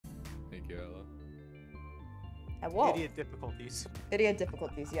Whoa. Idiot difficulties. Idiot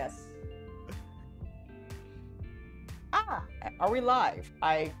difficulties, yes. Ah, are we live?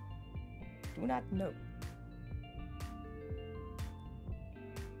 I do not know.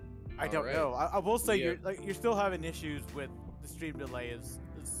 I don't know. I will say you're still having issues with the stream delay is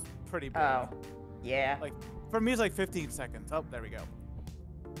pretty big. Oh, yeah. Like for me, it's like 15 seconds. Oh, there we go.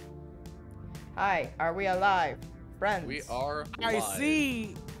 Hi, are we alive, friends? We are I live.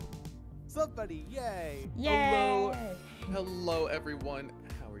 see somebody. Yay! Yay! Hello, everyone.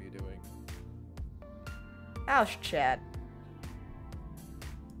 How are you doing? How's chat?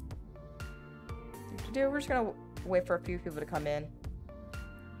 Dude, we're just gonna wait for a few people to come in.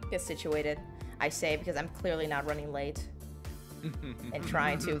 Get situated. I say because I'm clearly not running late. And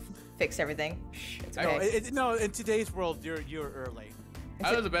trying to fix everything. Shh, it's okay. No, in today's world, you're early.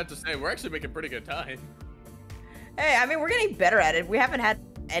 I was about to say, we're actually making pretty good time. Hey, I mean, we're getting better at it. We haven't had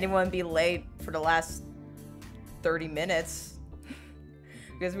anyone be late for the last 30 minutes.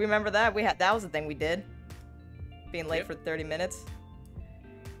 Because remember that? That was the thing we did. Being late for 30 minutes.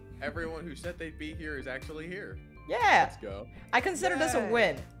 Everyone who said they'd be here is actually here. Yeah. Let's go. I consider this a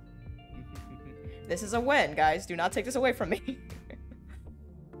win. This is a win, guys. Do not take this away from me.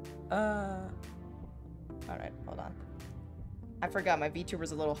 Alright, hold on. I forgot my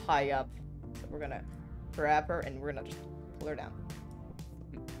VTuber's a little high up. So we're gonna grab her and we're gonna just pull her down.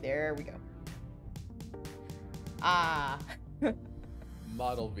 There we go. Ah.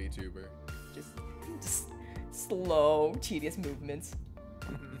 Model VTuber. Just slow, tedious movements.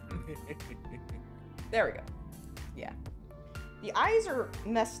 There we go. Yeah. The eyes are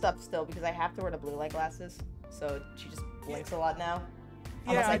messed up still because I have to wear the blue light glasses. So she just blinks a lot now.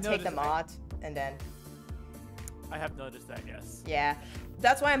 Unless I take them out and then... I have noticed that, yes. Yeah.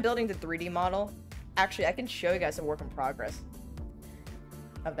 That's why I'm building the 3D model. Actually, I can show you guys a work in progress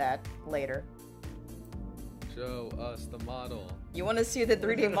of that later. Show us the model. You want to see the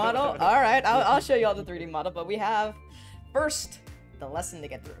 3D model? Alright, I'll show you all the 3D model, but we have first the lesson to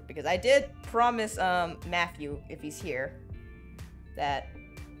get through. Because I did promise Matthew, if he's here, that...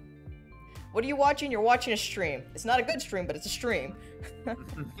 What are you watching? You're watching a stream. It's not a good stream, but it's a stream.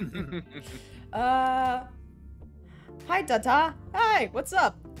 Hi, Tata. Hi, what's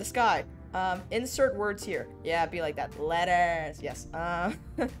up? The sky. Insert words here. Yeah, be like that. Letters. Yes. How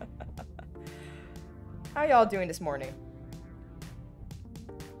y'all doing this morning?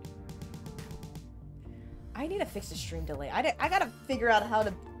 I need to fix the stream delay. I gotta figure out how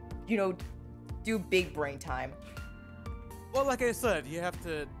to, you know, do big brain time. Well, like I said, you have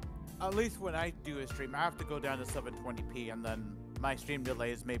to, at least when I do a stream, I have to go down to 720p, and then my stream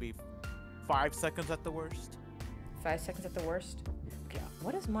delay is maybe 5 seconds at the worst. 5 seconds at the worst? Okay,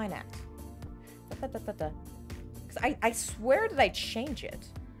 what is mine at? Because I swear that I change it.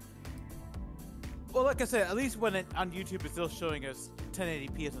 Well, like I said, at least when on YouTube it's still showing us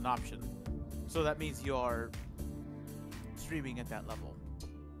 1080p as an option. So that means you're streaming at that level.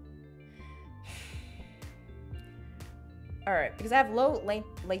 Alright, because I have low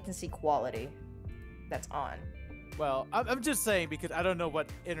latency quality that's on. Well, I'm just saying because I don't know what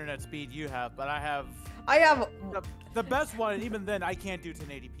internet speed you have, but I have the best one, and even then I can't do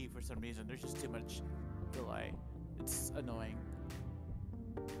 1080p for some reason. There's just too much delay. It's annoying.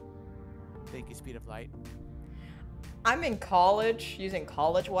 Thank you, speed of light. I'm in college, using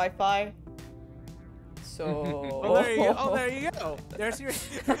college Wi-Fi. So... Oh, there you go. Oh, there you go. There's your...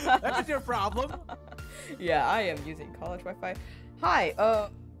 That's your problem. Yeah, I am using college Wi-Fi. Hi,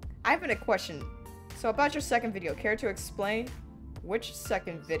 I have a question. So about your second video, care to explain? Which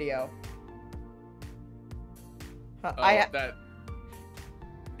second video? That...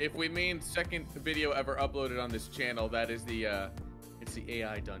 If we mean second video ever uploaded on this channel, that is the, it's the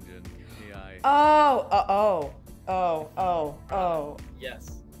AI dungeon. AI.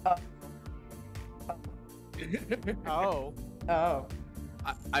 Yes. Oh.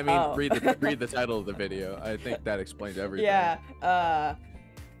 I mean, read the title of the video. I think that explains everything. Yeah. The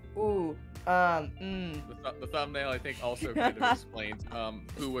thumbnail, I think, also kind of explains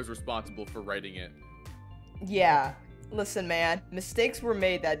who was responsible for writing it. Yeah. Listen, man. Mistakes were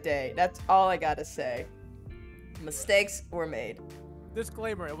made that day. That's all I gotta say. Mistakes were made.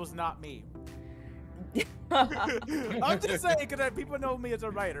 Disclaimer, it was not me. I'm just saying because people know me as a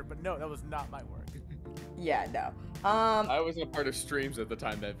writer, but no, that was not my work. Yeah, no. I wasn't a part of streams at the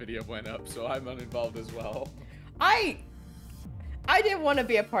time that video went up, so I'm uninvolved as well. I didn't want to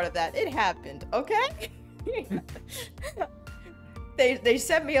be a part of that. It happened, okay? They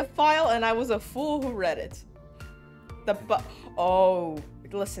sent me a file and I was a fool who read it. Oh,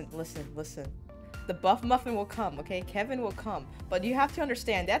 listen. The buff muffin will come, okay? Kevin will come. But you have to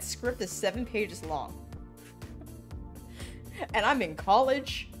understand, that script is 7 pages long. and I'm in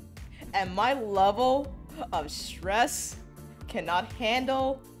college, and my level of stress cannot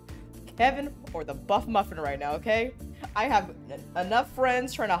handle Kevin or the Buff Muffin right now, okay? I have enough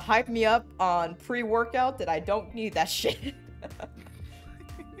friends trying to hype me up on pre-workout that I don't need that shit.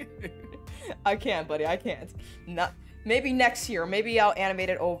 I can't, buddy, I can't. Not, maybe next year, maybe I'll animate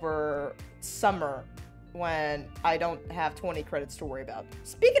it over summer when I don't have 20 credits to worry about.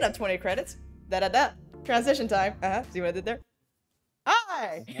 Speaking of 20 credits, transition time. See what I did there?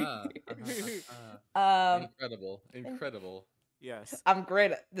 Hi! Incredible. Yes. I'm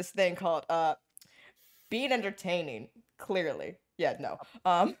great at this thing called, being entertaining, clearly. Yeah, no.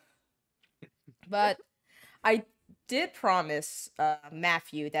 But I did promise,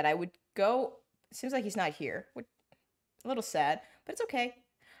 Matthew that I would go, seems like he's not here, which, a little sad, but it's okay.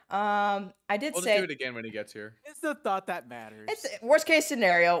 I did We'll say- just do it again when he gets here. It's the thought that matters. It's worst case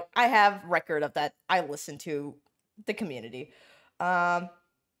scenario. I have record of that. I listen to the community. What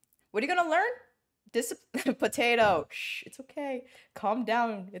are you gonna learn? Potato. Shh, it's okay. Calm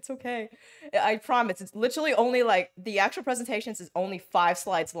down. It's okay. I promise. It's literally only like, the actual presentations is only 5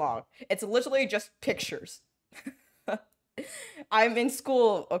 slides long. It's literally just pictures. I'm in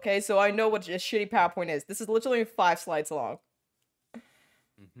school, okay, so I know what a shitty PowerPoint is. This is literally 5 slides long.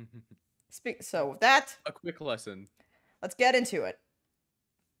 So with that, a quick lesson. Let's get into it.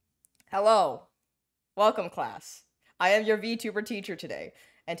 Hello. Welcome, class. I am your VTuber teacher today.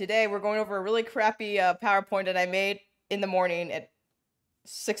 And today we're going over a really crappy PowerPoint that I made in the morning at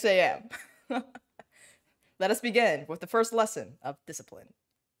 6 a.m. Let us begin with the first lesson of discipline.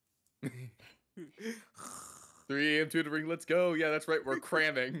 3 a.m. tutoring, let's go. Yeah, that's right, we're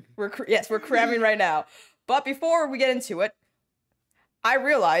cramming. Yes, we're cramming right now. But before we get into it, I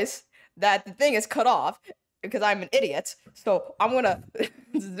realize that the thing is cut off because I'm an idiot. So I'm gonna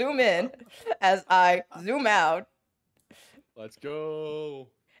zoom in as I zoom out. Let's go.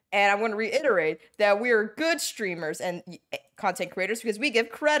 And I'm going to reiterate that we are good streamers and content creators because we give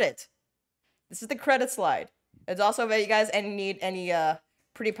credit. This is the credit slide. It's also if you guys need any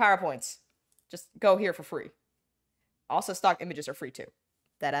pretty PowerPoints, just go here for free. Also, stock images are free too.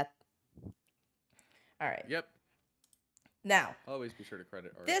 All right. Yep. Now, always be sure to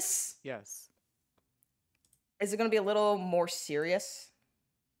credit art. This yes is going to be a little more serious.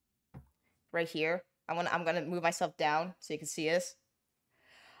 Right here. I'm gonna move myself down so you can see this.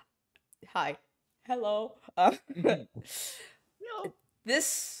 Hi. Hello.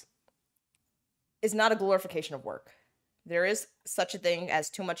 This is not a glorification of work. There is such a thing as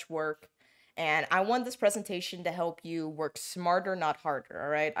too much work, and I want this presentation to help you work smarter, not harder, all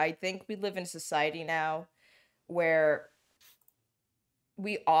right? I think we live in a society now where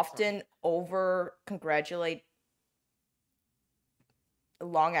we often over-congratulate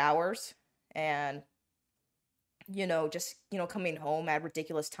long hours and just, coming home at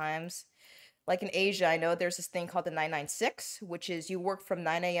ridiculous times. Like in Asia, I know there's this thing called the 996, which is you work from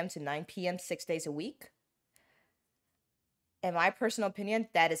 9 a.m. to 9 p.m. 6 days a week. In my personal opinion,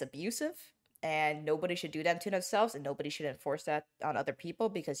 that is abusive, and nobody should do that to themselves, and nobody should enforce that on other people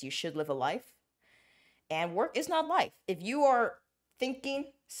because you should live a life. And work is not life. If you are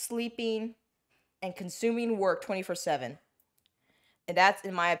thinking, sleeping, and consuming work 24/7, and that's,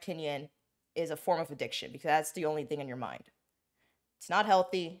 in my opinion, is a form of addiction because that's the only thing in your mind. It's not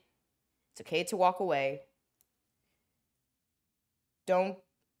healthy. It's okay to walk away. Don't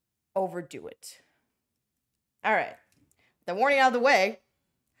overdo it. All right. The warning out of the way,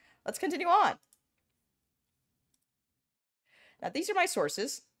 let's continue on. Now, these are my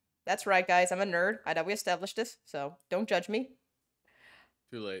sources. That's right, guys. I'm a nerd. I know we established this, so don't judge me.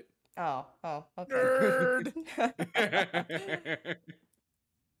 Too late. Oh, okay. Nerd!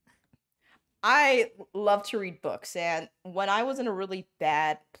 I love to read books, and when I was in a really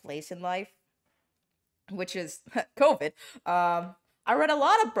bad place in life, which is COVID, I read a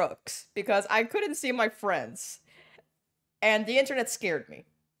lot of books because I couldn't see my friends, and the internet scared me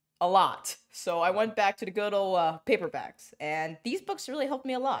a lot. So I went back to the good old paperbacks, and these books really helped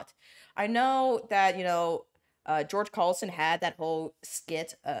me a lot. I know that, George Carlson had that whole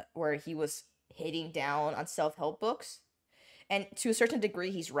skit where he was hitting down on self-help books. And to a certain degree,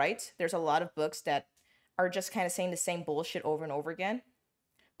 he's right. There's a lot of books that are just kind of saying the same bullshit over and over again.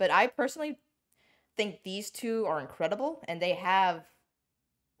 But I personally think these two are incredible, and they have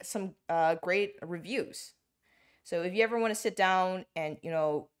some great reviews. So if you ever want to sit down and,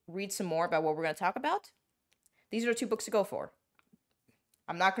 read some more about what we're going to talk about, these are the 2 books to go for.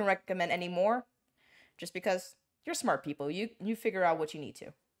 I'm not going to recommend any more, just because you're smart people. You figure out what you need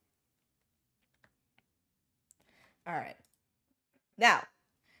to. All right. Now,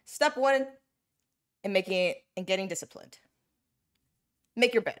 step 1 in getting disciplined.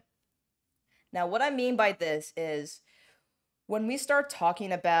 Make your bed. Now, what I mean by this is when we start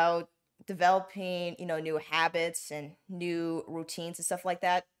talking about developing, new habits and new routines and stuff like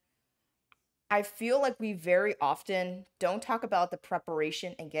that, I feel like we very often don't talk about the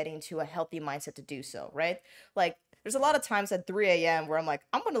preparation and getting to a healthy mindset to do so, right? Like, there's a lot of times at 3 a.m. where I'm like,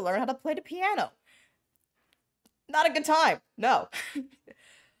 I'm going to learn how to play the piano. Not a good time. No.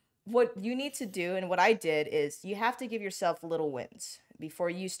 What you need to do, and what I did, is you have to give yourself little wins before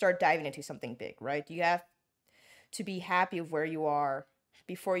you start diving into something big, right? You have to be happy with where you are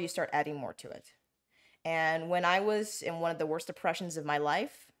before you start adding more to it. And when I was in one of the worst depressions of my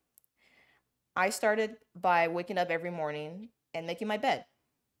life, I started by waking up every morning and making my bed.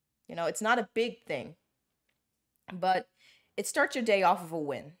 It's not a big thing, but it starts your day off of a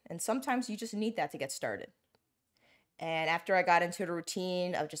win. And sometimes you just need that to get started. And after I got into the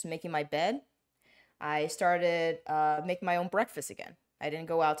routine of just making my bed, I started making my own breakfast again. I didn't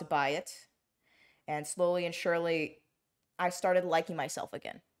go out to buy it. And slowly and surely, I started liking myself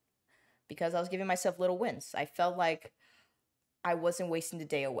again because I was giving myself little wins. I felt like I wasn't wasting the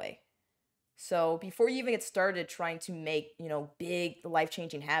day away. So before you even get started trying to make, big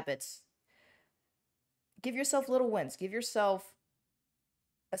life-changing habits, give yourself little wins. Give yourself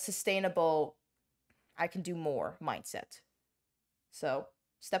a sustainable, I can do more mindset. So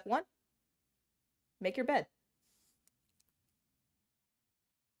step 1, make your bed.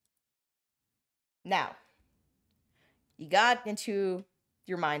 Now, you got into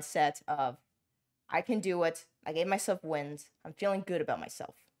your mindset of, I can do it. I gave myself wins. I'm feeling good about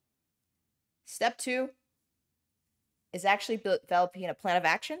myself. Step 2 is actually developing a plan of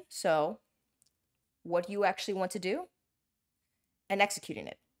action. So what you actually want to do and executing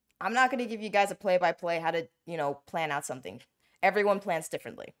it. I'm not going to give you guys a play-by-play how to, plan out something. Everyone plans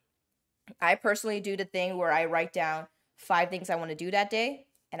differently. I personally do the thing where I write down 5 things I want to do that day,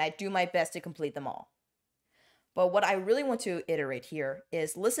 and I do my best to complete them all. But what I really want to iterate here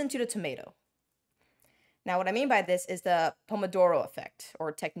is listen to the tomato. Now, what I mean by this is the Pomodoro effect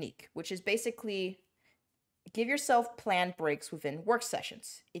or technique, which is basically give yourself planned breaks within work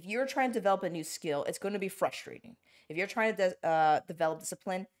sessions. If you're trying to develop a new skill, it's going to be frustrating. If you're trying to develop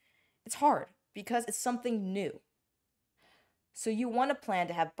discipline, it's hard because it's something new. So you want to plan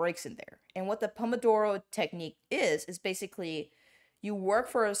to have breaks in there. And what the Pomodoro technique is basically you work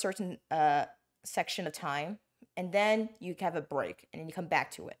for a certain section of time, and then you have a break, and then you come back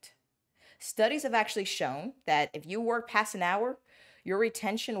to it. Studies have actually shown that if you work past an hour, your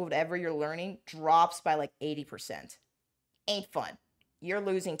retention of whatever you're learning drops by like 80%. Ain't fun. You're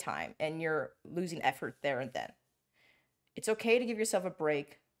losing time, and you're losing effort there and then. It's okay to give yourself a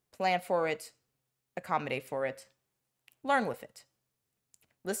break, plan for it, accommodate for it, learn with it.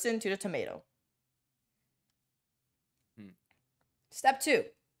 Listen to the tomato. Step 2,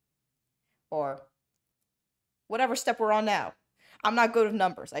 or whatever step we're on now. I'm not good with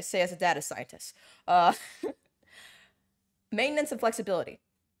numbers. I say as a data scientist. Maintenance and flexibility.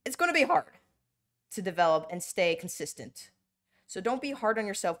 It's going to be hard to develop and stay consistent. So don't be hard on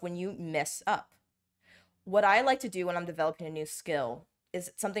yourself when you mess up. What I like to do when I'm developing a new skill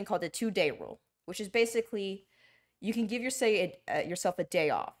is something called the 2-day rule, which is basically you can give yourself a day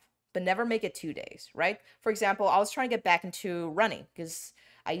off, but never make it 2 days, right? For example, I was trying to get back into running because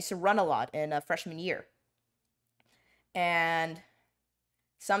I used to run a lot in freshman year. And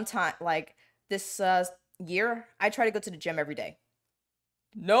sometime, like this year, I try to go to the gym every day.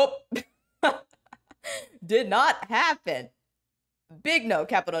 Nope. Did not happen. Big no,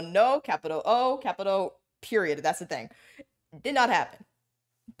 capital O, capital period. That's the thing. Did not happen.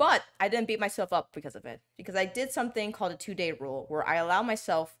 But I didn't beat myself up because of it. Because I did something called a 2-day rule where I allow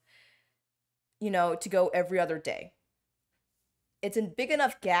myself, to go every other day. It's a big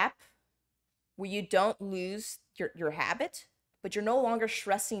enough gap where you don't lose your habit, but you're no longer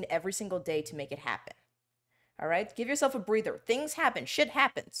stressing every single day to make it happen. All right? Give yourself a breather. Things happen. Shit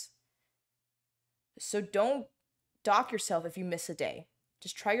happens. So don't dock yourself if you miss a day.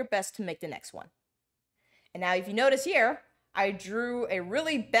 Just try your best to make the next one. And now if you notice here, I drew a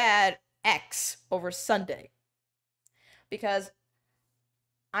really bad X over Sunday. Because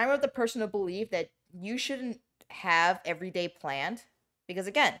I'm of the person who believe that you shouldn't have every day planned. Because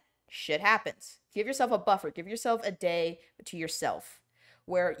again, shit happens. Give yourself a buffer. Give yourself a day to yourself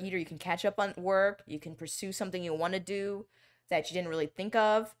where either you can catch up on work, you can pursue something you want to do that you didn't really think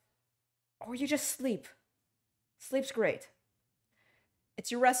of, or you just sleep. Sleep's great.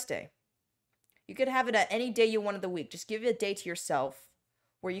 It's your rest day. You could have it at any day you want of the week. Just give it a day to yourself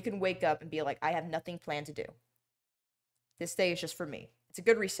where you can wake up and be like, I have nothing planned to do. This day is just for me. It's a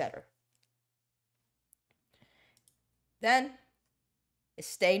good resetter. Then is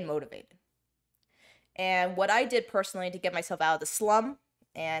staying motivated. And what I did personally to get myself out of the slum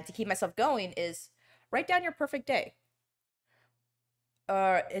and to keep myself going is write down your perfect day.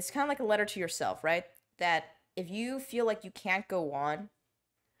 It's kind of like a letter to yourself, right? That if you feel like you can't go on,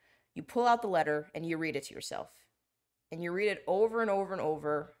 you pull out the letter and you read it to yourself. And you read it over and over and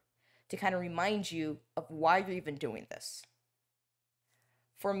over to kind of remind you of why you're even doing this.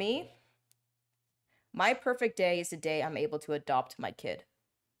 For me, my perfect day is the day I'm able to adopt my kid.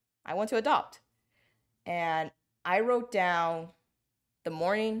 I want to adopt. And I wrote down the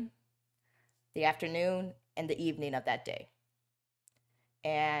morning, the afternoon, and the evening of that day.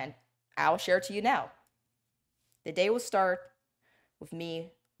 And I'll share it to you now. The day will start with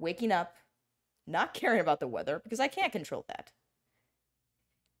me waking up, not caring about the weather, because I can't control that.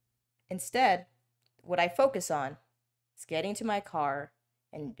 Instead, what I focus on is getting to my car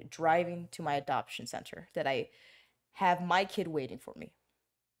and driving to my adoption center, that I have my kid waiting for me.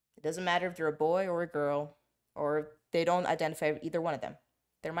 It doesn't matter if they're a boy or a girl, or if they don't identify with either one of them.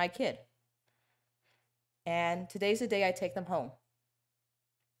 They're my kid. And today's the day I take them home.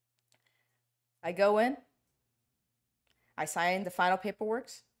 I go in, I sign the final paperwork,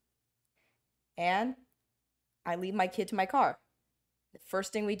 and I leave my kid to my car. The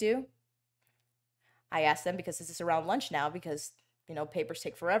first thing we do, I ask them, because this is around lunch now, because, you know, papers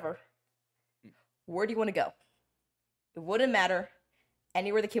take forever, where do you want to go? It wouldn't matter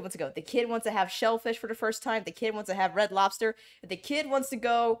anywhere the kid wants to go. The kid wants to have shellfish for the first time. The kid wants to have Red Lobster. If the kid wants to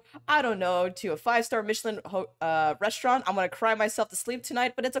go, I don't know, to a 5-star Michelin restaurant, I'm going to cry myself to sleep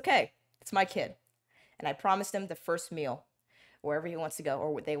tonight, but it's okay. It's my kid. And I promised him the first meal, wherever he wants to go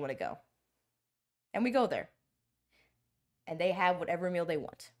or where they want to go. And we go there. And they have whatever meal they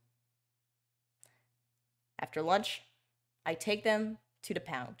want. After lunch, I take them to the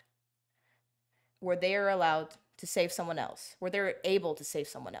pound, where they are allowed to save someone else, where they're able to save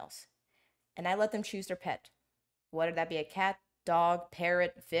someone else. And I let them choose their pet, whether that be a cat, dog,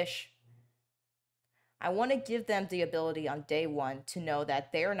 parrot, fish. I want to give them the ability on day one to know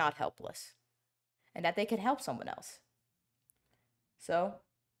that they're not helpless and that they can help someone else. So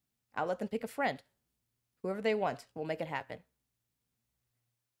I'll let them pick a friend. Whoever they want, we'll make it happen.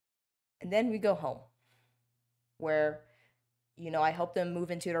 And then we go home, where, you know, I help them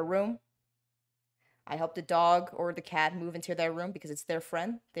move into their room. I help the dog or the cat move into their room because it's their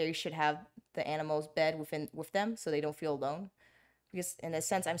friend. They should have the animal's bed with them so they don't feel alone. Because in a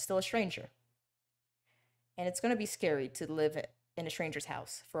sense, I'm still a stranger. And it's going to be scary to live in a stranger's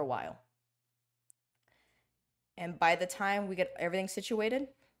house for a while. And by the time we get everything situated,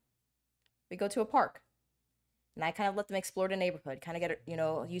 we go to a park. And I kind of let them explore the neighborhood, kind of get, you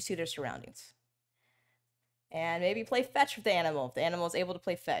know, used to their surroundings. And maybe play fetch with the animal, if the animal is able to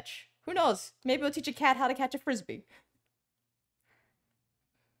play fetch. Who knows? Maybe we'll teach a cat how to catch a frisbee.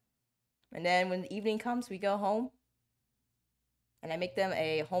 And then when the evening comes, we go home. And I make them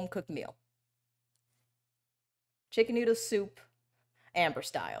a home-cooked meal. Chicken noodle soup, Amber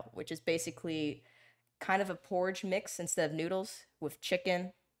style, which is basically kind of a porridge mix instead of noodles, with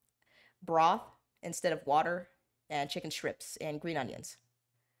chicken broth instead of water, and chicken strips and green onions.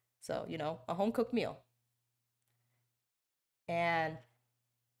 So, you know, a home-cooked meal. And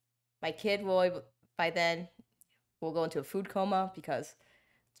my kid will, by then, will go into a food coma because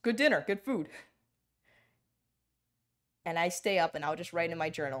it's good dinner, good food. And I stay up and I'll just write in my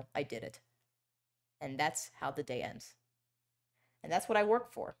journal, I did it. And that's how the day ends. And that's what I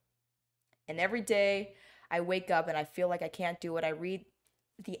work for. And every day I wake up and I feel like I can't do it. I read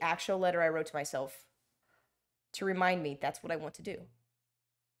the actual letter I wrote to myself to remind me that's what I want to do.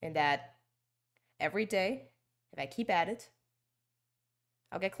 And that every day, if I keep at it,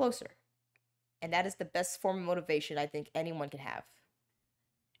 I'll get closer. And that is the best form of motivation I think anyone can have.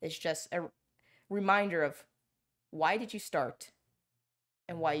 It's just a reminder of why did you start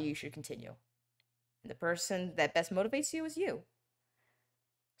and why you should continue. And the person that best motivates you is you.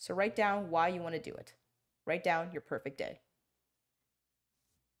 So write down why you want to do it. Write down your perfect day.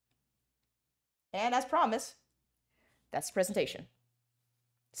 And as promised, that's the presentation.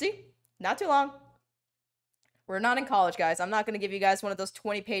 See? Not too long. We're not in college, guys. I'm not going to give you guys one of those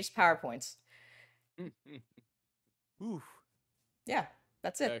 20-page PowerPoints. Oof. Yeah,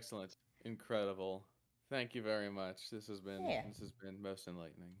 that's it. Excellent. Incredible. Thank you very much. This has been most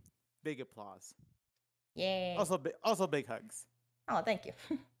enlightening. Big applause. Yay. Also big hugs. Oh, thank you.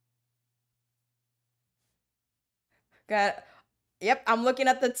 Got. Yep, I'm looking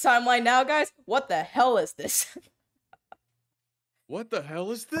at the timeline now, guys. What the hell is this? What the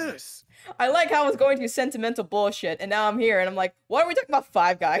hell is this? I like how I was going through sentimental bullshit, and now I'm here, and I'm like, why are we talking about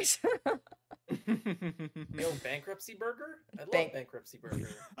Five Guys? Yo, Bankruptcy Burger? I love Bankruptcy Burger.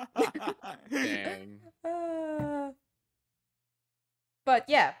 Dang. But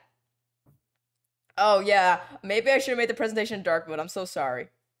yeah. Oh yeah, maybe I should have made the presentation in dark mode. I'm so sorry.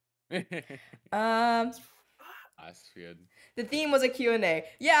 That's good. The theme was a Q&A.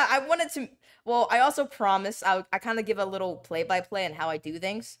 Yeah, I wanted to. Well, I also promised I kind of give a little play-by-play on how I do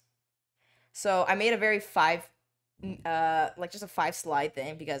things. So I made a very like just a 5-slide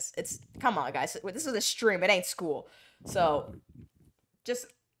thing because it's, come on guys, this is a stream, it ain't school. So just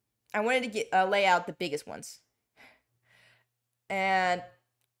I wanted to lay out the biggest ones and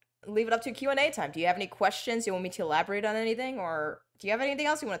leave it up to Q&A time. Do you have any questions? Do you want me to elaborate on anything, or do you have anything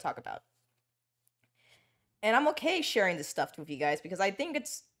else you want to talk about? And I'm okay sharing this stuff with you guys because I think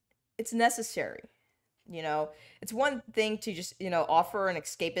it's necessary. You know, it's one thing to just, you know, offer an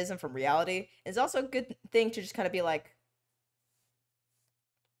escapism from reality. It's also a good thing to just kind of be like,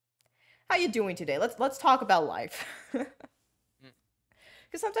 how you doing today? Let's talk about life. Because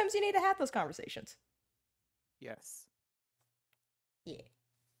sometimes you need to have those conversations. Yes. Yeah.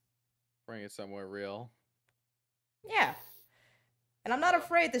 Bring it somewhere real. Yeah. And I'm not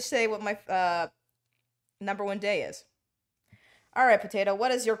afraid to say what my number one day is. All right, Potato,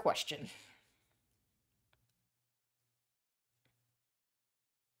 what is your question?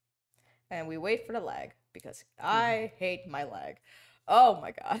 And we wait for the lag because I hate my lag. Oh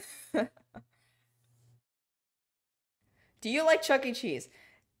my god. Do you like Chuck E. Cheese?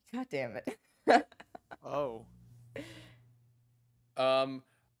 God damn it. Oh. I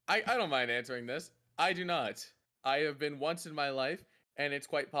don't mind answering this. I do not. I have been once in my life, and it's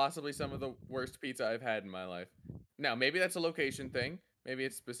quite possibly some of the worst pizza I've had in my life. Now, maybe that's a location thing. Maybe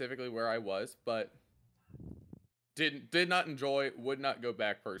it's specifically where I was, but did not enjoy, would not go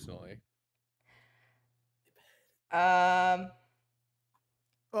back personally. Well,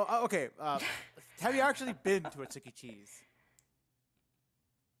 okay. Have you actually been to a Chuck E. Cheese?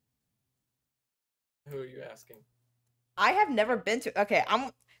 Who are you asking? I have never been to. Okay,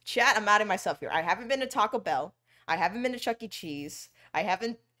 I'm adding myself here. I haven't been to Taco Bell. I haven't been to Chuck E. Cheese. I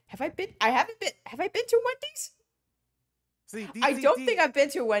haven't been to Wendy's? See, I don't think I've been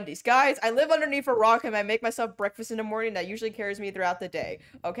to Wendy's. Guys, I live underneath a rock and I make myself breakfast in the morning that usually carries me throughout the day.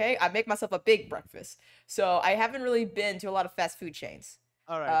 Okay? I make myself a big breakfast. So I haven't really been to a lot of fast food chains.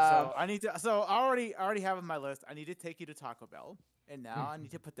 All right, so I need to. So I already have on my list. I need to take you to Taco Bell, and now I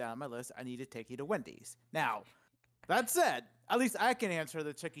need to put down on my list. I need to take you to Wendy's. Now, that said, at least I can answer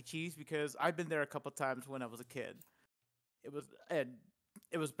the Chuck E. Cheese because I've been there a couple times when I was a kid. It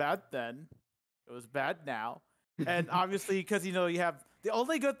was bad then. It was bad now. And obviously, because, you know, you have the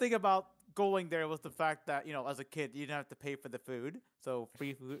only good thing about going there was the fact that, you know, as a kid, you didn't have to pay for the food. So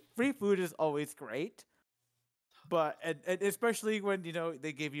free food is always great. But, and especially when, you know,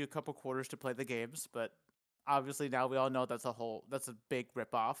 they give you a couple quarters to play the games. But obviously now we all know that's a big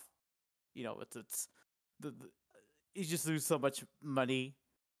ripoff. You know, you just lose so much money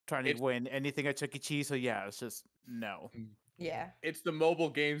trying to win anything at Chuck E. Cheese. So yeah, it's just no. Yeah. It's the mobile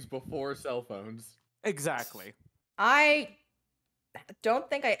games before cell phones. Exactly. I don't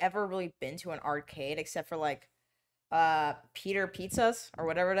think I ever really been to an arcade except for like Peter Pizzas or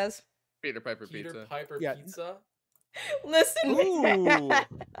whatever it is. Peter Piper Peter Pizza. Piper Pizza? Listen. Ooh.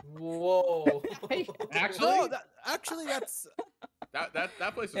 Whoa. Actually, no, actually that's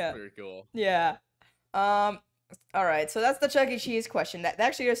that place is pretty cool. Yeah. All right. So that's the Chuck E. Cheese question. That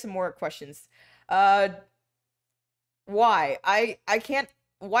actually has some more questions. Why? I can't.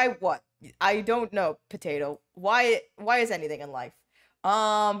 Why what? I don't know, Potato. Why is anything in life?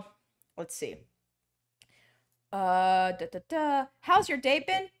 Let's see. How's your day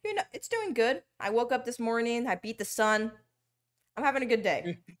been? You know, it's doing good. I woke up this morning, I beat the sun. I'm having a good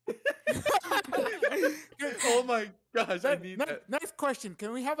day. Oh my gosh, I need that. Nice question.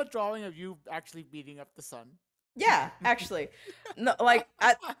 Can we have a drawing of you actually beating up the sun? Yeah, actually. No, like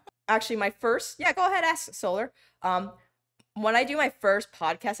actually my first. Yeah, go ahead, ask Solar. When I do my first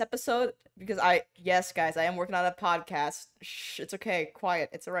podcast episode, because yes, guys, I am working on a podcast. Shh, it's okay. Quiet.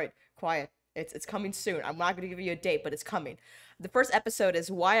 It's all right. Quiet. It's coming soon. I'm not going to give you a date, but it's coming. The first episode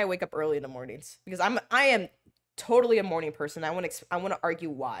is why I wake up early in the mornings, because I am totally a morning person. I want to argue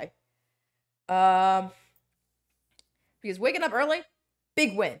why. Because waking up early,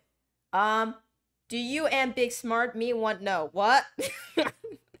 big win. Do you and Big Smart me want no? What?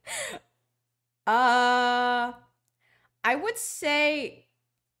 I would say,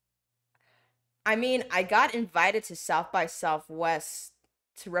 I mean, I got invited to South by Southwest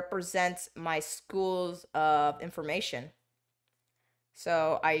to represent my school's information.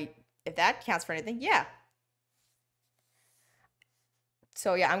 So if that counts for anything, yeah.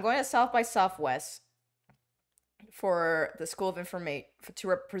 So yeah, I'm going to South by Southwest for the School of Information to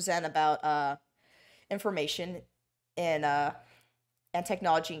represent about information in and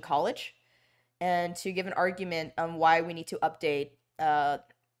technology in college, and to give an argument on why we need to update the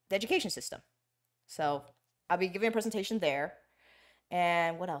education system. So I'll be giving a presentation there.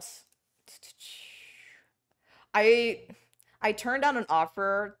 And what else? I turned down an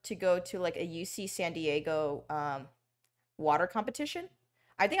offer to go to like a UC San Diego water competition.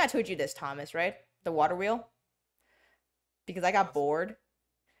 I think I told you this, Thomas, right? The water wheel. Because I got bored.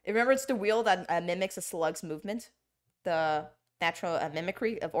 Remember, it's the wheel that mimics a slug's movement, the natural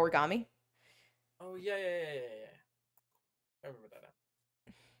mimicry of origami. Oh yeah. I remember that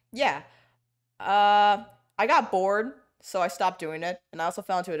now. Yeah. I got bored, so I stopped doing it, and I also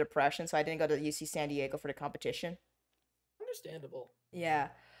fell into a depression, so I didn't go to UC San Diego for the competition. Understandable. Yeah.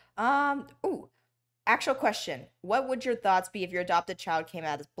 Ooh. Actual question: what would your thoughts be if your adopted child came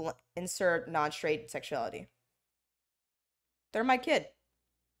out as insert non-straight sexuality? They're my kid.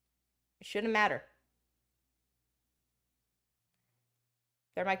 It shouldn't matter.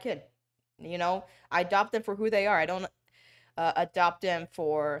 They're my kid. You know, I adopt them for who they are. I don't adopt them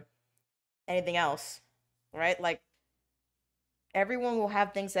for anything else, right? Like, everyone will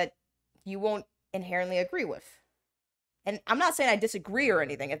have things that you won't inherently agree with. And I'm not saying I disagree or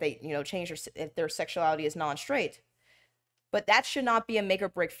anything if they, you know, change if their sexuality is non-straight. But that should not be a make or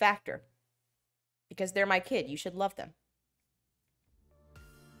break factor. Because they're my kid. You should love them.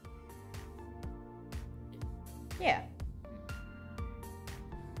 Yeah.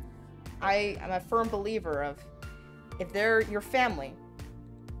 I'm a firm believer of, if they're your family,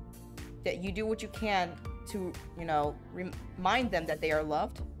 that you do what you can to, you know, remind them that they are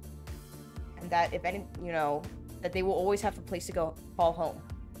loved, and that if any, you know, that they will always have a place to go, call home.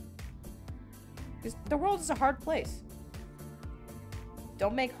 Because the world is a hard place.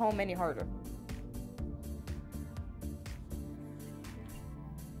 Don't make home any harder.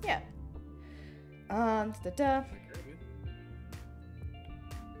 Yeah.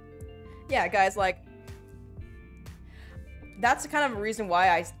 Yeah, guys, like, that's the kind of reason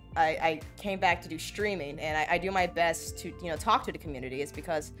why I came back to do streaming, and I do my best to, you know, talk to the community, is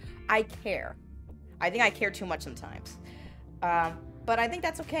because I care. I think I care too much sometimes. But I think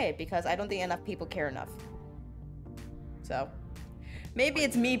that's okay, because I don't think enough people care enough. So, maybe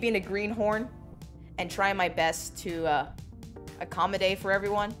it's me being a greenhorn and trying my best to accommodate for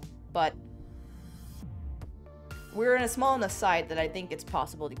everyone, but we're in a small enough site that I think it's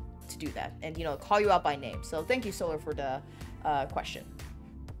possible to do that and, you know, call you out by name. So thank you, Solar, for the question.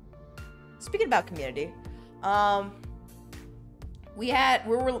 Speaking about community, we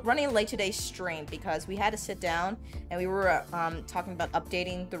were running late today's stream because we had to sit down and we were talking about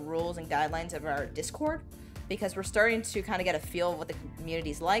updating the rules and guidelines of our Discord, because we're starting to kind of get a feel of what the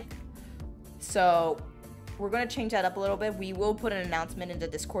community's like. So we're going to change that up a little bit. We will put an announcement in the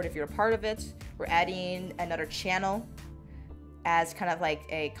Discord if you're a part of it. We're adding another channel as kind of like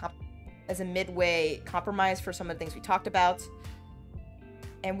as a midway compromise for some of the things we talked about.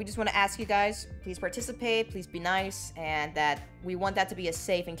 And we just want to ask you guys, please participate, please be nice, and that we want that to be a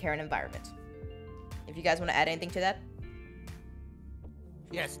safe and caring environment. If you guys want to add anything to that?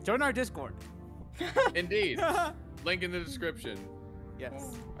 Yes, join our Discord. Indeed. Link in the description.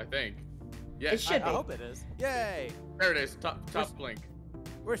 Yes. I think. Yes. It should be. I hope it is. Yay. There it is. Top link.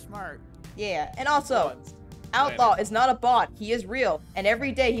 We're smart. Yeah, and also, Outlaw is not a bot. He is real. And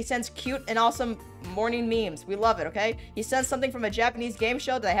every day he sends cute and awesome morning memes. We love it, okay? He sends something from a Japanese game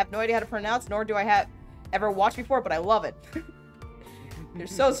show that I have no idea how to pronounce, nor do I have ever watched before, but I love it.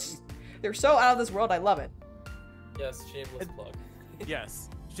 they're so out of this world. I love it. Yes, shameless plug. Yes,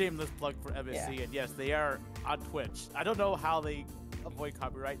 shameless plug for MSC, and yes, they are on Twitch. I don't know how they avoid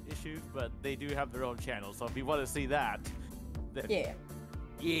copyright issues, but they do have their own channel. So if you want to see that, then yeah.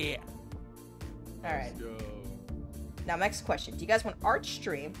 All right. Now, next question: do you guys want art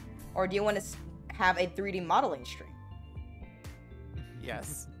stream, or do you want to have a 3D modeling stream?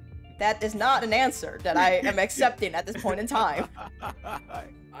 Yes. That is not an answer that I am accepting at this point in time.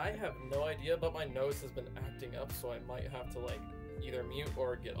 I have no idea, but my nose has been acting up, so I might have to like either mute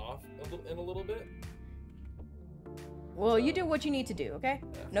or get off in a little bit. Well, you do what you need to do, okay?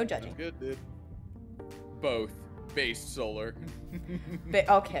 Yeah. No judging. Good, dude. Both. Based Solar.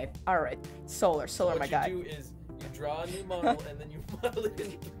 Okay, all right. Solar, my guy. What you do is you draw a new model and then you model it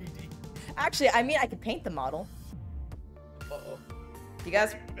in 3D. Actually, I mean, I could paint the model. Uh-oh. You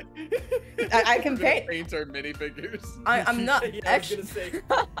guys, I can paint. Paint our minifigures. I'm not. Yeah, actually, I was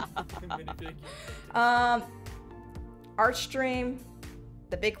gonna say. Art stream.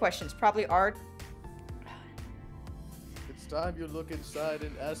 The big question is probably art. It's time you look inside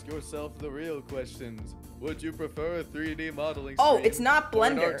and ask yourself the real questions. Would you prefer a 3D modeling Oh, stream it's not or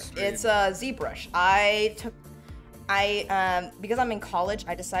an Blender. art stream? It's ZBrush. Because I'm in college,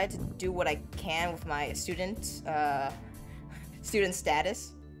 I decided to do what I can with my student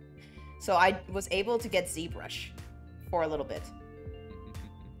status. So I was able to get ZBrush for a little bit.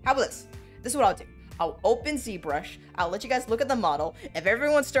 How about this? This is what I'll do. I'll open ZBrush. I'll let you guys look at the model. If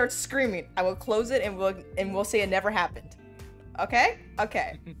everyone starts screaming, I will close it and we'll say it never happened. Okay?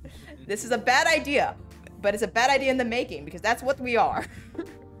 Okay. This is a bad idea, but it's a bad idea in the making because that's what we are.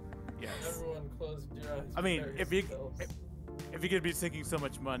 Yes. Everyone close your eyes. I mean, if you're gonna be sinking so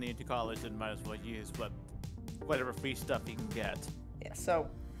much money into college, then might as well use whatever free stuff you can get. Yeah. So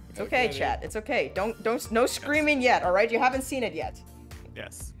it's okay, chat. It's okay. No screaming yet. All right? You haven't seen it yet.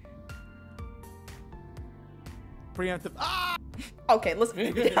 Yes. Preemptive. Ah! Okay,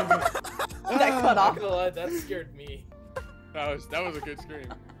 listen. That cut off. Not gonna lie, that scared me. That was a good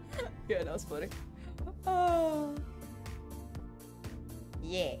scream. Yeah, that was funny. Oh.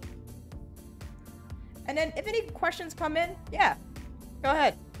 Yeah. And then if any questions come in, yeah, go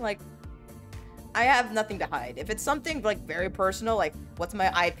ahead. Like, I have nothing to hide. If it's something like very personal, like what's my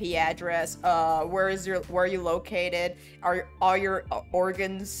IP address, where are you located, are all your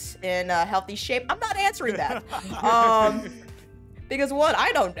organs in healthy shape, I'm not answering that. Because one,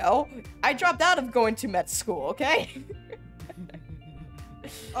 I don't know. I dropped out of going to med school. Okay.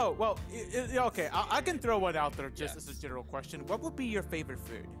 Oh well, okay. I can throw one out there just as a general question. What would be your favorite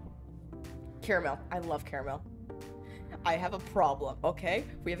food? Caramel. I love caramel. I have a problem, okay?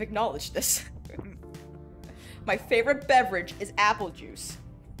 We have acknowledged this. My favorite beverage is apple juice.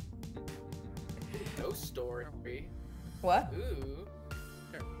 Ghost story. What? Ooh.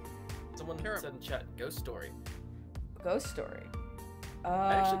 Someone said in chat, ghost story. Ghost story.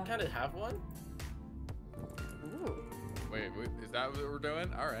 I actually kind of have one. Ooh. Wait, is that what we're doing?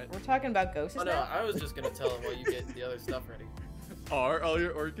 All right. We're talking about ghosts Oh no, now? I was just gonna tell him while you get the other stuff ready. Are all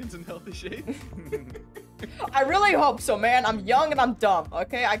your organs in healthy shape? I really hope so, man. I'm young and I'm dumb,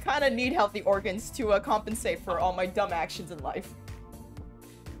 okay? I kind of need healthy organs to compensate for all my dumb actions in life.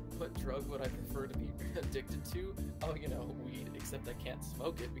 What drug would I prefer to be addicted to? Oh, you know, weed, except I can't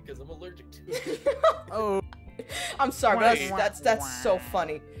smoke it because I'm allergic to it. Oh. I'm sorry, but that's so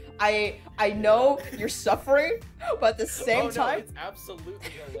funny. I know you're suffering, but at the same time... it's absolutely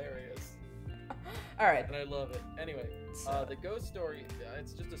hilarious. Alright. And I love it. Anyway, the ghost story,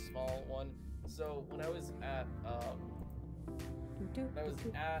 it's just a small one. So when I was at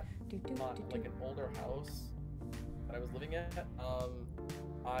like an older house that I was living at,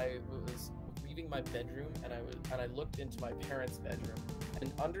 I was leaving my bedroom and I looked into my parents' bedroom,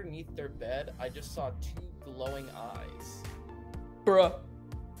 and underneath their bed I just saw two glowing eyes. Bruh.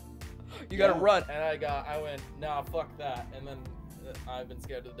 You gotta run. And I went, nah, fuck that. And then I've been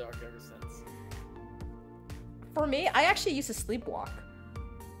scared of the dark ever since. For me, I actually used to sleepwalk.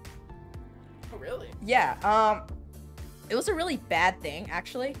 Oh, really? Yeah, it was a really bad thing,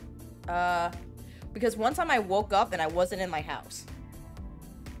 actually. Because one time I woke up and I wasn't in my house.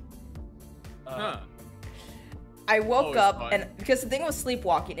 I woke up and, because the thing with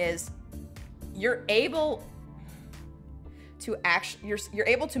sleepwalking is, you're able to you're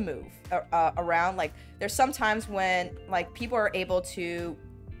able to move around. Like, there's some times when, like, people are able to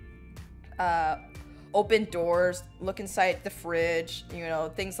open doors, look inside the fridge, you know,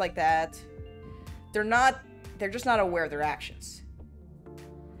 things like that. They're just not aware of their actions.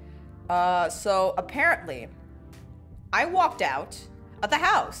 So apparently, I walked out of the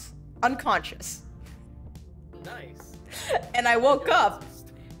house unconscious. Nice. And I woke up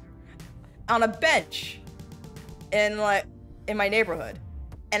on a bench in my neighborhood,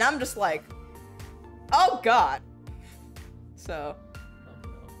 and I'm just like, oh god. So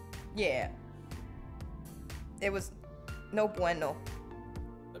yeah, it was no bueno.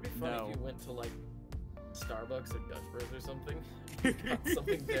 That'd be funny if you went to like Starbucks or Dutch Bros or something. You got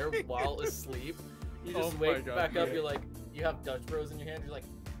something there while asleep. You just wake back up. You're like, you have Dutch Bros in your hand. You're like,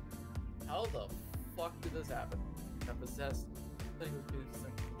 how the fuck did this happen? I'm possessed.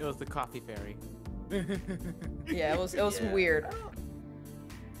 It was the coffee fairy. Yeah, it was weird. I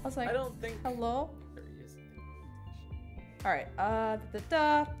was like, I don't think. Hello. All right.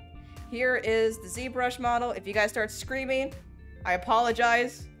 Here is the ZBrush model. If you guys start screaming, I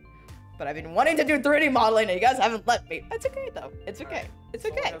apologize. But I've been wanting to do 3D modeling and you guys haven't let me. It's okay though. It's okay. Right. It's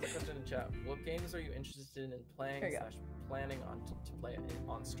okay. Someone has a question in chat. What games are you interested in playing / planning to play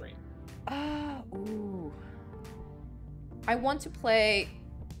on stream? Ooh. I want to play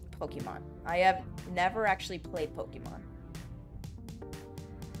Pokemon. I have never actually played Pokemon.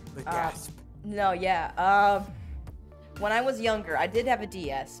 The gasp. No, yeah. when I was younger, I did have a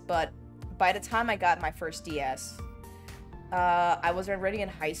DS, but by the time I got my first DS, I was already in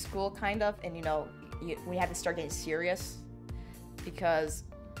high school, kind of, and you know, we had to start getting serious because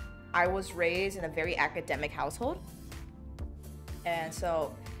I was raised in a very academic household, and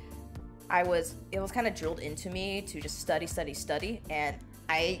so it was kind of drilled into me to just study, and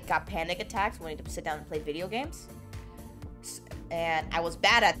I got panic attacks when I had to sit down and play video games. And I was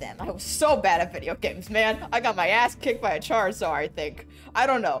bad at them. I was so bad at video games, man. I got my ass kicked by a Charizard, I think. I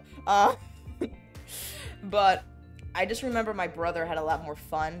don't know. But I just remember my brother had a lot more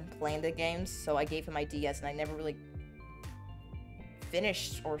fun playing the games, so I gave him my DS, and I never really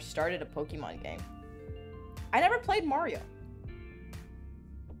finished or started a Pokemon game. I never played Mario.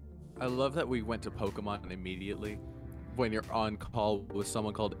 I love that we went to Pokemon immediately when you're on call with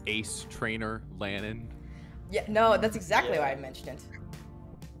someone called Ace Trainer Lannon. Yeah, no, that's exactly why I mentioned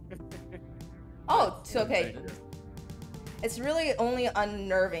it. Oh, so okay. It's really only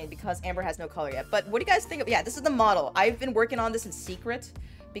unnerving because Amber has no color yet. But what do you guys think of... Yeah, this is the model. I've been working on this in secret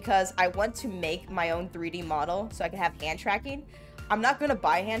because I want to make my own 3D model so I can have hand tracking. I'm not going to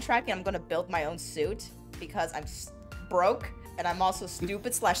buy hand tracking. I'm going to build my own suit because I'm broke and I'm also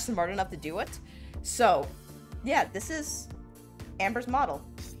stupid / smart enough to do it. So, yeah, this is Amber's model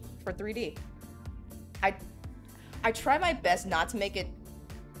for 3D. I try my best not to make it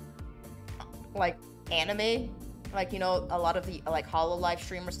like anime, like, you know, a lot of the like HoloLive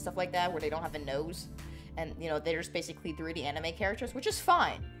streamers and stuff like that where they don't have a nose and, you know, they're just basically 3D anime characters, which is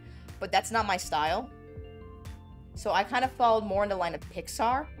fine, but that's not my style. So I kind of followed more in the line of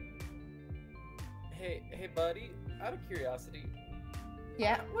Pixar. Hey buddy, out of curiosity,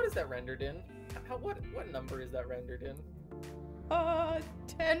 yeah, what is that rendered in? What number is that rendered in?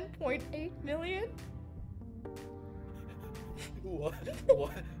 10.8 million. What? You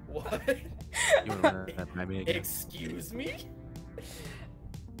want to run that by me again? Excuse me?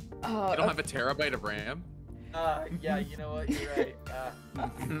 You don't have a terabyte of RAM? Yeah, you know what? You're right. Yeah,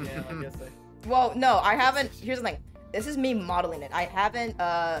 I guess I... Well, no, I haven't. Here's the thing. This is me modeling it. I haven't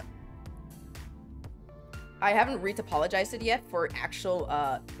retopologized it yet for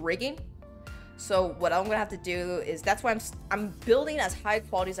actual rigging. So what I'm gonna have to do is, that's why I'm building as high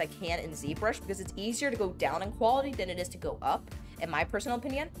quality as I can in ZBrush, because it's easier to go down in quality than it is to go up, in my personal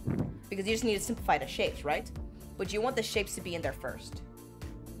opinion, because you just need to simplify the shapes, right? But you want the shapes to be in there first.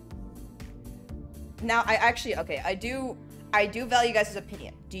 Now, I do value you guys'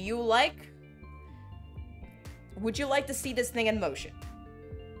 opinion. Would you like to see this thing in motion?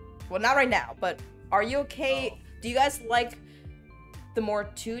 Well, not right now, but are you okay? Oh. Do you guys like the more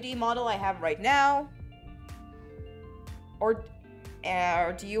 2D model I have right now? Or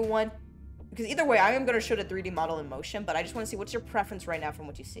do you want... Because either way, I am going to show the 3D model in motion, but I just want to see what's your preference right now from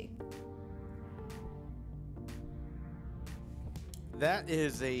what you see. That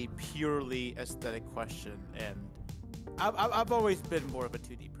is a purely aesthetic question, and I've always been more of a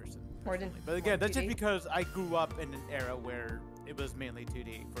 2D person. But again, that's just because I grew up in an era where it was mainly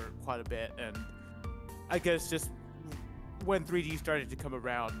 2D for quite a bit, and I guess just when 3D started to come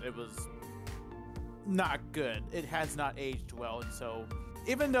around, it was not good. It has not aged well, and so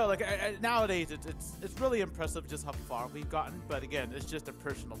even though like nowadays it's really impressive just how far we've gotten, but again, it's just a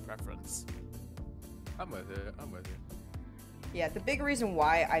personal preference. I'm with it. Yeah, the big reason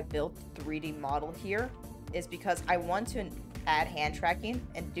why I built 3D model here is because I want to add hand tracking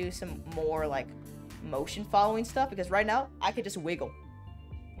and do some more like motion following stuff, because right now I could just wiggle.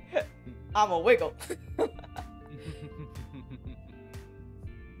 I'm a wiggle.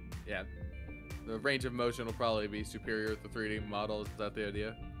 Yeah, the range of motion will probably be superior with the 3D model. Is that the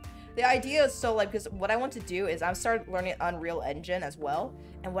idea? The idea is so, like, because what I want to do is I've started learning Unreal Engine as well,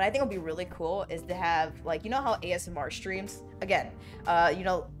 and what I think would be really cool is to have, like, you know how ASMR streams, again, you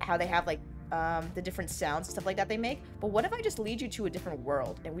know how they have like the different sounds and stuff like that they make, but what if I just lead you to a different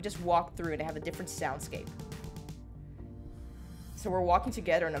world and we just walk through and have a different soundscape? So we're walking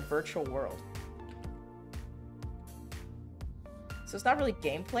together in a virtual world. So it's not really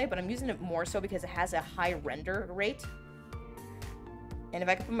gameplay, but I'm using it more so because it has a high render rate. And if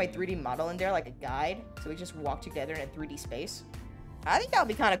I could put my 3D model in there like a guide, so we just walk together in a 3D space, I think that would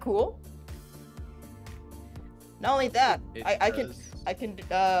be kind of cool. Not only that, I can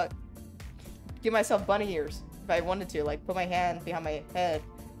give myself bunny ears if I wanted to, like put my hand behind my head.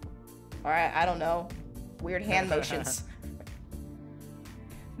 Alright, I don't know. Weird hand motions.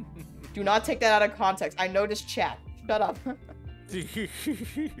 Do not take that out of context. I know this chat. Shut up.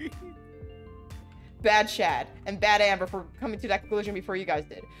 Bad Chad and bad Amber for coming to that conclusion before you guys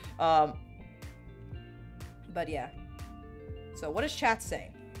did. But yeah. So what is chat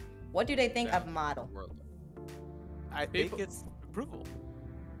saying? What do they think of model? I think it's approval.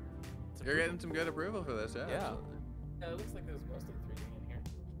 You're getting some good approval for this, yeah. Yeah, it looks like there's most of the 3D in here.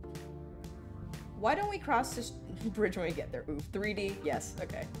 Why don't we cross this bridge when we get there? Ooh, 3D, yes,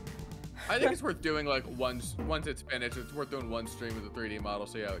 okay. I think it's worth doing like once it's finished, it's worth doing one stream with a 3D model,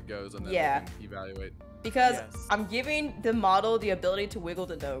 see how it goes, and then we can evaluate. Because I'm giving the model the ability to wiggle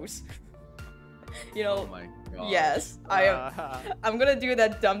the nose. You know, oh my God. Yes, I am. I'm gonna do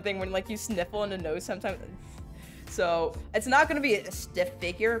that dumb thing when like you sniffle in the nose sometimes. So it's not gonna be a stiff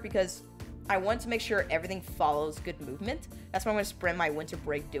figure because I want to make sure everything follows good movement. That's what I'm gonna spend my winter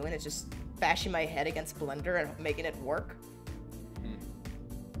break doing. Is just bashing my head against Blender and making it work.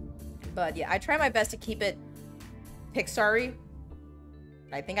 But yeah, I try my best to keep it Pixar-y.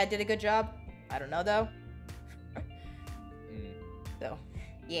 I think I did a good job. I don't know though. So,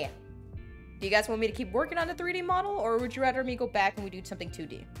 yeah. Do you guys want me to keep working on the 3D model, or would you rather me go back and we do something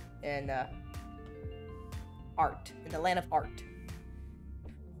 2D and art in the land of art?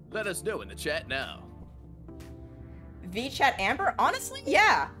 Let us know in the chat now. VChat Amber? Honestly,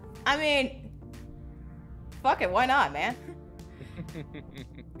 yeah. I mean, fuck it, why not, man?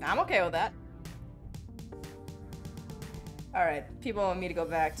 I'm okay with that. Alright, people want me to go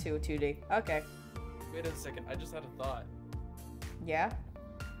back to 2D. Okay. Wait a second, I just had a thought. Yeah?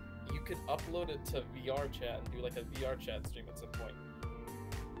 You could upload it to VR chat and do like a VR chat stream at some point.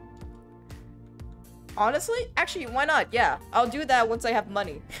 Honestly? Actually, why not? Yeah, I'll do that once I have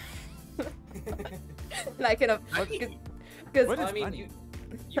money. And I can... Because I mean, you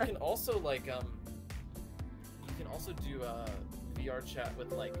can also like, you can also do VR chat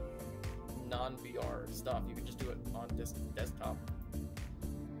with like non-VR stuff. You can just do it on desktop.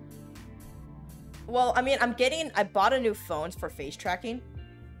 Well, I mean, I bought a new phone for face tracking.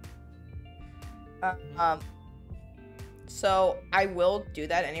 So I will do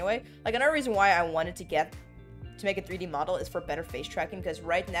that anyway. Like, another reason why I wanted to make a 3D model is for better face tracking, because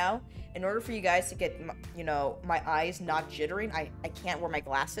right now, in order for you guys to get, you know, my eyes not jittering, I can't wear my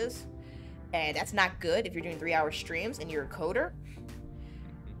glasses. And that's not good if you're doing 3-hour streams and you're a coder.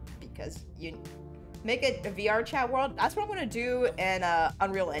 Because you make it a VR chat world. That's what I'm gonna do in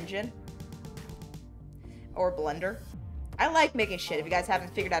Unreal Engine. Or Blender. I like making shit, if you guys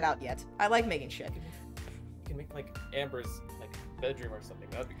haven't figured that out yet. I like making shit. You can make like Amber's like bedroom or something.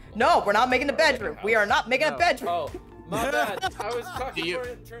 That'd be cool. No, we're not making a bedroom. We are not making a bedroom. Oh, my bad. I was talking more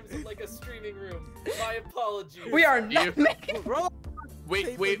in terms of like a streaming room. My apologies. We are not making. We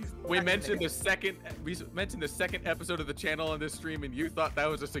mentioned the second episode of the channel on this stream, and you thought that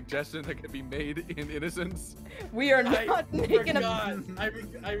was a suggestion that could be made in innocence. We are not making a. I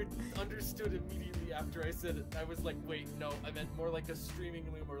understood immediately after I said it. I was like, wait, no, I meant more like a streaming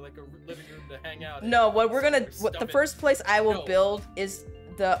room or like a living room to hang out. No, the first place I will build is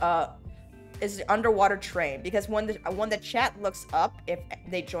the underwater train, because when the chat looks up, if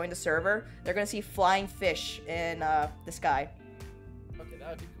they join the server, they're gonna see flying fish in the sky. Okay,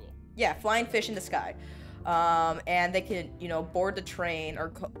 that'd be cool. Yeah, flying fish in the sky, and they can, you know, board the train or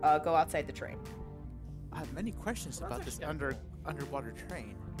go outside the train. I have many questions about this underwater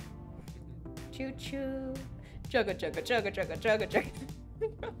train. Choo choo, chugga chugga chugga chugga chugga chugga.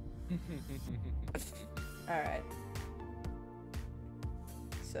 All right.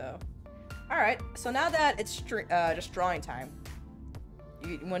 So. Alright, so now that it's just drawing time,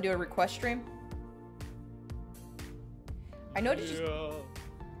 you want to do a request stream? I know that you...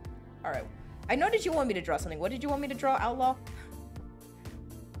 Alright, I know that you want me to draw something. What did you want me to draw, Outlaw?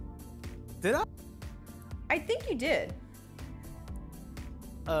 Did I? I think you did.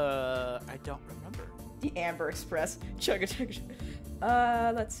 I don't remember. The Amber Express. Chugga chugga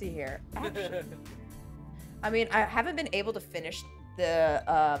chugga. Let's see here. Actually, I mean, I haven't been able to finish the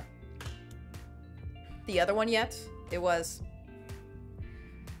other one yet. It was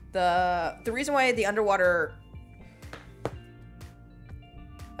the reason why the underwater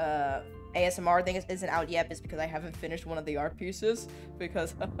ASMR thing isn't out yet is because I haven't finished one of the art pieces,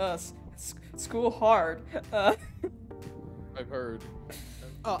 because school hard. I've heard.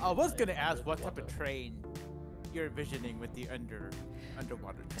 Oh, I was gonna ask what type of train you're envisioning with the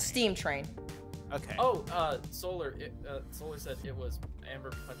underwater train. Steam train. Okay. Oh, Solar said it was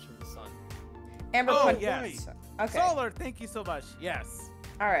Amber punching the sun. Amber punching the sun. Okay. Solar, thank you so much. Yes.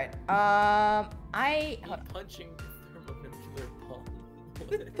 All right. Punching the thermonuclear bomb.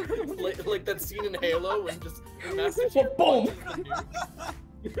 like that scene in Halo when just Master Chief boom.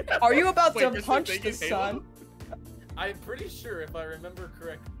 Are you about to punch the sun? I'm pretty sure, if I remember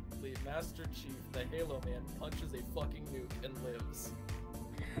correctly, Master Chief, the Halo man, punches a fucking nuke and lives.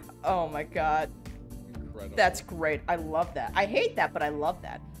 Oh my god. Incredible. That's great. I love that. I hate that, but I love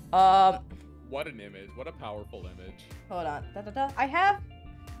that. What an image. What a powerful image. Hold on. I have...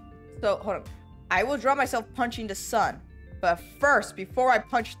 So, hold on. I will draw myself punching the sun. But first, before I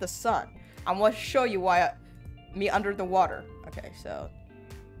punch the sun, I want to show you why me under the water. Okay, so...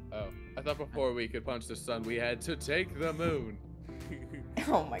 Oh, I thought before we could punch the sun, we had to take the moon.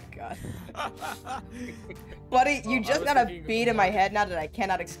 Oh my god. Buddy, you just got a beat in my head now that I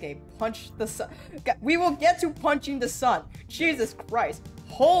cannot escape. Punch the sun. We will get to punching the sun. Jesus Christ.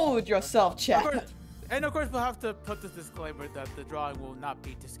 Hold yourself, chat. And of course, we'll have to put this disclaimer that the drawing will not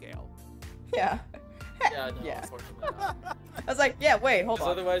be to scale. Yeah. Yeah, no, unfortunately not. I was like, yeah, wait, hold on.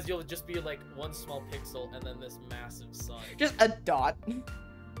 Otherwise, you'll just be like one small pixel and then this massive sun. Just a dot.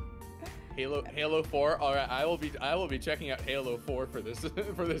 Halo 4. All right, I will be checking out Halo 4 for this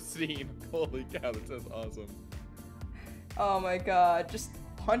for this scene. Holy cow, that sounds awesome. Oh my god, just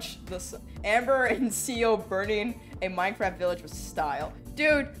punch the sun. Amber and CEO burning a Minecraft village with style.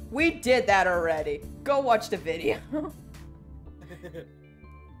 Dude, we did that already. Go watch the video.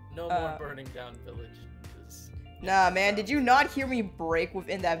 No more burning down villages. Nah, man, did you not hear me break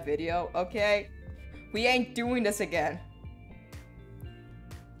within that video? Okay, we ain't doing this again.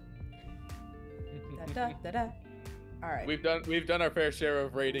 All right. We've done our fair share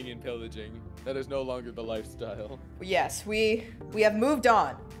of raiding and pillaging. That is no longer the lifestyle. Yes, we have moved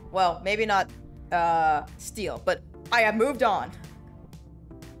on. Well, maybe not steal, but I have moved on.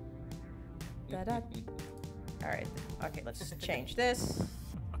 All right. Okay, let's change this.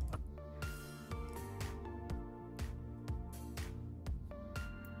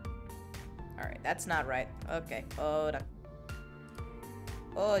 All right, that's not right. Okay, hold on.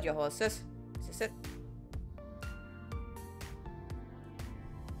 Hold your horses. Is this it?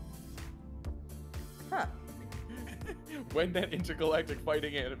 Huh. When that intergalactic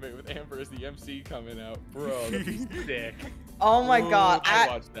fighting anime with Amber as the MC coming out, bro, that'd be sick. Oh my god. I'd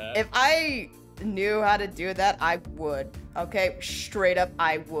watch that. If I knew how to do that, I would. Okay, straight up,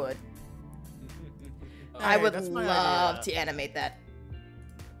 I would. I would love to animate that.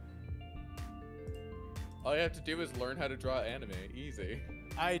 All you have to do is learn how to draw anime. Easy.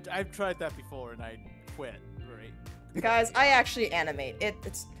 I've tried that before and I quit. Right. Guys, I actually animate.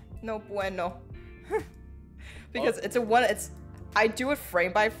 It's no bueno. Because I do it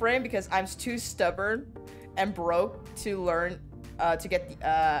frame by frame because I'm too stubborn and broke to learn to get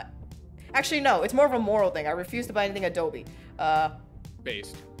the actually no, it's more of a moral thing. I refuse to buy anything Adobe.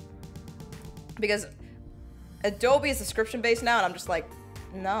 Based. Because Adobe is subscription based now and I'm just like,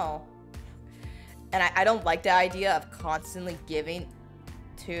 no. And I don't like the idea of constantly giving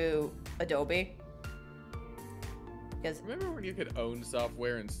to Adobe. Because remember when you could own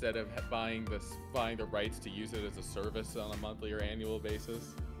software instead of buying the rights to use it as a service on a monthly or annual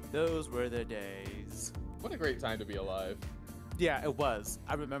basis? Those were the days. What a great time to be alive. Yeah, it was.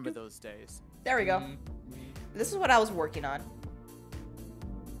 I remember those days. There we go. This is what I was working on.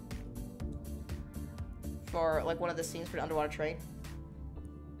 For like one of the scenes for the underwater train.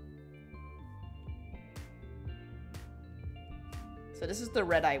 So this is the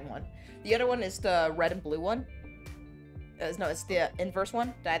red eye one. The other one is the red and blue one. No, it's the inverse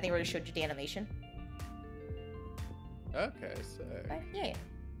one that I think already showed you the animation. Okay, so. Yeah.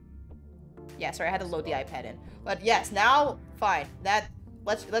 Yeah, sorry, I had to load the iPad in. But yes, now fine.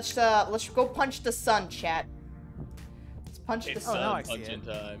 Let's go punch the sun, chat. Let's punch the sun. Oh, now I see it.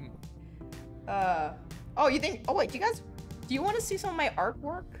 Time. Oh, you think? Oh wait, do you want to see some of my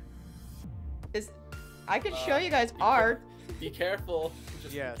artwork? I could show you guys art. Be careful.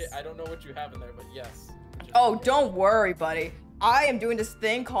 Yes. I don't know what you have in there, but yes. Oh, don't worry, buddy. I am doing this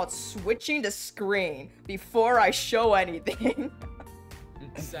thing called switching the screen before I show anything.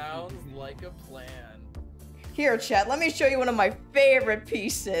 Sounds like a plan. Here, chat, let me show you one of my favorite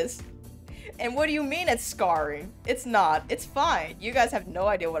pieces. And what do you mean it's scarring? It's not. It's fine. You guys have no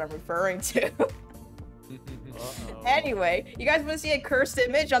idea what I'm referring to. Anyway, you guys want to see a cursed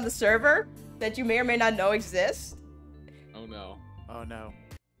image on the server that you may or may not know exists? Oh no. Oh no.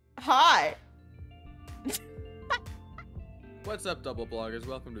 Hi. What's up, double bloggers?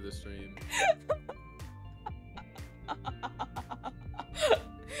 Welcome to the stream.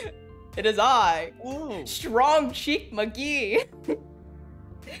 It is I, Ooh. Strong Cheek McGee.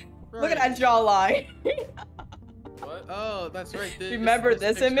 Look at that jawline. What? Oh, that's right. Remember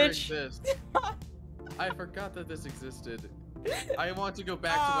this image? I forgot that this existed. I want to go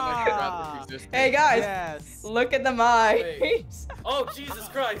back to when I forgot this existed. Hey guys, yes. Look at the eyes. Oh Jesus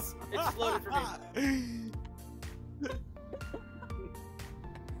Christ! It just loaded for me.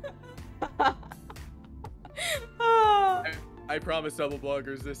 I promise, double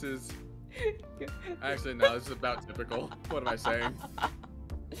bloggers, this is... Actually, no, this is about typical. What am I saying?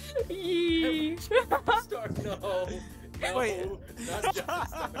 Yee. Star, no. Wait. Not Star.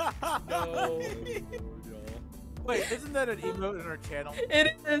 No. Wait, isn't that an emote in our channel?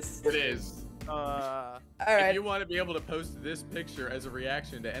 It is. It is. All right. If you want to be able to post this picture as a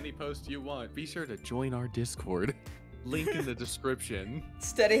reaction to any post you want, be sure to join our Discord. Link in the description.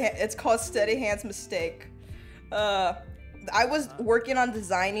 It's called Steady Hands Mistake. I was working on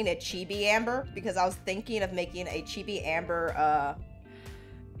designing a Chibi Amber because I was thinking of making a Chibi Amber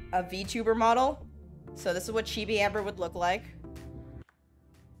a VTuber model. So this is what Chibi Amber would look like.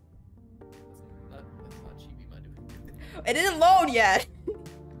 That's not Chibi, my dude. It didn't load yet.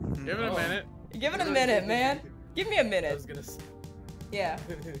 Give it a minute. Give it a minute, man. Give me a I minute. was gonna say. Yeah.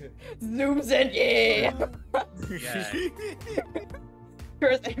 Zooms in, yeah. Yeah.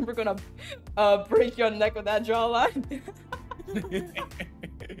 First, Amber gonna break your neck with that jawline.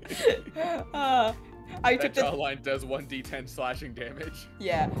 I took that jawline does 1d10 slashing damage.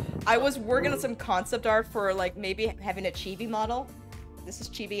 Yeah, I was working on some concept art for like maybe having a chibi model. This is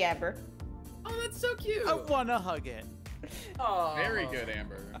Chibi Amber. Oh, that's so cute. I wanna hug it. Oh. Very good,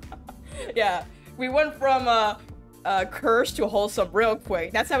 Amber. Yeah, we went from cursed to wholesome real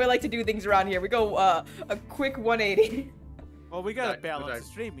quick. That's how we like to do things around here. We go a quick 180. Well, we gotta balance the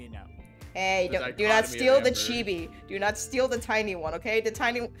streaming now. Hey, do not steal the chibi. Do not steal the tiny one, okay? Do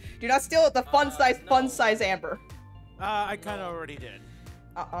not steal the fun size Amber. I kind of already did.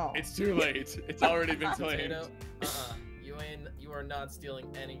 Uh-oh. It's too late. It's already been claimed. You are not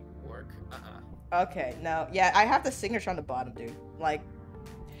stealing any work. Okay, no. Yeah, I have the signature on the bottom, dude. Like,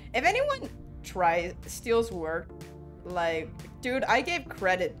 if anyone steals work, like, dude, I gave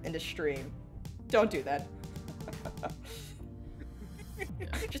credit in the stream. Don't do that.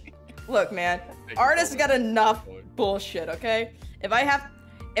 Just, look, man, artists got enough bullshit, okay? If I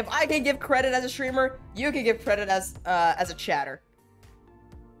can give credit as a streamer, you can give credit as a chatter.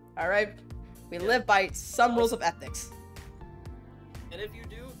 All right, we live by some rules of ethics. And if you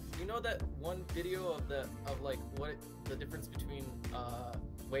do, you know that one video of like what the difference between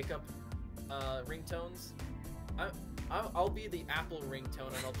wake up ringtones? I'll be the Apple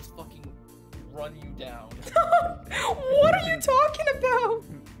ringtone and I'll just fucking run you down. What are you talking about?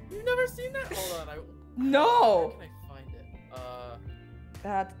 You've never seen that? Hold on, No. Where can I find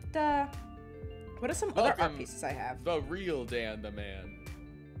it? What are some other art pieces I have? The real Dan the man.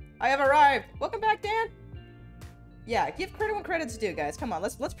 I have arrived. Welcome back, Dan. Yeah, give credit when credit's due, guys. Come on,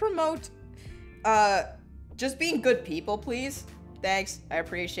 let's promote just being good people, please. Thanks, I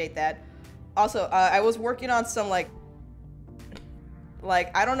appreciate that. Also, I was working on some like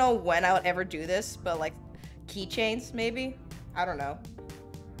I don't know when I would ever do this, but like keychains maybe. I don't know.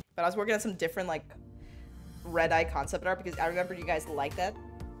 But I was working on some different like red eye concept art because I remember you guys like that.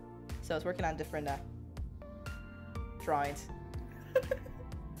 So I was working on different drawings.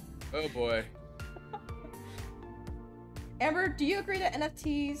 Oh boy. Amber, do you agree that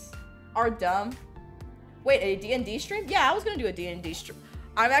NFTs are dumb? Wait, a D&D stream? Yeah, I was gonna do a D&D stream.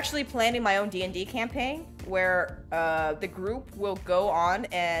 I'm actually planning my own D&D campaign where the group will go on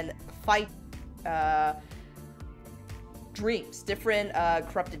and fight dreams, different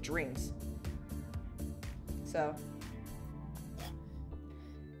corrupted dreams. So.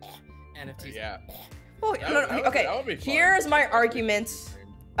 NFTs. Yeah. Well, okay, here's my argument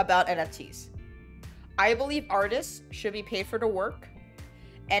about NFTs. I believe artists should be paid for their work,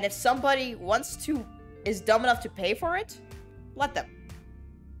 and if somebody is dumb enough to pay for it, let them.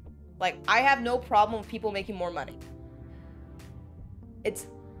 Like, I have no problem with people making more money. It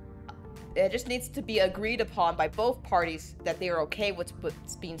just needs to be agreed upon by both parties that they are okay with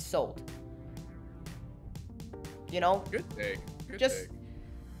what's being sold. You know? Good take. Good take.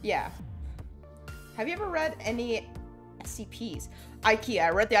 Yeah. Have you ever read any SCPs? IKEA. I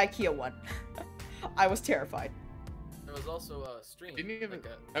read the IKEA one. I was terrified. There was also a stream.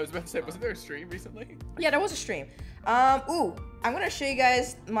 I was about to say, wasn't there a stream recently? Yeah, there was a stream. Ooh, I'm gonna show you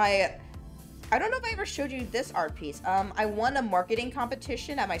guys my. I don't know if I ever showed you this art piece. I won a marketing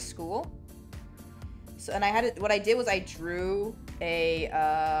competition at my school. So, and what I did was I drew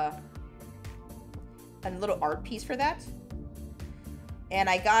a little art piece for that. And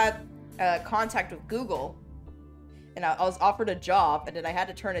I got contact with Google. And I was offered a job, and then I had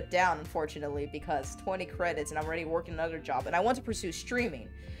to turn it down, unfortunately, because 20 credits, and I'm already working another job. And I want to pursue streaming.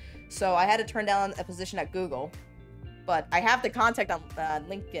 So I had to turn down a position at Google. But I have the contact on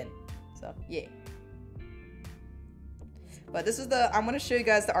LinkedIn. So, yeah. But this is I'm going to show you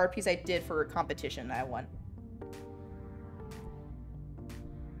guys the art piece I did for a competition that I won.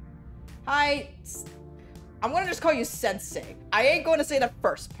 Hi. I'm going to just call you Sensei. I ain't going to say the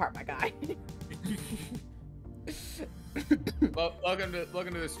first part, my guy. Well, welcome to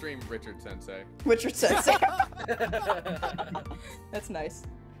the stream, Richard Sensei. Richard Sensei. That's nice.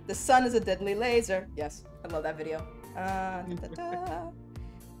 The sun is a deadly laser. Yes, I love that video.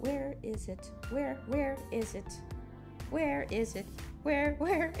 Where is it? Where is it? Where is it?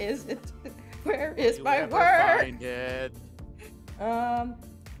 Where is it? Where is my word? Find it.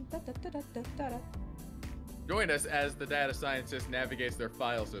 Join us as the data scientist navigates their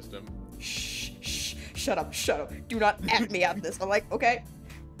file system. Shh, shut up. Do not at me at this. I'm like, okay,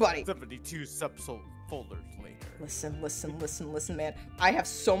 buddy. 72 subfolders later. Listen, man. I have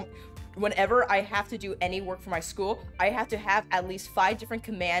whenever I have to do any work for my school, I have to have at least 5 different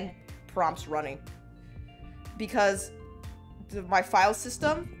command prompts running. Because my file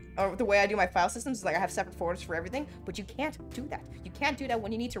system, or the way I do my file systems is like I have separate folders for everything, but you can't do that. You can't do that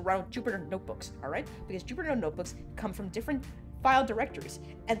when you need to run Jupyter notebooks, alright? Because Jupyter notebooks come from different file directories.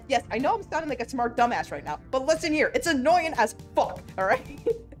 And yes, I know I'm sounding like a smart dumbass right now, but listen here, it's annoying as fuck, alright?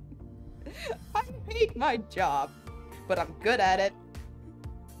 I hate my job, but I'm good at it.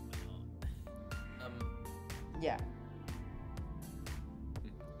 Yeah.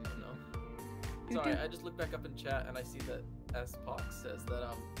 Sorry, I just looked back up in chat and I see that SPOC says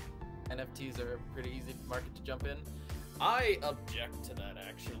that NFTs are a pretty easy market to jump in. I object to that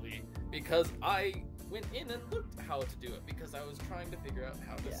actually, because I went in and looked how to do it because I was trying to figure out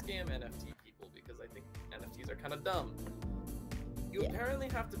how to scam NFT people because I think NFTs are kind of dumb. You apparently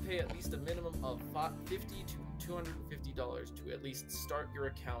have to pay at least a minimum of $50 to $250 to at least start your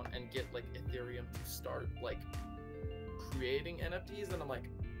account and get like Ethereum to start like creating NFTs, and I'm like,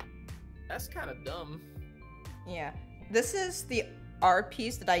 that's kind of dumb. Yeah. This is the art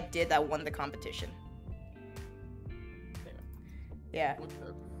piece that I did that won the competition. Yeah. What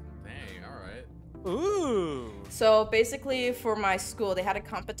the? Dang, alright. Ooh. So basically for my school, they had a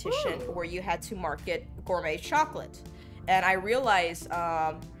competition where you had to market gourmet chocolate. And I realized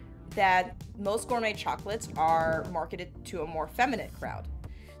that most gourmet chocolates are marketed to a more feminine crowd.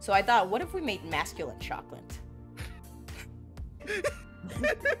 So I thought, what if we made masculine chocolate?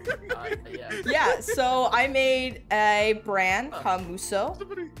 Yeah, so I made a brand called Muso,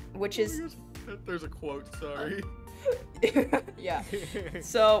 which is... There's a quote, sorry. Yeah,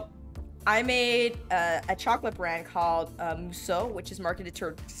 so I made a chocolate brand called Muso, which is marketed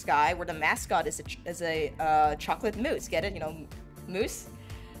to Sky, where the mascot is a chocolate mousse. Get it? You know, mousse?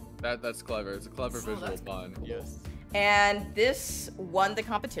 That's clever. It's a clever visual pun. Yes. And this won the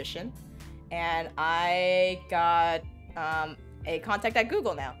competition, and I got a contact at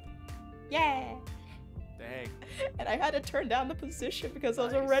Google now. Yeah. Dang. And I had to turn down the position because I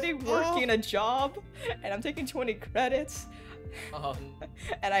was already working a job, and I'm taking 20 credits.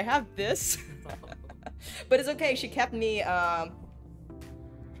 And I have this. But it's okay. She kept me.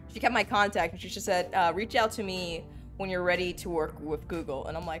 She kept my contact, and she just said, "Reach out to me when you're ready to work with Google."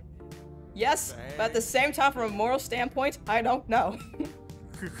 And I'm like, yes, but at the same time, from a moral standpoint, I don't know.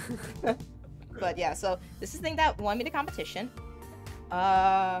 But yeah, so this is the thing that won me the competition.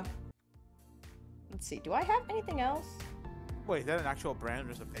 Let's see, do I have anything else? Wait, is that an actual brand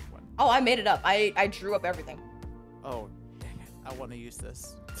or is it a fake one? Oh, I made it up. I drew up everything. Oh, dang it. I want to use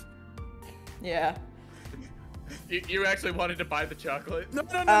this. Yeah. You actually wanted to buy the chocolate?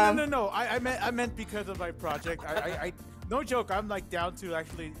 No. I meant because of my project. I no joke. I'm like down to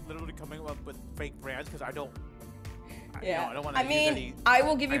actually literally coming up with fake brands because I don't. Yeah. I don't want to use any. I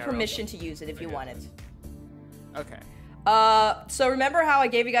will give you permission to use it if you want it. Okay. So remember how I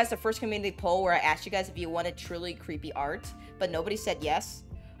gave you guys the first community poll where I asked you guys if you wanted truly creepy art, but nobody said yes?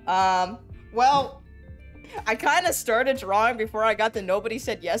 Well, I kind of started drawing before I got the nobody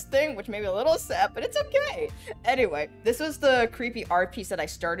said yes thing, which made me a little sad, but it's okay. Anyway, this was the creepy art piece that I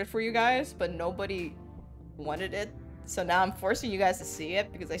started for you guys, but nobody wanted it. So now I'm forcing you guys to see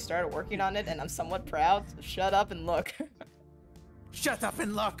it because I started working on it and I'm somewhat proud. So shut up and look. Shut up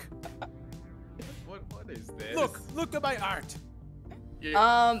and look! What is this? Look at my art!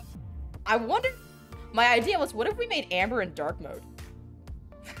 Yeah. I wonder... My idea was, what if we made Amber in dark mode?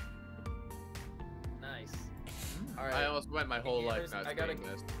 Nice. Alright. I almost went my whole life not doing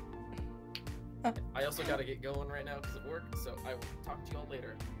this. I also gotta get going right now because of work, so I will talk to y'all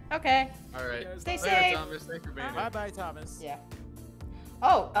later. Okay. Alright. Stay Later, safe. Thomas. Thanks for being here. Bye-bye, Thomas. Yeah.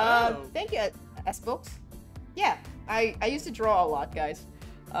 Thank you, S-Books. Yeah, I used to draw a lot, guys.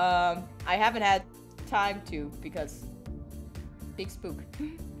 I haven't had time to because big spook.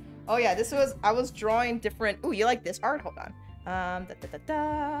 Oh yeah, I was drawing different. Ooh, you like this art? Hold on.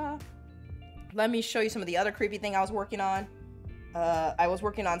 Let me show you some of the other creepy thing I was working on. I was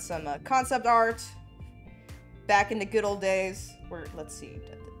working on some concept art back in the good old days. Let's see.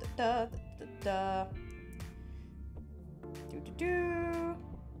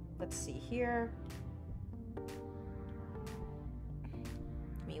 Let's see here.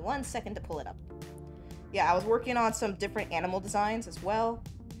 Give me 1 second to pull it up. Yeah, I was working on some different animal designs as well.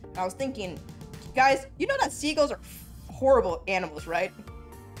 And I was thinking, guys, you know that seagulls are horrible animals, right?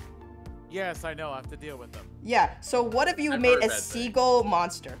 Yes, I know. I have to deal with them. Yeah, so what if you made a seagull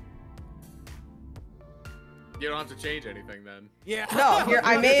monster? You don't have to change anything then. Yeah. No, here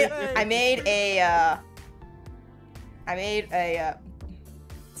I made a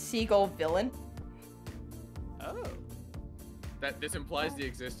seagull villain. Oh. This implies the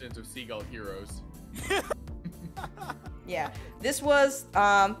existence of seagull heroes. Yeah, this was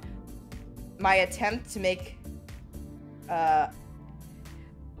my attempt to make.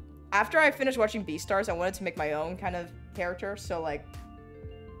 After I finished watching Beastars, I wanted to make my own kind of character. So like,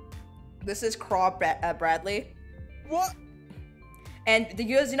 this is Craw Bradley. What? And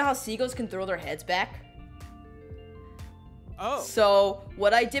you guys, you know how seagulls can throw their heads back? Oh. So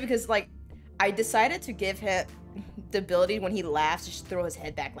what I did, because like, I decided to give him the ability when he laughs to just throw his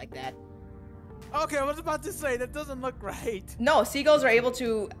head back like that. Okay, I was about to say that doesn't look right. No, seagulls are able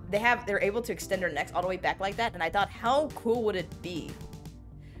to. They're able to extend their necks all the way back like that, and I thought, how cool would it be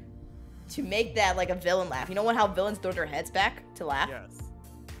to make that like a villain laugh? You know how villains throw their heads back to laugh? Yes.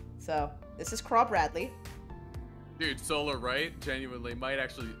 So this is Craw Bradley. Dude, Solar Right genuinely might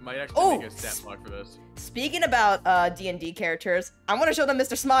actually make a stat block for this. Speaking about D&D characters, I want to show them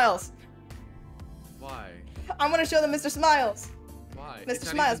Mr. Smiles. Why? I want to show them Mr. Smiles. Why? Mr.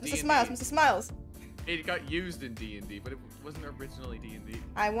 Smiles, Mr. Smiles, Mr. Smiles. It got used in D&D, but it wasn't originally D&D.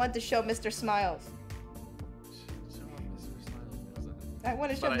 I want to show Mr. Smiles. Show off Mr. Smiles. I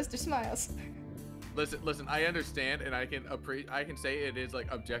want to show Mr. Smiles. Listen. I understand, and I can say it is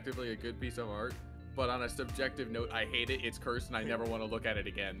like objectively a good piece of art, but on a subjective note, I hate it. It's cursed, and I never want to look at it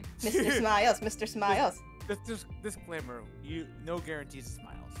again. Mr. Smiles, Mr. Smiles. Just disclaimer: no guarantees of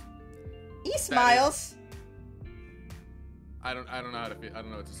smiles. He smiles. I don't know how to feel. I don't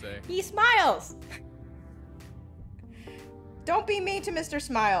know what to say. He smiles. Don't be mean to Mr.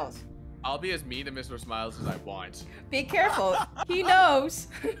 Smiles. I'll be as mean to Mr. Smiles as I want. Be careful. He knows.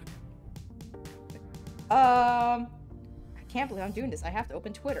 I can't believe I'm doing this. I have to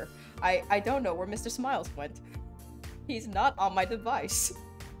open Twitter. I don't know where Mr. Smiles went. He's not on my device.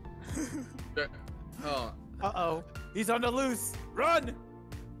 Oh. Uh-oh. He's on the loose. Run!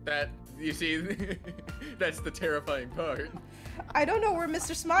 You see, that's the terrifying part. I don't know where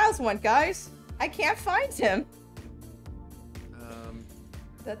Mr. Smiles went, guys. I can't find him.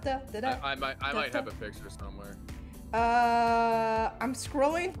 I might have a picture somewhere. I'm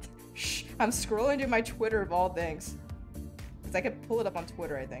scrolling. I'm scrolling to my Twitter of all things. Because I could pull it up on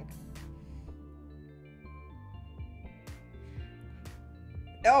Twitter, I think.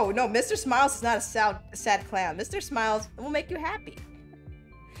 Oh, no, Mr. Smiles is not a sad clown. Mr. Smiles will make you happy.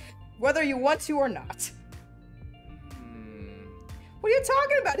 Whether you want to or not. What are you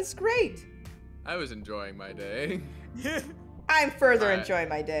talking about? It's great. I was enjoying my day. I'm further enjoying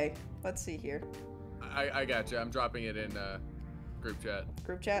my day. Let's see here. I got you. I'm dropping it in group chat.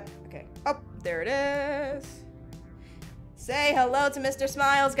 Group chat? Okay. Oh, there it is. Say hello to Mr.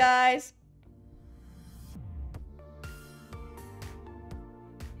 Smiles, guys.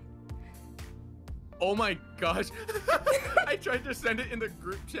 Oh my gosh. I tried to send it in the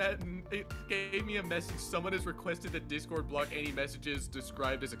group chat and it gave me a message. Someone has requested that Discord block any messages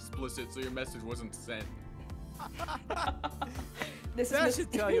described as explicit, so your message wasn't sent. That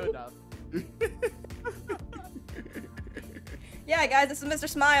should tell you enough. Yeah, guys, this is Mr.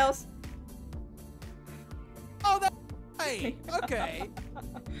 Smiles. Oh, that's right. Okay.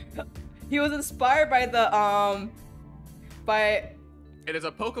 He was inspired by the It is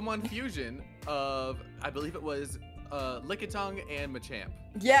a Pokemon fusion of, I believe it was Lickitung and Machamp.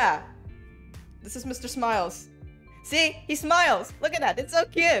 Yeah. This is Mr. Smiles. See? He smiles. Look at that. It's so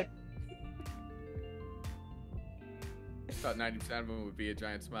cute. About 90% of them would be a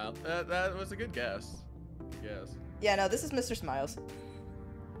giant smile. That was a good guess. Yes. Yeah, no, this is Mr. Smiles.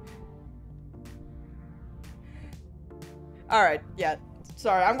 Alright, yeah.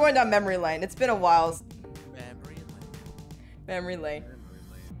 Sorry, I'm going down memory lane. It's been a while. Memory lane.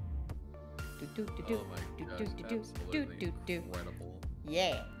 Oh my gosh, absolutely incredible.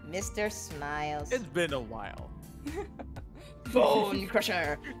 Yeah, Mr. Smiles. It's been a while. Bone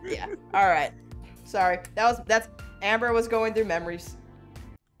Crusher. Yeah. All right. Sorry. That's Amber was going through memories.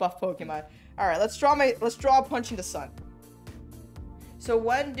 Buff Pokemon. All right. Let's draw Punching the Sun. So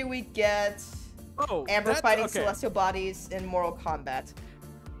when do we get Amber fighting celestial bodies in Mortal Kombat?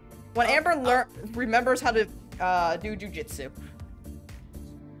 When Amber remembers how to do jujitsu.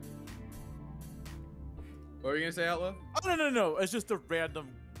 What were you gonna say, Outlaw? Oh, no. It's just a random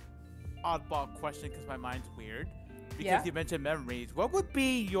oddball question because my mind's weird. Because you mentioned memories. What would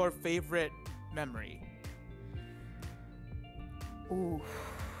be your favorite memory? Ooh.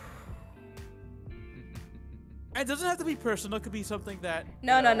 And it doesn't have to be personal. It could be something that...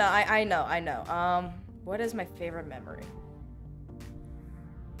 No. I know. What is my favorite memory?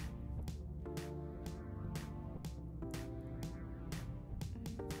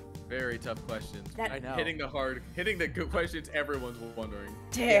 Very tough questions. I know. Hitting the good questions everyone's wondering.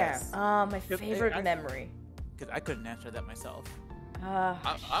 Damn. Yes. My favorite memory. Because I couldn't answer that myself.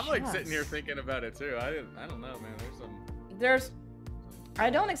 I'm like sitting here thinking about it too. I don't know, man. I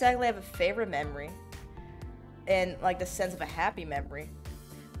don't exactly have a favorite memory in like the sense of a happy memory,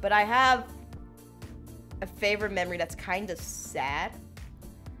 but I have a favorite memory that's kind of sad,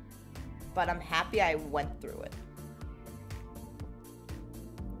 but I'm happy I went through it.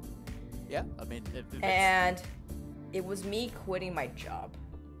 Yeah, I mean, and it was me quitting my job.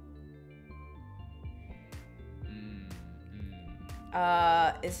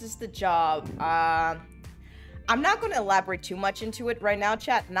 This is the job. I'm not going to elaborate too much into it right now,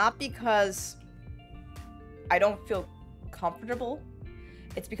 chat. Not because I don't feel comfortable.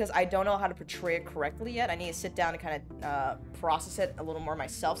 It's because I don't know how to portray it correctly yet. I need to sit down and kind of process it a little more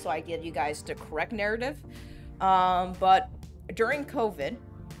myself so I give you guys the correct narrative. But during COVID,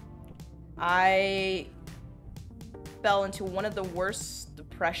 I fell into one of the worst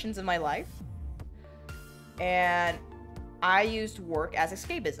depressions in my life. And I used work as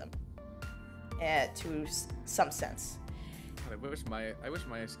escapism, to some sense. God, I wish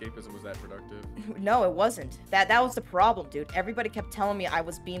my escapism was that productive. No, it wasn't. That was the problem, dude. Everybody kept telling me I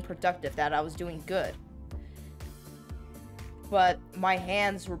was being productive, that I was doing good. But my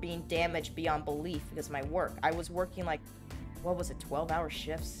hands were being damaged beyond belief because of my work. I was working like, what was it, 12-hour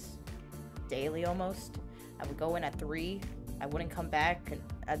shifts daily almost. I would go in at 3. I wouldn't come back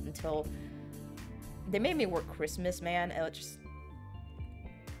until... They made me work Christmas, man. It just...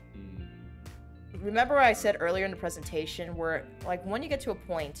 Remember what I said earlier in the presentation where, like, when you get to a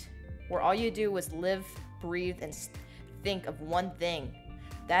point where all you do is live, breathe, and think of one thing,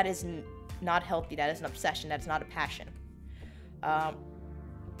 that is not healthy. That is an obsession. That is not a passion.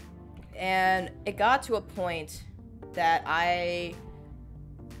 And it got to a point that I,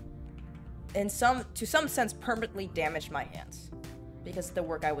 to some sense, permanently damaged my hands because of the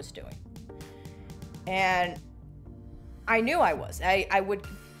work I was doing. And I knew I was.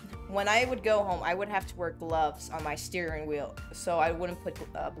 When I would go home, I would have to wear gloves on my steering wheel so I wouldn't put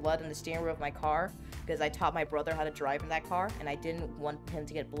blood in the steering wheel of my car because I taught my brother how to drive in that car and I didn't want him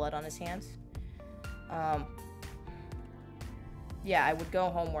to get blood on his hands. Yeah, I would go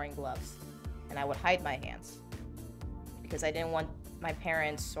home wearing gloves and I would hide my hands because I didn't want my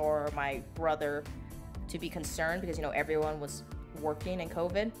parents or my brother to be concerned because, you know, everyone was working in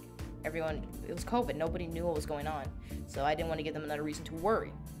COVID. It was COVID. Nobody knew what was going on. So I didn't want to give them another reason to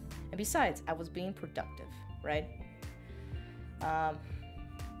worry. And besides, I was being productive, right?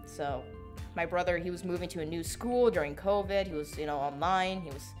 So my brother, he was moving to a new school during COVID. He was, you know, online.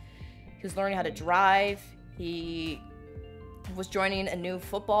 He was learning how to drive. He was joining a new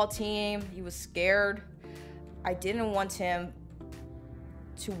football team. He was scared. I didn't want him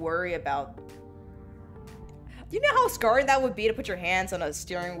to worry about... You know how scarring that would be to put your hands on a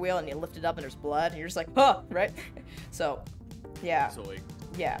steering wheel and you lift it up and there's blood and you're just like, huh, right? So, yeah.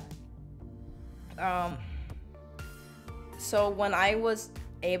 Yeah. So when I was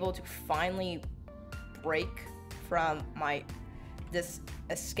able to finally break from this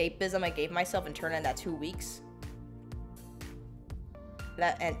escapism I gave myself and turn in that 2 weeks,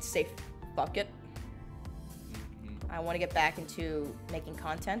 and say, fuck it. I want to get back into making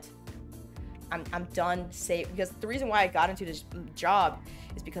content. I'm done because the reason why I got into this job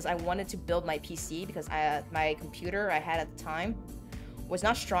is because I wanted to build my PC because my computer I had at the time was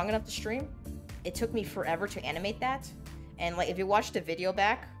not strong enough to stream. It took me forever to animate that. And like if you watch the video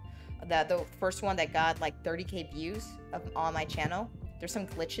back, the first one that got like 30k views on my channel, there's some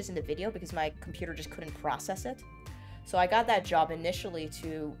glitches in the video because my computer just couldn't process it. So I got that job initially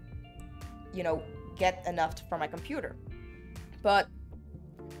to, you know, get enough for my computer. But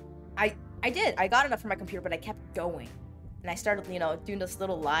I did. I got enough for my computer, but I kept going. And I started, you know, doing those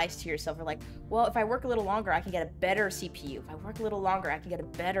little lies to yourself. You're like, well, if I work a little longer, I can get a better CPU. If I work a little longer, I can get a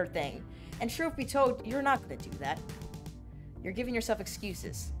better thing. And truth be told, you're not going to do that. You're giving yourself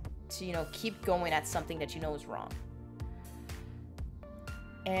excuses to, you know, keep going at something that you know is wrong.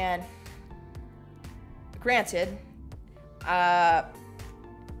 And granted,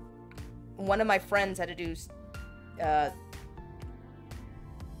 one of my friends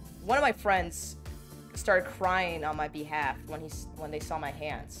started crying on my behalf when they saw my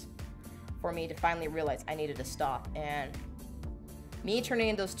hands, for me to finally realize I needed to stop. And me turning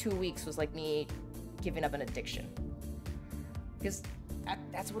in those 2 weeks was like me giving up an addiction, because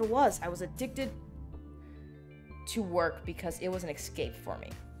that's what it was. I was addicted to work because it was an escape for me,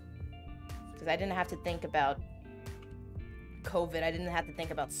 because I didn't have to think about COVID. I didn't have to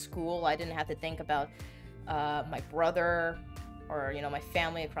think about school. I didn't have to think about my brother or, you know, my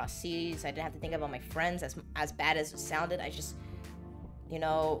family across seas. I didn't have to think about my friends, as bad as it sounded. I just, you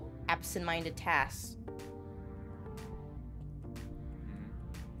know, absent-minded tasks.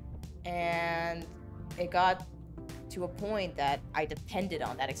 And it got to a point that I depended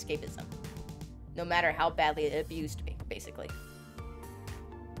on that escapism, no matter how badly it abused me, basically.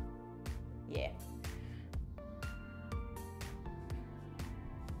 Yeah.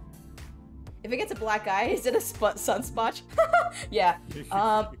 If it gets a black eye, is it a sunspot? Yeah.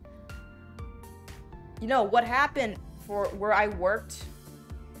 You know, what happened for where I worked,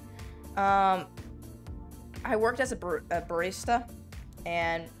 I worked as a barista,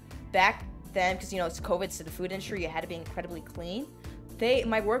 and back then, because, you know, it's COVID, so the food industry, you had to be incredibly clean.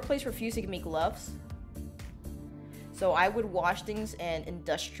 My workplace refused to give me gloves. So I would wash things in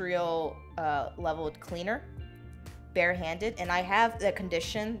industrial level cleaner, barehanded, and I have the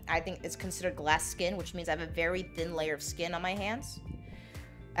condition, I think it's considered glass skin, which means I have a very thin layer of skin on my hands,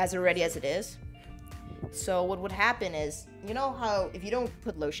 as already as it is. So what would happen is, you know how if you don't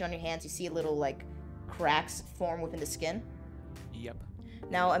put lotion on your hands, you see little like cracks form within the skin? Yep.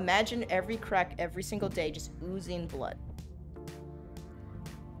 Now imagine every crack every single day just oozing blood.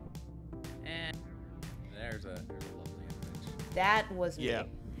 There's a lovely image. That was me. Yeah.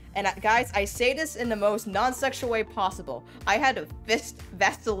 And guys, I say this in the most non-sexual way possible. I had to fist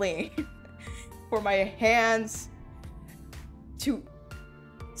Vaseline for my hands to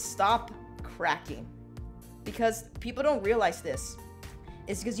stop cracking. Because people don't realize this.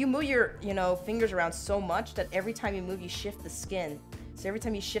 It's because you move your, you know, fingers around so much that every time you move, you shift the skin. So every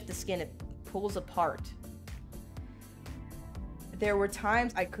time you shift the skin, it pulls apart. There were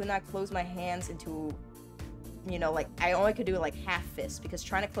times I could not close my hands into, you know, like I only could do like half fist, because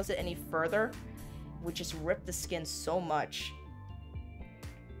trying to close it any further would just rip the skin so much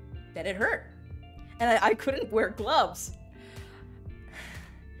that it hurt. And I couldn't wear gloves.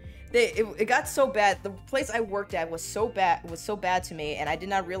 It got so bad. The place I worked at was so bad to me, and I did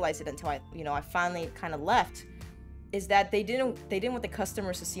not realize it until I finally kind of left, is that they didn't want the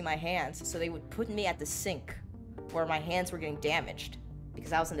customers to see my hands, so they would put me at the sink where my hands were getting damaged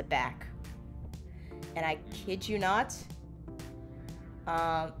because I was in the back. And I kid you not,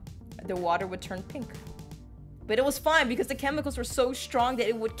 the water would turn pink. But it was fine because the chemicals were so strong that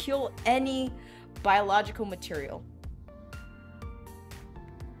it would kill any biological material.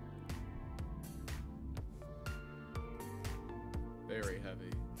 Very heavy.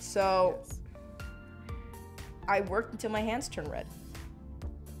 So, yes. I worked until my hands turned red.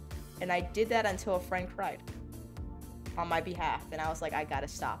 And I did that until a friend cried on my behalf. And I was like, I gotta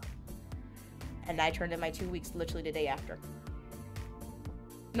stop. And I turned in my 2 weeks literally the day after.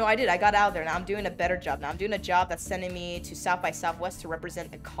 No, I did. I got out of there. Now I'm doing a better job. Now I'm doing a job that's sending me to South by Southwest to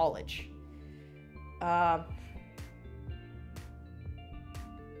represent a college. Yeah.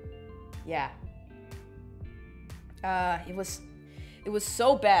 It was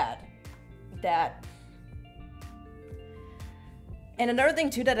so bad that... And another thing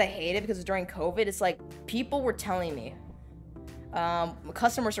too that I hated, because during COVID, it's like people were telling me,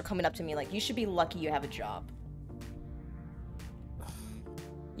 customers are coming up to me like, you should be lucky you have a job.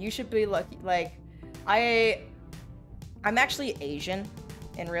 You should be lucky. Like, I'm actually Asian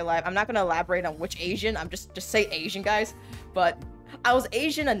in real life. I'm not gonna elaborate on which Asian. I'm just say Asian, guys. But I was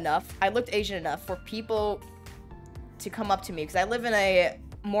Asian enough. I looked Asian enough for people to come up to me, because I live in a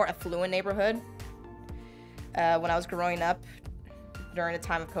more affluent neighborhood. When I was growing up, during the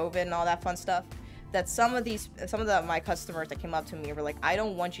time of COVID and all that fun stuff, that some of my customers that came up to me were like, I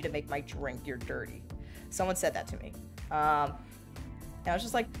don't want you to make my drink, you're dirty. Someone said that to me. And I was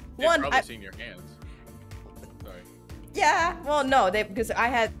just like, They've probably seen your hands. Sorry. Yeah, well, no, because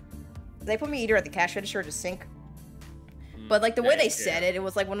they put me either at the cash register or the sink. But like the way they said it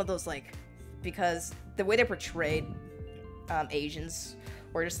was like one of those, like, because the way they portrayed Asians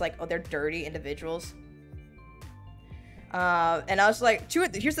were just like, oh, they're dirty individuals. And I was like,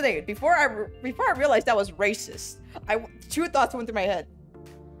 here's the thing. Before I realized that was racist, two thoughts went through my head.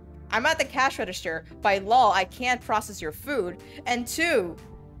 I'm at the cash register. By law, I can't process your food. And two,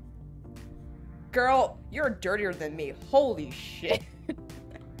 girl, you're dirtier than me. Holy shit.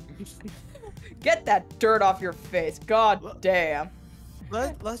 Get that dirt off your face. God damn.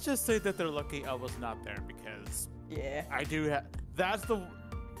 Let's just say that they're lucky I was not there, because yeah, I do have.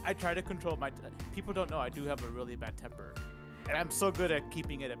 I try to control my. People don't know I do have a really bad temper, and I'm so good at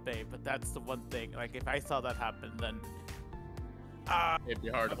keeping it at bay. But that's the one thing. Like if I saw that happen, then it'd be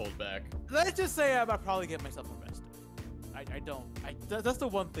hard to hold back. Let's just say I'd probably get myself arrested. I don't. That's the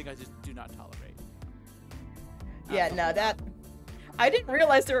one thing I just do not tolerate. Yeah, no, that. I didn't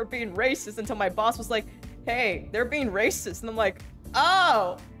realize they were being racist until my boss was like, "Hey, they're being racist," and I'm like,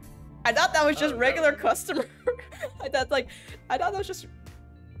 "Oh, I thought that was just regular customer." I thought that was just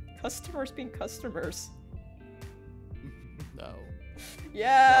customers being customers. No.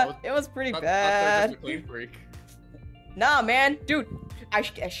 Yeah, no, it was pretty bad. They're just a clean freak. Nah, man, dude, I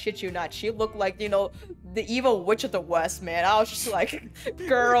shit you not. She looked like, you know, the evil witch of the West, man. I was just like,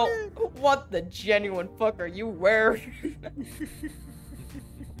 girl, what the genuine fuck are you wearing?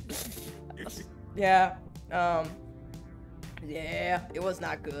 Yeah, yeah, it was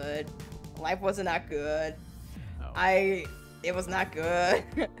not good. Life wasn't that good. No. It was not good.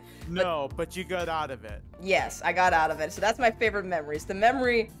 No, but you got out of it. Yes, I got out of it. So that's my favorite memory. It's the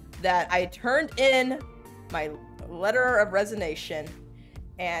memory that I turned in my letter of resignation,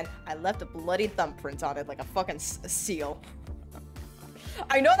 and I left a bloody thumbprint on it like a fucking seal.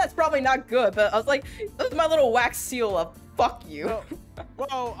 I know that's probably not good, but I was like, this is my little wax seal of fuck you. No.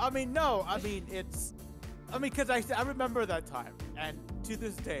 Well, I mean, no. I mean, because I remember that time, and to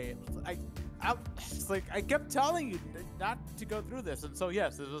this day, it's like I kept telling you not to go through this, and so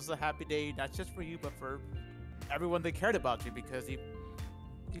yes, it was a happy day, not just for you, but for everyone that cared about you, because you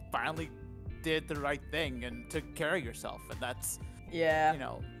finally did the right thing and took care of yourself, and that's, yeah, you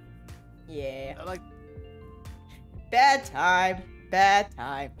know, yeah, like bad time.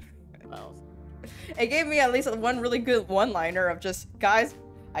 Well, it gave me at least one really good one-liner of just, guys,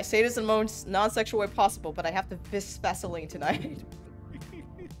 I say this in the most non-sexual way possible, but I have to fist Vaseline tonight.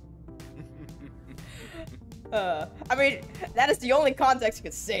 I mean, that is the only context you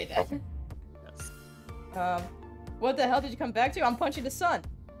could say that. Yes. What the hell did you come back to? I'm punching the sun.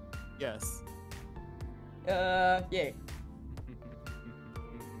 Yes. Yeah.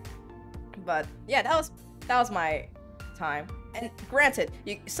 But yeah, that was my time. And granted,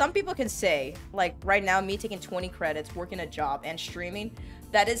 some people can say, like right now, me taking 20 credits, working a job, and streaming,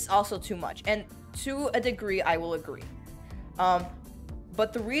 that is also too much. And to a degree, I will agree.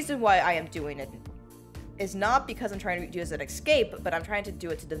 But the reason why I am doing it is not because I'm trying to do it as an escape, but I'm trying to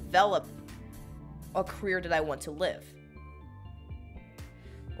do it to develop a career that I want to live.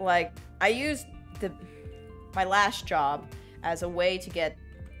 Like, I used my last job as a way to get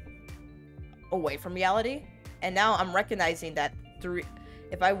away from reality, and now I'm recognizing that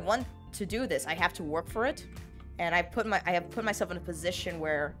if I want to do this, I have to work for it, and I have put myself in a position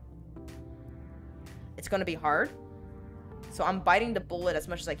where it's going to be hard. So I'm biting the bullet as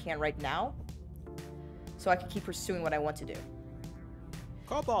much as I can right now, so I can keep pursuing what I want to do.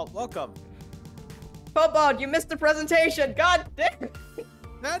 Cobalt, welcome. Cobalt, you missed the presentation. God damn.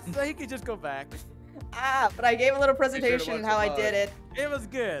 He could just go back. But I gave a little presentation on how I did it. It was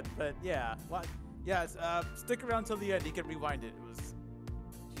good, but yeah. What? Yes. Stick around till the end. You can rewind it.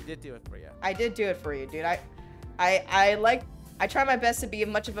 She did do it for you. I did do it for you, dude. I try my best to be as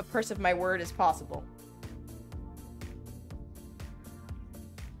much of a person of my word as possible.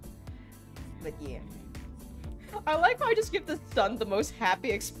 But yeah. I like how I just give the sun the most happy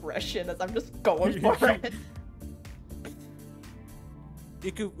expression as I'm just going for it.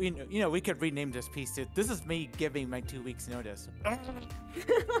 You could, we could rename this piece to, this is me giving my 2 weeks notice. I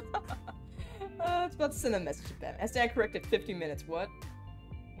was about to send a message to Ben. I stand corrected 50 minutes, what?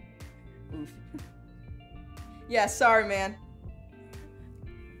 Oof. Yeah, sorry, man.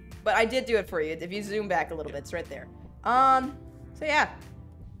 But I did do it for you. If you zoom back a little bit, it's right there. So yeah.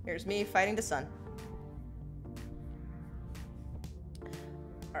 Here's me fighting the sun.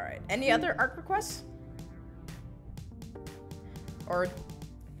 Alright, any other art requests? Or,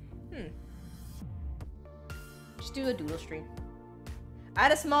 just do the doodle stream.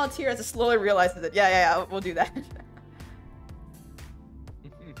 Add a small tear as I slowly realizes it. Yeah, we'll do that.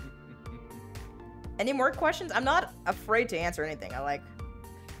 Any more questions? I'm not afraid to answer anything.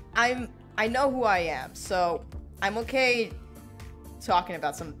 I know who I am, so I'm okay talking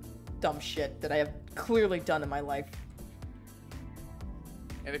about some dumb shit that I have clearly done in my life.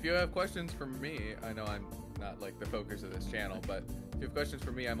 And if you have questions for me, I know I'm not like the focus of this channel, but if you have questions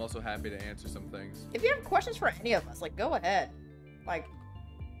for me, I'm also happy to answer some things. If you have questions for any of us, like, go ahead. Like,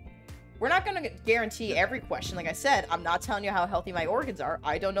 we're not gonna guarantee every question. Like I said, I'm not telling you how healthy my organs are.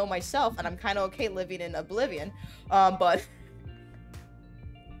 I don't know myself, and I'm kind of okay living in oblivion. But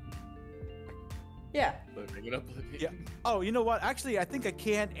Yeah. Living in oblivion. Yeah. Oh, you know what? Actually, I think I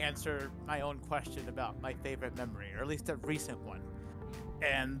can answer my own question about my favorite memory, or at least a recent one.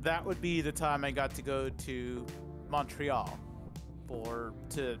 And that would be the time I got to go to Montreal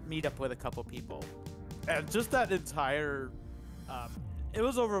to meet up with a couple people. And just that entire, it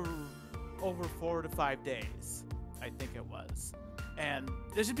was over 4 to 5 days, I think it was. And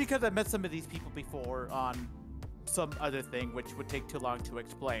this is because I met some of these people before on some other thing, which would take too long to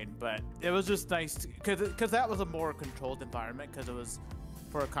explain. But it was just nice because that was a more controlled environment because it was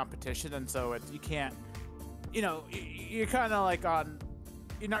for a competition, and so you can't, you're kind of like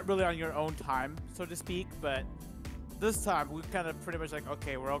you're not really on your own time, so to speak. But this time we kind of pretty much like,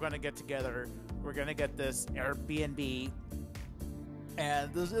 okay, we're all gonna get together. We're gonna get this Airbnb,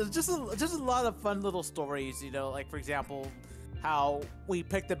 and there's just a lot of fun little stories. Like for example, how we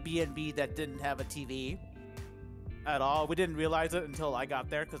picked a B&B that didn't have a TV at all. We didn't realize it until I got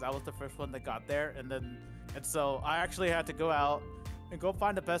there because I was the first one that got there, and so I actually had to go out and go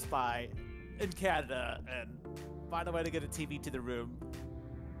find a Best Buy in Canada and find a way to get a TV to the room.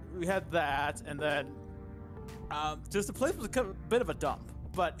 We had that, and then just the place was a bit of a dump,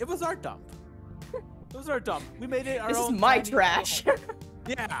 but it was our dump. It was our dump. We made it our own. This is my trash.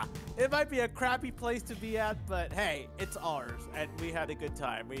 Yeah, it might be a crappy place to be at, but hey, it's ours, and we had a good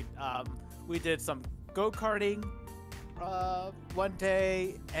time. We did some go-karting one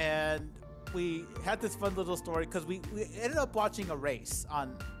day, and we had this fun little story because we ended up watching a race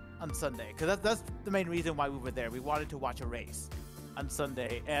on Sunday, because that's the main reason why we were there. We wanted to watch a race on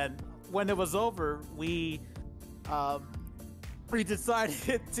Sunday, and when it was over, we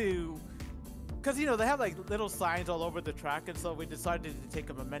decided to, because they have like little signs all over the track, and so we decided to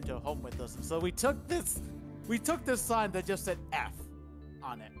take a memento home with us. And so we took this sign that just said F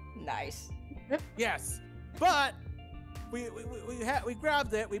on it. Nice. Yes, but we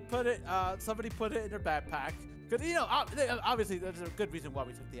grabbed it. We put it. Somebody put it in their backpack because obviously there's a good reason why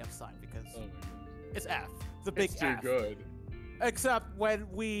we took the F sign, because it's F. It's a big F. It's F. too good. Except when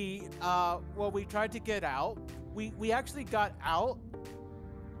we tried to get out, we actually got out.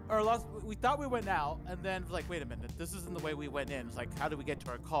 We thought we went out, and then like, wait a minute, this isn't the way we went in. It's like, how do we get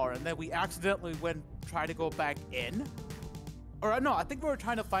to our car? And then we accidentally tried to go back in. Or no, I think we were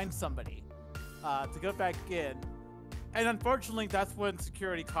trying to find somebody to go back in. And unfortunately, that's when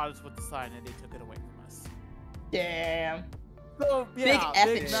security caught us with the sign, and they took it away from us. Damn. So, yeah, big F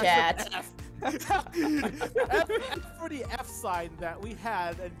in chat. F for the F sign that we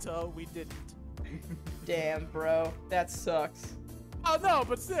had until we didn't. Damn, bro. That sucks. Oh no,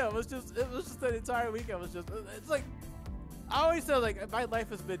 but still, it was just the entire weekend was just, it's like, I always say like, my life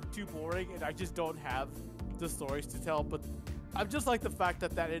has been too boring and I just don't have the stories to tell, but I'm just like the fact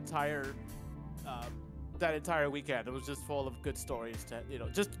that entire weekend, it was just full of good stories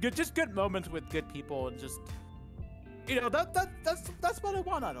just good moments with good people, and just, that's what I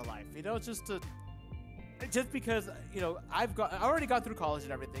want out of life, just because, I already got through college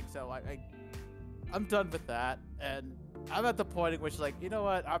and everything, so I'm done with that, and I'm at the point in which, like, you know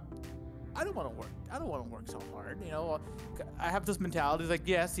what, I don't want to work. I don't want to work so hard. I have this mentality, like,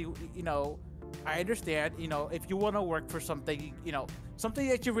 yes, I understand. If you want to work for something, something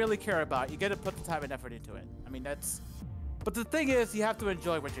that you really care about, you got to put the time and effort into it. I mean, but the thing is, you have to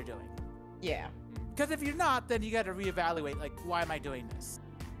enjoy what you're doing. Yeah. Because if you're not, then you got to reevaluate, like, why am I doing this?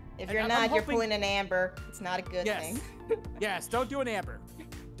 If you're not, you're pulling an amber. It's not a good thing. Yes, don't do an amber.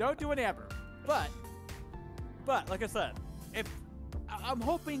 Don't do an amber. But like I said, I'm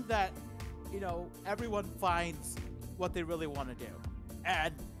hoping that, everyone finds what they really want to do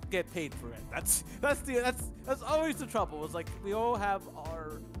and get paid for it. That's always the trouble. It's like, we all have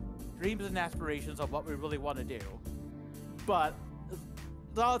our dreams and aspirations of what we really want to do, but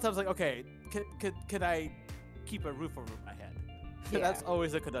a lot of times, like, okay, can I keep a roof over my head? Yeah. That's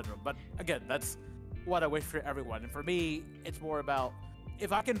always a conundrum. But again, that's what I wish for everyone. And for me, it's more about,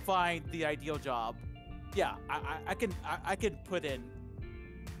 if I can find the ideal job, yeah, I can put in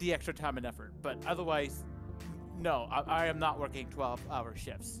the extra time and effort, but otherwise, no, I am not working 12-hour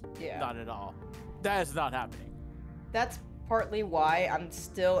shifts. Yeah. Not at all. That is not happening. That's partly why I'm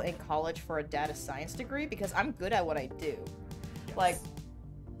still in college for a data science degree, because I'm good at what I do. Yes. Like,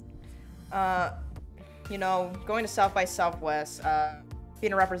 going to South by Southwest,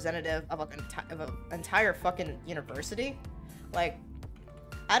 being a representative of an entire fucking university, like,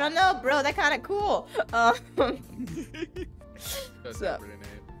 I don't know, bro. That kind of cool. That's pretty neat.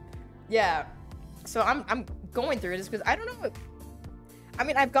 Yeah. So I'm going through this because I don't know.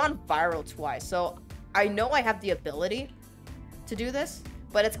 I've gone viral twice, so I know I have the ability to do this,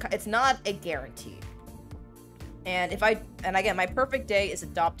 but it's not a guarantee. And again, my perfect day is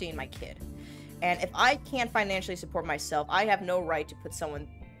adopting my kid. And if I can't financially support myself, I have no right to put someone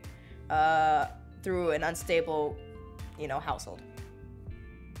through an unstable, household.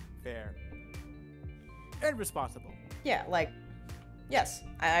 Fair. And responsible. Yeah, like, yes,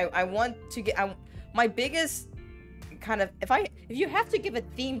 I want to get my biggest kind of if you have to give a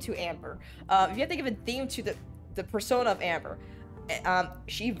theme to Amber, if you have to give a theme to the persona of Amber,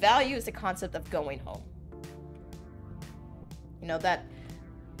 she values the concept of going home. That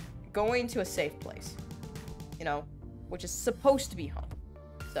going to a safe place, which is supposed to be home.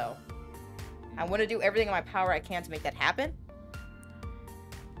 So I want to do everything in my power I can to make that happen.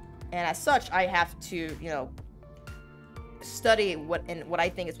 And as such, I have to, study what I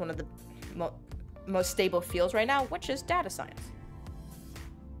think is one of the most stable fields right now, which is data science.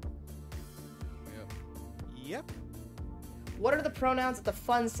 Yep. What are the pronouns of the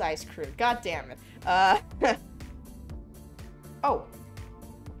fun size crew? God damn it. Oh.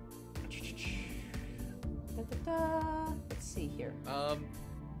 Let's see here.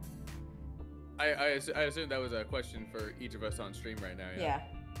 I assume that was a question for each of us on stream right now. Yeah.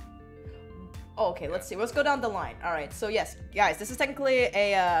 Oh, okay, let's see. Let's go down the line. All right, so yes, guys, this is technically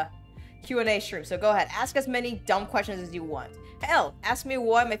a Q&A stream, so go ahead. Ask as many dumb questions as you want. Hell, ask me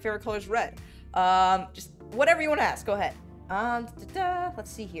why my favorite color is red. Just whatever you want to ask, go ahead.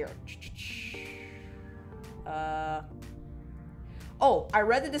 Let's see here. Oh, I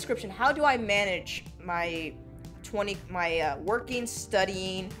read the description. How do I manage my working,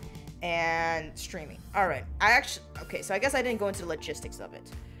 studying, and streaming? All right, okay, so I guess I didn't go into the logistics of it.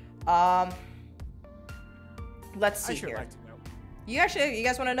 Let's see here. Like to know. You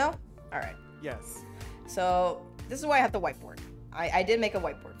guys want to know? All right. Yes. So this is why I have the whiteboard. I did make a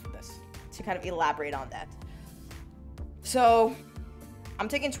whiteboard for this to kind of elaborate on that. So I'm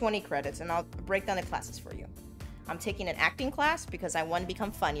taking 20 credits, and I'll break down the classes for you. I'm taking an acting class because I want to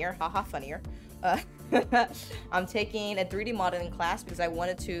become funnier. Haha, funnier. I'm taking a 3D modeling class because I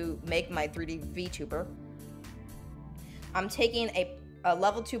wanted to make my 3D VTuber. I'm taking a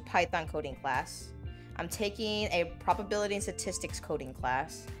level 2 Python coding class. I'm taking a probability and statistics coding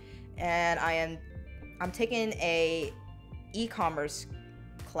class, and I'm taking a e-commerce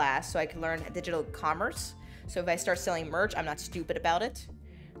class so I can learn digital commerce. So if I start selling merch, I'm not stupid about it.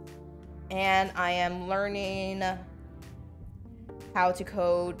 And I am learning how to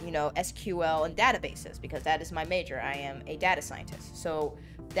code, SQL and databases because that is my major. I am a data scientist. So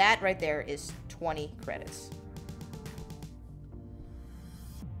that right there is 20 credits.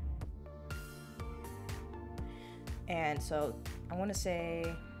 And so I want to say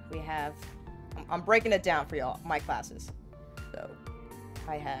we have, I'm breaking it down for y'all, my classes. So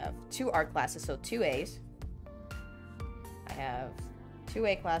I have 2 art classes, so 2 A's. I have 2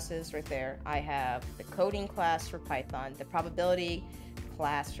 A classes right there. I have the coding class for Python, the probability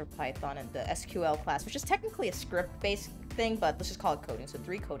class for Python, and the SQL class, which is technically a script-based thing, but let's just call it coding. So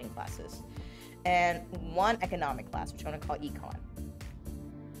 3 coding classes. And 1 economic class, which I'm going to call econ.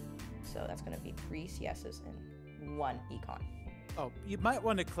 So that's going to be 3 CSs and 1 econ. Oh, you might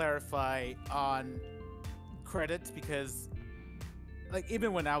want to clarify on credits because, like,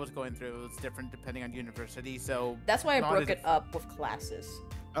 even when I was going through, it was different depending on university. So that's why I broke it up with classes.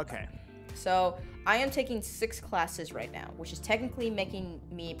 Okay. So I am taking 6 classes right now, which is technically making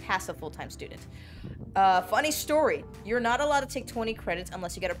me pass a full-time student. Funny story: you're not allowed to take 20 credits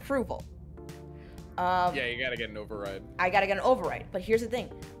unless you get approval. Yeah, you gotta get an override. I gotta get an override, but here's the thing.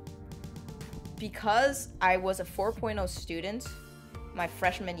 Because I was a 4.0 student my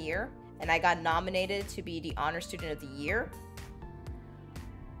freshman year, and I got nominated to be the honor student of the year,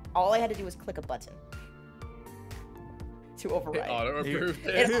 all I had to do was click a button to override. It auto-approved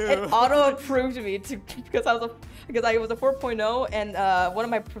it auto-approved me because I was a 4.0, and one of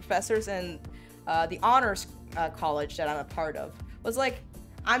my professors in the honors college that I'm a part of was like,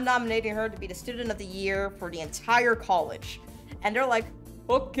 I'm nominating her to be the student of the year for the entire college. And they're like,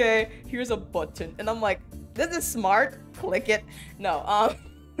 okay, here's a button. And I'm like, this is smart. Click it. No,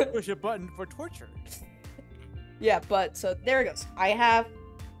 push a button for torture. Yeah, but so there it goes. I have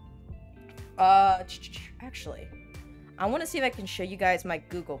actually, I want to see if I can show you guys my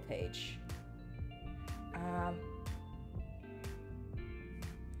Google page.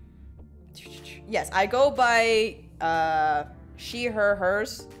 Yes, I go by she, her,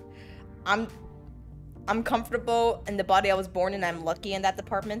 hers. I'm comfortable in the body I was born in. I'm lucky in that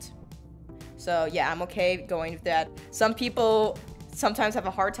department. So yeah, I'm okay going with that. Some people sometimes have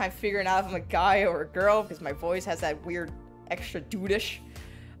a hard time figuring out if I'm a guy or a girl because my voice has that weird extra dudeish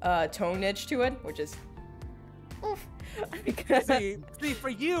tonage to it, which is oof. see, for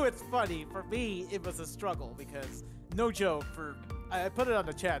you it's funny. For me, it was a struggle because, no joke, for I put it on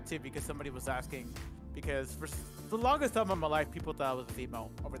the chat too because somebody was asking. Because for the longest time of my life, people thought I was a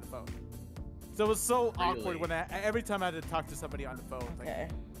female over the phone. So it was so awkward when every time I had to talk to somebody on the phone. Okay.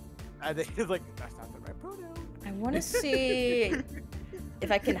 And they was like, that's not the right pronoun. I want to see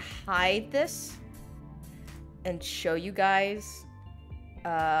if I can hide this and show you guys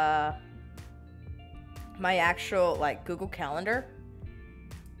my actual like Google Calendar.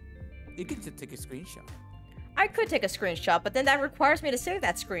 You can just take a screenshot. I could take a screenshot, but then that requires me to save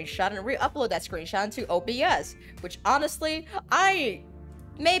that screenshot and re-upload that screenshot into OBS, which honestly, I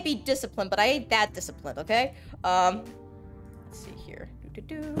may be disciplined, but I ain't that disciplined, okay? Let's see here.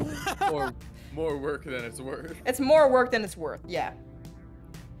 More work than it's worth. It's more work than it's worth, yeah.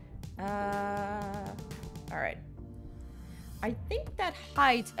 Alright. I think that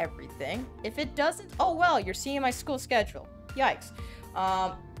hides everything. If it doesn't, oh well, you're seeing my school schedule. Yikes.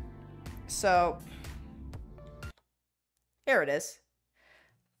 So here it is.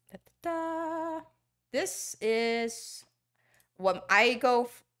 This is what I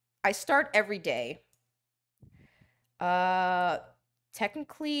start every day.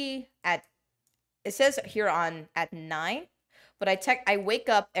 Technically it says here at 9, but I wake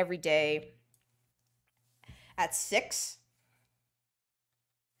up every day at 6.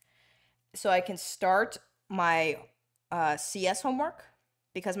 So I can start my CS homework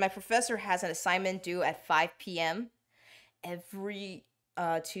because my professor has an assignment due at 5 p.m. every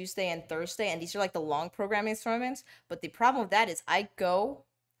Tuesday and Thursday, and these are like the long programming assignments. But the problem with that is I go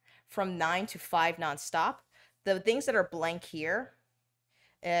from 9 to 5 nonstop. The things that are blank here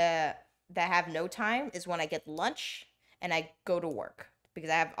that have no time is when I get lunch and I go to work because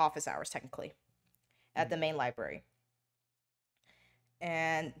I have office hours technically at the main library.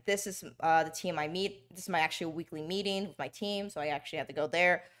 And this is the team I meet. This is my actual weekly meeting with my team, so I actually have to go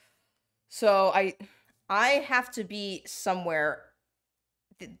there. So I have to be somewhere.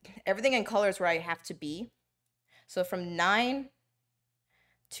 Everything in color is where I have to be. So from 9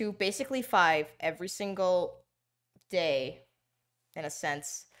 to basically 5 every single day, in a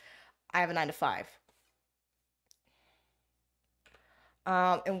sense, I have a 9 to 5.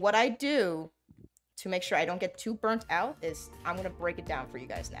 And what I do to make sure I don't get too burnt out is I'm gonna break it down for you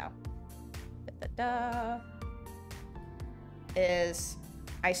guys now. Is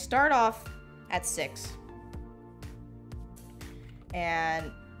I start off at 6,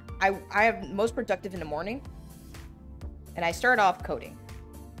 and I have most productive in the morning, and I start off coding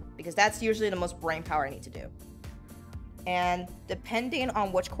because that's usually the most brain power I need to do. And depending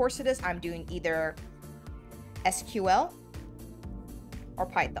on which course it is, I'm doing either SQL or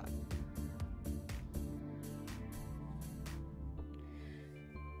Python.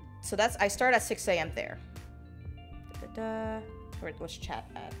 So I start at 6 a.m. there. What's chat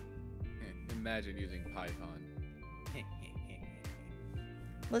at? Imagine using Python.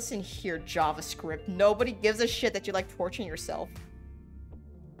 Listen here, JavaScript. Nobody gives a shit that you like torturing yourself.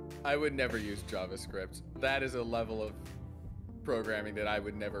 I would never use JavaScript. That is a level of programming that I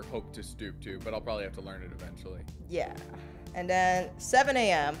would never hope to stoop to, but I'll probably have to learn it eventually. Yeah. And then 7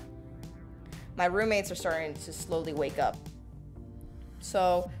 a.m., my roommates are starting to slowly wake up.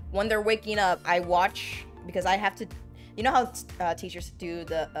 So when they're waking up, I watch, because I have to, you know how teachers do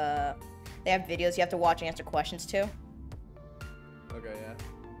they have videos you have to watch and answer questions to? Okay, yeah.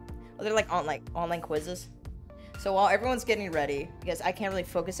 Well, they're like online quizzes. So while everyone's getting ready, because I can't really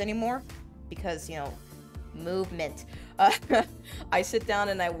focus anymore, because, you know, movement, I sit down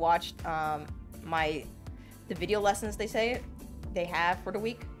and I watched the video lessons they have for the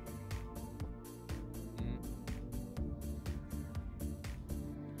week.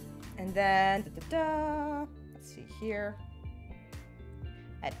 And then, let's see here.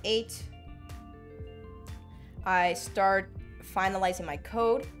 At 8, I start finalizing my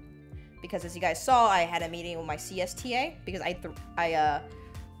code because, as you guys saw, I had a meeting with my CSTA because I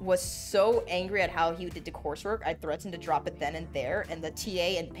was so angry at how he did the coursework. I threatened to drop it then and there, and the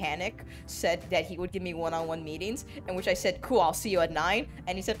TA in panic said that he would give me one-on-one meetings, in which I said, cool, I'll see you at 9,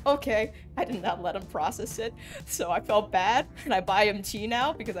 and he said, okay. I did not let him process it, so I felt bad, and I buy him tea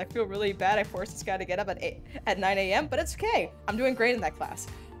now because I feel really bad. I forced this guy to get up at 9 a.m., but it's okay. I'm doing great in that class.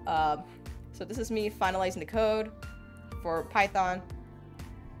 So this is me finalizing the code for Python.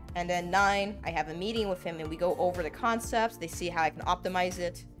 And then 9, I have a meeting with him and we go over the concepts. They see how I can optimize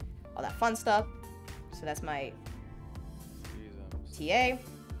it, all that fun stuff. So that's my TA.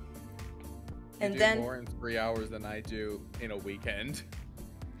 And then more in 3 hours than I do in a weekend.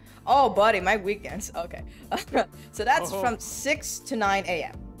 Oh, buddy, my weekends. Okay. So that's from 6 to 9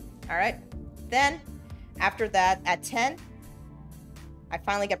 a.m. All right. Then after that, at 10, I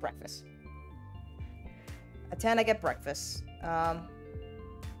finally get breakfast. At 10, I get breakfast.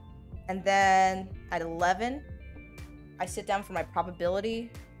 And then at 11, I sit down for my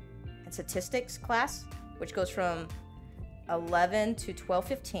probability and statistics class, which goes from 11 to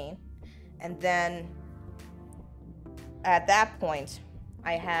 12:15. And then at that point,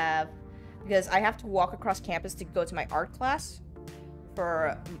 because I have to walk across campus to go to my art class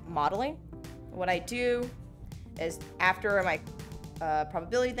for modeling. What I do is after my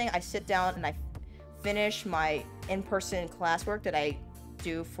probability thing, I sit down and I finish my in-person classwork that I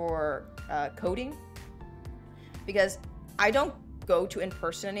do for coding, because I don't go to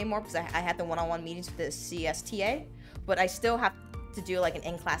in-person anymore because I had the one-on-one meetings with the CSTA, but I still have to do like an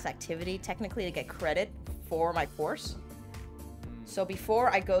in-class activity technically to get credit for my course. So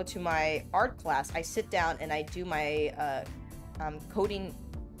before I go to my art class, I sit down and I do my coding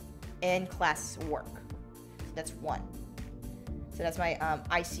in-class work. So that's 1. So that's my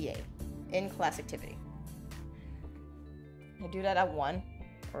ICA, in-class activity. I do that at 1,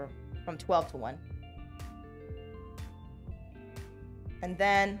 or from 12 to 1. And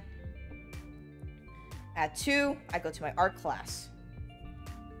then at 2, I go to my art class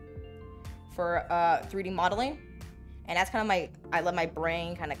for 3D modeling. And that's kind of I let my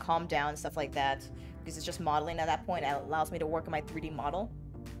brain kind of calm down and stuff like that, because it's just modeling at that point. It allows me to work on my 3D model.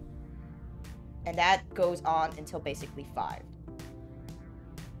 And that goes on until basically 5.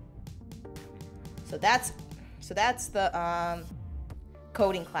 So that's the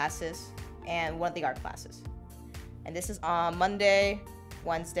coding classes and one of the art classes. And this is on Monday,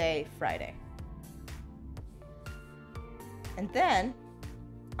 Wednesday, Friday. And then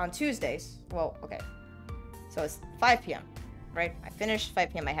on Tuesdays, well, okay. So it's 5 p.m., right? I finish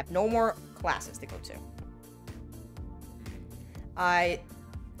 5 p.m. I have no more classes to go to.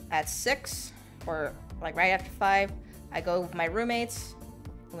 At 6, or like right after 5, I go with my roommates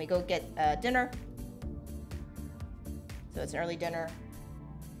and we go get dinner. So it's an early dinner.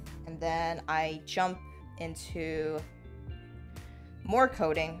 And then I jump into more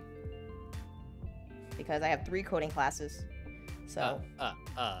coding because I have 3 coding classes. So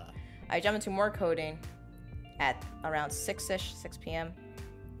I jump into more coding at around 6-ish, 6 p.m.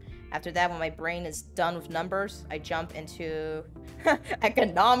 After that, when my brain is done with numbers, I jump into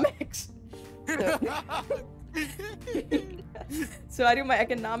economics. So I do my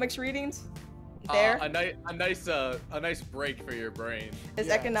economics readings there. A nice break for your brain. It's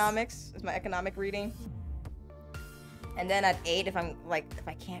economics. It's my economic reading. And then at 8, if I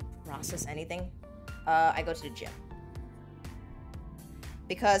can't process anything, I go to the gym.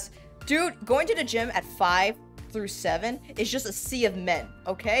 Because, dude, going to the gym at 5 through 7 is just a sea of men,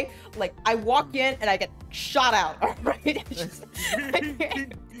 okay? Like, I walk in and I get shot out, alright?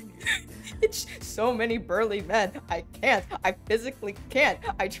 It's so many burly men. I can't. I physically can't.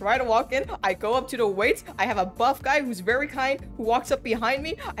 I try to walk in. I go up to the weights. I have a buff guy who's very kind who walks up behind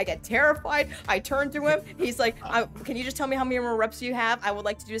me. I get terrified. I turn to him. He's like, can you just tell me how many more reps you have? I would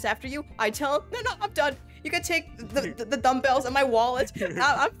like to do this after you. I tell him, no, I'm done. You can take the dumbbells and my wallet.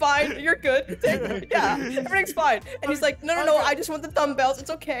 I'm fine. You're good. Yeah, everything's fine. And he's like, no, I just want the dumbbells. It's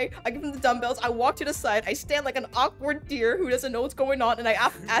okay. I give him the dumbbells. I walk to the side. I stand like an awkward deer who doesn't know what's going on. And I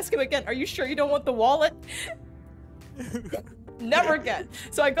ask him again, are you sure you don't want the wallet? Never again.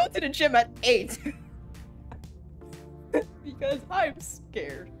 So I go to the gym at 8. Because I'm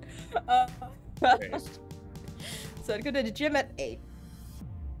scared. So I go to the gym at 8.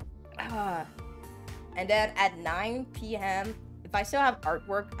 And then at 9 p.m., if I still have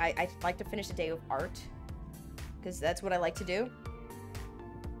artwork, I like to finish the day with art. Because that's what I like to do.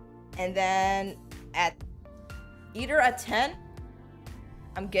 And then either at 10,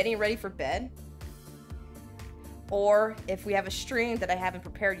 I'm getting ready for bed. Or if we have a stream that I haven't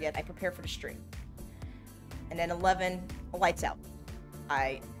prepared yet, I prepare for the stream. And then 11, lights out.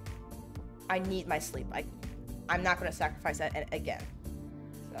 I need my sleep. I'm not going to sacrifice that again.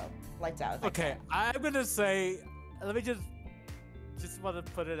 So, lights out. Okay, I'm going to say, let me just want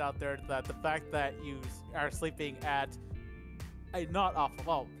to put it out there that the fact that you are sleeping at a not awful,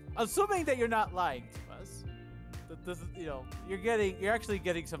 well, assuming that you're not lying to us, that this is, you're actually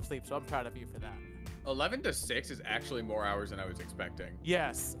getting some sleep, so I'm proud of you for that. 11 to 6 is actually more hours than I was expecting.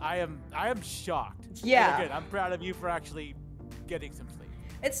 Yes, I am shocked. Yeah. But again, I'm proud of you for actually getting some sleep.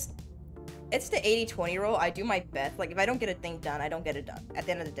 It's the 80-20 rule. I do my best. Like, if I don't get a thing done, I don't get it done at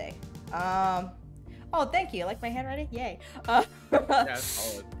the end of the day. Oh, thank you. Like my handwriting? Yay. Yeah,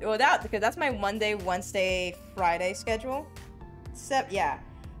 solid. Well, because that's my Monday, Wednesday, Friday schedule. Yeah.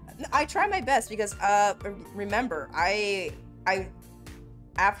 I try my best because, remember, I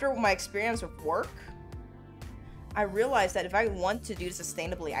after my experience with work, I realized that if I want to do this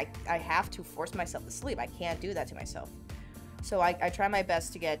sustainably, I have to force myself to sleep. I can't do that to myself. So I try my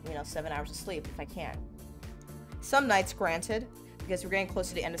best to get, 7 hours of sleep if I can. Some nights, granted, because we're getting close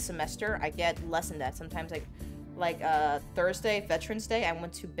to the end of semester, I get less than that. Sometimes, like Thursday, Veterans Day, I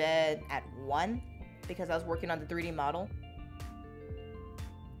went to bed at 1 because I was working on the 3D model.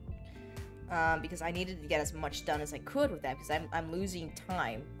 Because I needed to get as much done as I could with that, because I'm losing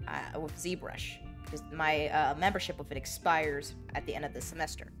time with ZBrush, because my membership with it expires at the end of the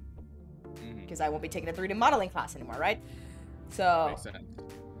semester. Because I won't be taking a 3D modeling class anymore, right? So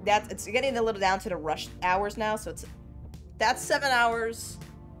it's getting a little down to the rush hours now. So that's 7 hours.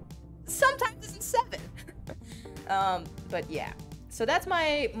 Sometimes it's 7. But yeah. So that's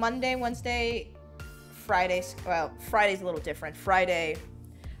my Monday, Wednesday, Fridays. Well, Friday's a little different. Friday,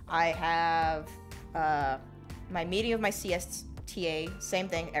 I have my meeting with my CSTA. Same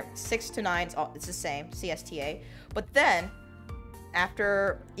thing. 6 to 9. It's the same CSTA. But then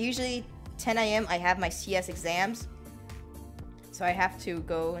after usually 10 a.m. I have my CS exams. So I have to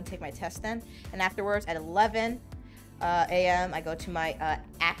go and take my test then. And afterwards at 11 a.m. I go to my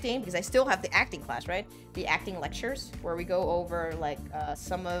acting, because I still have the acting class, right? The acting lectures, where we go over like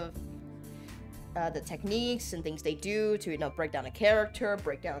some of the techniques and things they do to, break down a character,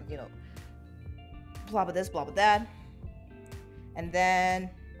 break down, blah blah this, blah blah that. And then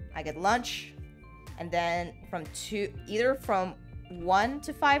I get lunch. And then either from 1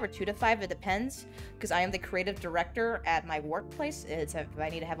 to 5 or 2 to 5, it depends, because I am the creative director at my workplace. If I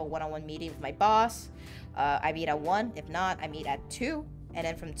need to have a one-on-one meeting with my boss, I meet at 1. If not, I meet at 2. And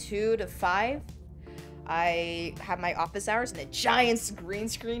then from 2 to 5, I have my office hours in a giant green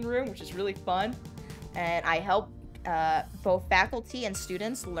screen room, which is really fun. And I help both faculty and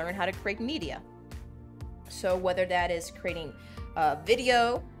students learn how to create media. So whether that is creating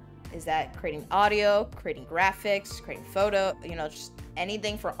video, is that creating audio, creating graphics, creating photo, just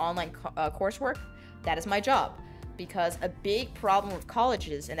anything for online coursework, that is my job. Because a big problem with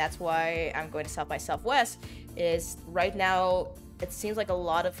colleges, and that's why I'm going to South by Southwest, is right now it seems like a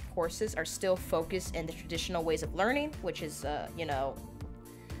lot of courses are still focused in the traditional ways of learning, which is,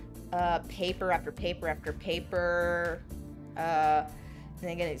 paper after paper after paper, and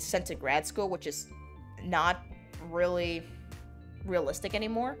then getting sent to grad school, which is not really realistic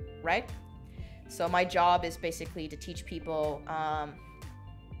anymore, right? So my job is basically to teach people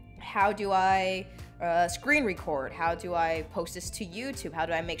how do I screen record, how do I post this to YouTube, how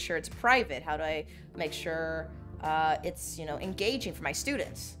do I make sure it's private, how do I make sure it's engaging for my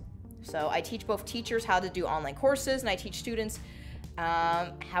students. So I teach both teachers how to do online courses, and I teach students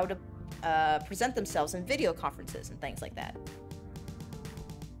how to present themselves in video conferences and things like that.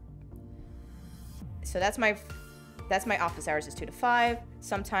 So that's my office hours, is 2 to 5.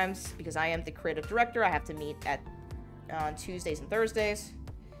 Sometimes, because I am the creative director, I have to meet on Tuesdays and Thursdays.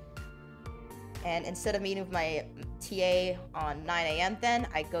 And instead of meeting with my TA on 9 a.m. then,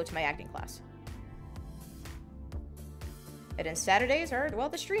 I go to my acting class. And then Saturdays are,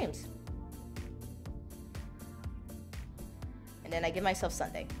 the streams. And then I give myself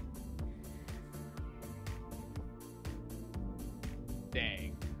Sunday.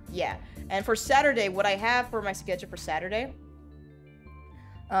 Dang. Yeah. And for Saturday, what I have for my schedule for Saturday,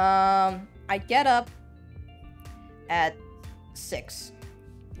 I get up at 6.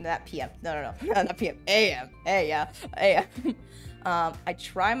 Not p.m. No, not p.m. a.m. a.m. I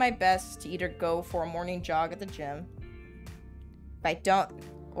try my best to either go for a morning jog at the gym. If I don't,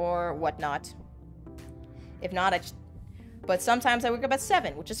 or whatnot. If not, but sometimes I wake up at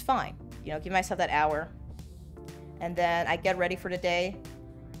 7, which is fine. Give myself that hour. And then I get ready for the day.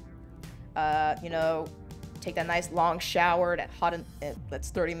 Take that nice long shower that's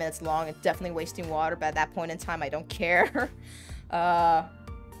 30 minutes long and definitely wasting water, but at that point in time I don't care.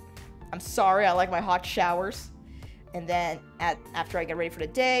 I'm sorry, I like my hot showers. And then after I get ready for the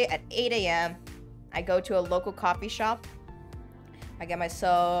day at 8 a.m. I go to a local coffee shop. I get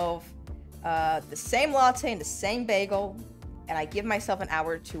myself the same latte and the same bagel, and I give myself an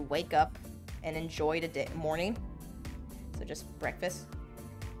hour to wake up and enjoy the morning. So just breakfast.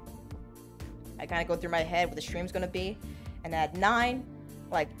 I kind of go through my head what the stream's gonna be. And at 9,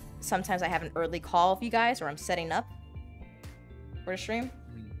 like, sometimes I have an early call with you guys, or I'm setting up for the stream.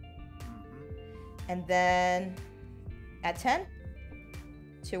 And then at 10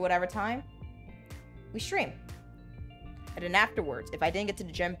 to whatever time, we stream. And then afterwards, if I didn't get to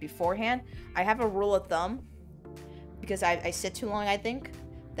the gym beforehand, I have a rule of thumb, because I sit too long, I think,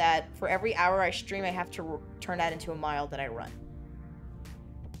 that for every hour I stream, I have to turn that into a mile that I run.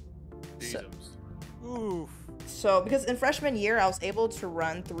 So, because in freshman year, I was able to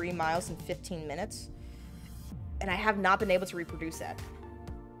run 3 miles in 15 minutes. And I have not been able to reproduce that.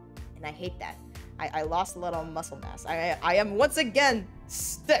 And I hate that. I lost a little muscle mass. I am once again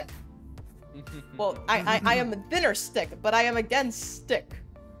stick. Well, I am a thinner stick, but I am again stick.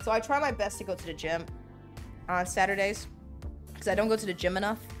 So I try my best to go to the gym on Saturdays because I don't go to the gym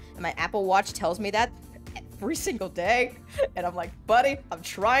enough, and my Apple Watch tells me that every single day, and I'm like, buddy, I'm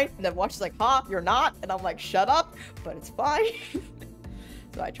trying, and the watch is like, huh, you're not, and I'm like, shut up, but it's fine.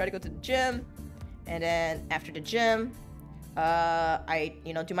 So I try to go to the gym, and then after the gym, I,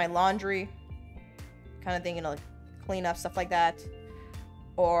 you know, do my laundry kind of thing, you know, like clean up, stuff like that.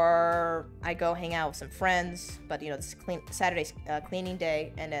 Or I go hang out with some friends, but you know, this is Saturday's cleaning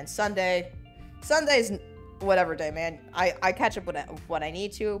day, and then Sunday's whatever day, man. I catch up with what I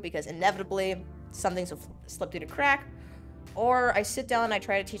need to, because inevitably some things will slip through the crack. Or I sit down and I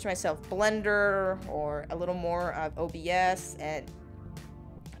try to teach myself Blender or a little more of OBS and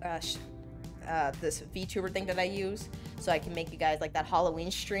this VTuber thing that I use, so I can make you guys like that Halloween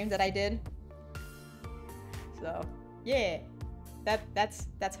stream that I did. So yeah, that's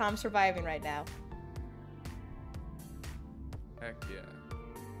how I'm surviving right now. Heck yeah.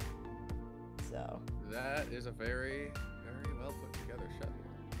 So that is a very, very well put together schedule.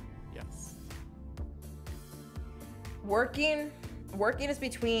 Yes. Working is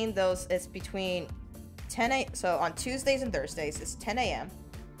between those. It's between 10 a.m. So on Tuesdays and Thursdays, it's 10 a.m.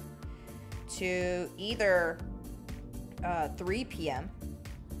 to either 3 p.m.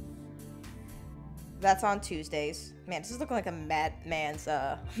 That's on Tuesdays. Man, this is looking like a madman's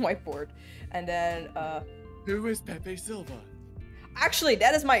whiteboard. And then who is Pepe Silva? Actually,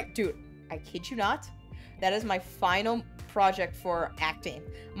 that is my dude. I kid you not. That is my final project for acting.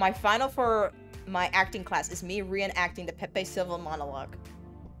 My final for my acting class is me reenacting the Pepe Silva monologue.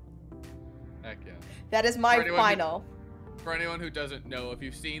 Heck yeah. That is my final. For anyone who doesn't know, if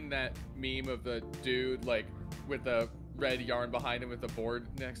you've seen that meme of the dude like with the red yarn behind him with the board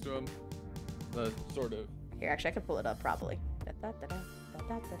next to him, the sort of. Here, actually, I can pull it up probably. That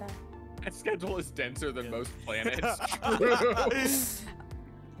schedule is denser than most planets.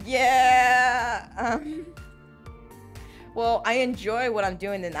 Yeah. Well, I enjoy what I'm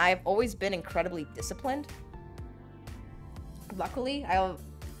doing, and I've always been incredibly disciplined. Luckily,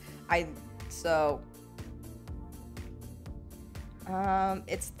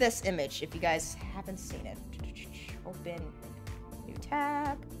 it's this image, if you guys haven't seen it. Open new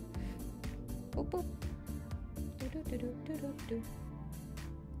tab. Boop, boop.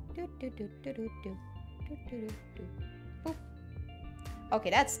 Boop. Okay,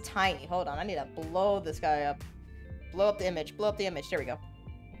 that's tiny. Hold on, I need to blow this guy up. Blow up the image. Blow up the image. There we go.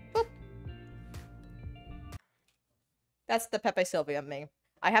 Boop. That's the Pepe Silva meme.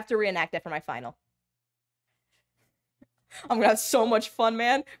 I have to reenact that for my final. I'm gonna have so much fun,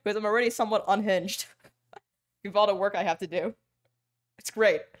 man, because I'm already somewhat unhinged with all the work I have to do. It's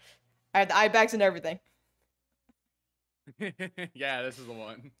great. I have the eye bags and everything. Yeah, this is the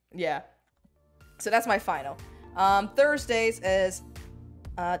one. Yeah. So that's my final. Thursdays is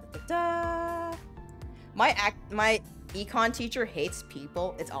my econ teacher hates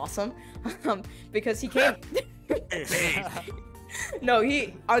people. It's awesome. Because he came No,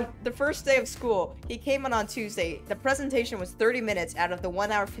 on the first day of school, he came on Tuesday. The presentation was 30 minutes out of the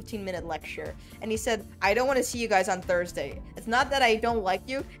 1 hour, 15-minute lecture. And he said, I don't want to see you guys on Thursday. It's not that I don't like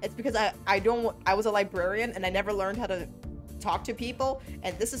you. It's because I was a librarian and I never learned how to talk to people.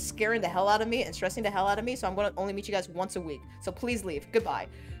 And this is scaring the hell out of me and stressing the hell out of me. So I'm going to only meet you guys once a week. So please leave. Goodbye.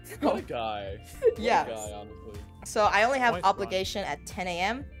 What a guy. Yeah. What a guy, honestly. So I only have obligation at 10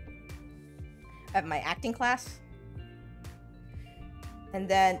 a.m. at my acting class. And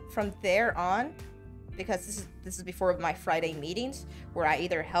then from there on, because this is before my Friday meetings, where I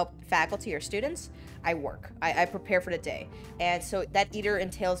either help faculty or students, I work. I prepare for the day. And so that either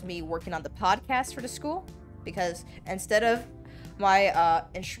entails me working on the podcast for the school, because instead of my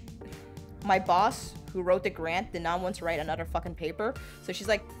boss, who wrote the grant, did not want to write another fucking paper. So she's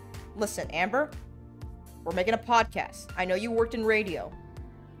like, listen, Amber, we're making a podcast. I know you worked in radio.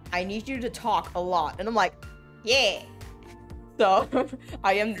 I need you to talk a lot. And I'm like, yeah. So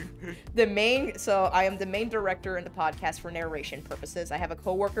I am the main director in the podcast for narration purposes. I have a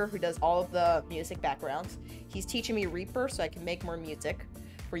coworker who does all of the music backgrounds. He's teaching me Reaper so I can make more music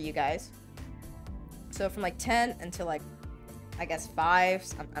for you guys. So from like 10 until like, I guess 5,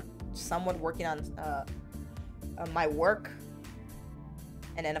 I'm somewhat working on my work.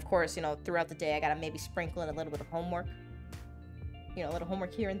 And then of course, you know, throughout the day I gotta maybe sprinkle in a little bit of homework. You know, a little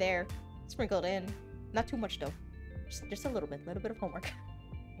homework here and there, sprinkled in. Not too much though. Just a little bit of homework.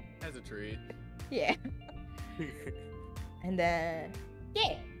 As a treat. Yeah. And then,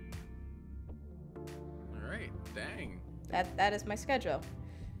 yeah. All right, dang. That is my schedule.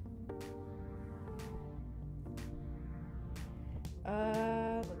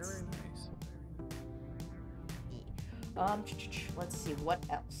 Very nice. Let's see what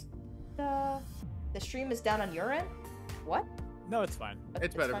else. The stream is down on your end. What? No, it's fine.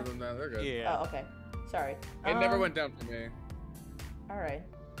 It's better for them now. They're good. Yeah. Oh, okay. Sorry. It never went down for me. All right.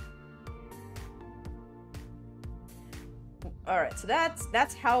 All right. So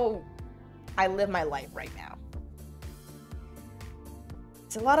that's how I live my life right now.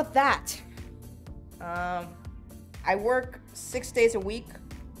 It's a lot of that. I work 6 days a week,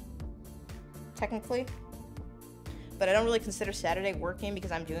 technically, but I don't really consider Saturday working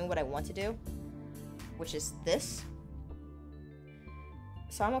because I'm doing what I want to do, which is this.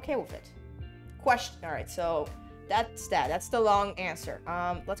 So I'm okay with it. Question. All right, so that's that. That's the long answer.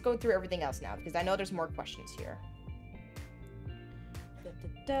 Let's go through everything else now because I know there's more questions here.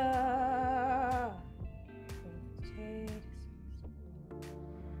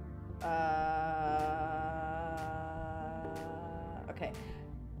 Okay.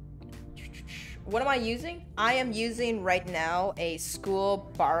 What am I using? I am using right now a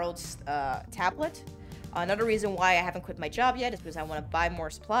school borrowed tablet. Another reason why I haven't quit my job yet is because I want to buy more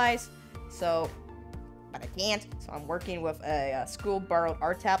supplies. So, but I can't. So I'm working with a school borrowed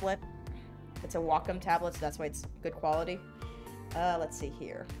art tablet. It's a Wacom tablet, so that's why it's good quality. Let's see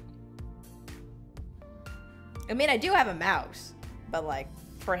here. I mean, I do have a mouse, but like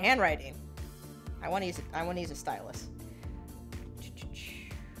for handwriting, I want to use a stylus.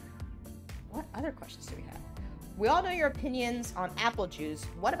 What other questions do we have? We all know your opinions on apple juice.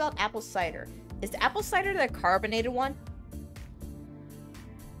 What about apple cider? Is the apple cider the carbonated one?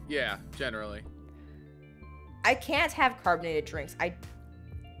 Yeah, generally. I can't have carbonated drinks.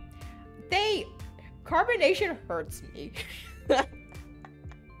 Carbonation hurts me.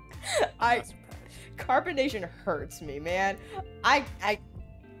 Carbonation hurts me, man. I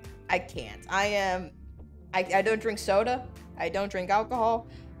can't. I don't drink soda. I don't drink alcohol.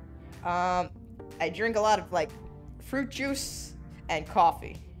 I drink a lot of like fruit juice and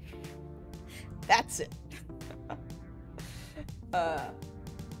coffee. That's it.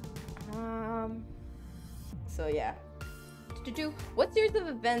 So yeah. What series of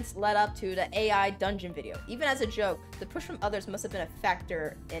events led up to the AI dungeon video? Even as a joke, the push from others must have been a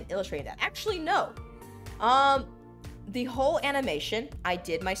factor in illustrating that. Actually, no. The whole animation I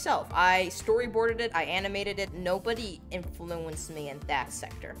did myself. I storyboarded it, I animated it. Nobody influenced me in that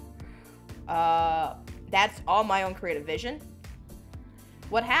sector. That's all my own creative vision.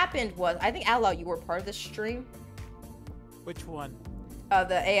 What happened was, I think Outlaw, you were part of this stream. Which one?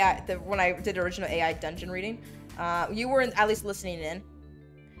 The AI, when I did the original AI dungeon reading. You were at least listening in.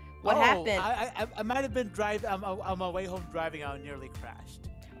 What happened? I might have been driving. On my way home driving, I nearly crashed.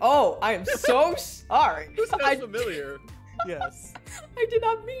 Oh, I am so sorry. This sounds familiar. Yes. I did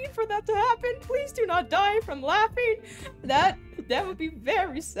not mean for that to happen. Please do not die from laughing. That would be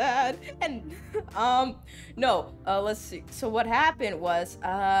very sad. And no. Let's see. So what happened was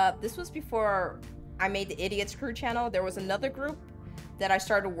this was before I made the Idiots Crew channel. There was another group that I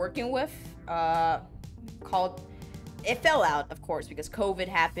started working with called. It fell out, of course, because COVID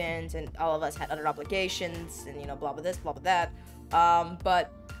happened and all of us had other obligations and, you know, blah, blah, this, blah, blah, that.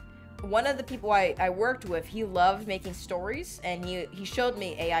 But one of the people I worked with, he loved making stories, and he showed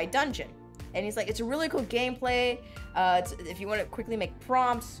me AI Dungeon. And he's like, it's a really cool gameplay. If you want to quickly make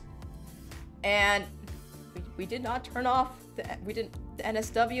prompts. And we did not turn off the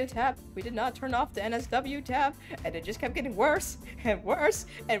NSW tab. We did not turn off the NSW tab. And it just kept getting worse and worse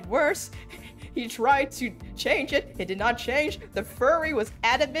and worse. He tried to change it. It did not change. The furry was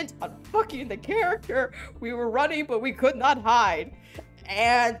adamant on fucking the character. We were running, but we could not hide.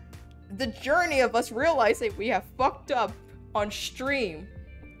 And the journey of us realizing we have fucked up on stream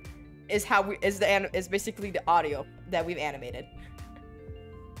is basically the audio that we've animated.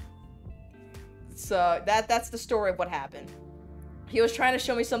 So that's the story of what happened. He was trying to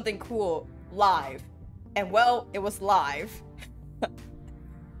show me something cool live, and well, it was live.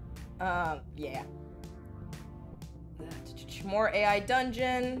 Yeah. More AI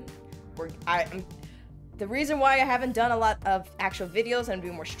dungeon. The reason why I haven't done a lot of actual videos and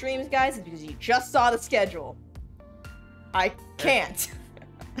doing more streams, guys, is because you just saw the schedule. I can't.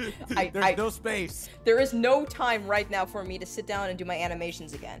 There's no space. There is no time right now for me to sit down and do my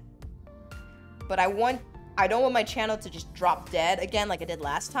animations again. But I don't want my channel to just drop dead again like I did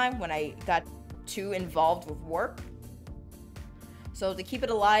last time when I got too involved with work. So to keep it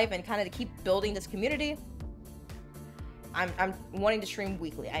alive and kind of to keep building this community, I'm wanting to stream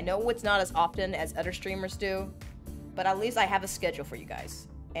weekly. I know it's not as often as other streamers do, but at least I have a schedule for you guys.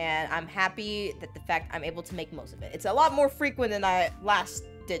 And I'm happy that the fact I'm able to make most of it. It's a lot more frequent than I last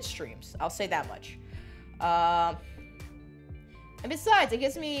did streams. I'll say that much. And besides, it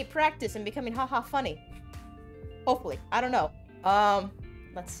gives me practice in becoming haha funny. Hopefully. I don't know.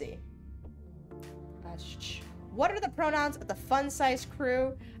 Let's see. What are the pronouns of the fun-sized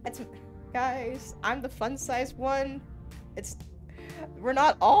crew? Guys, I'm the fun-sized one. We're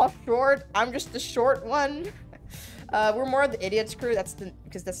not all short. I'm just the short one. We're more of the idiots crew.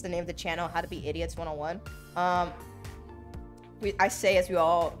 Because that's the name of the channel. How to be idiots 101. I say as we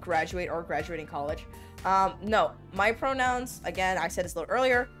all graduate or graduating college. No, my pronouns, again, I said this a little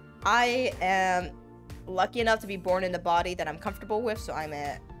earlier. I am lucky enough to be born in the body that I'm comfortable with, so I'm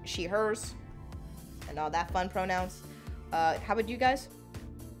a she, hers, and all that fun pronouns. How about you guys?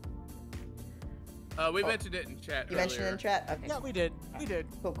 We mentioned it in chat. You mentioned it in chat? Okay. Yeah, we did. We did.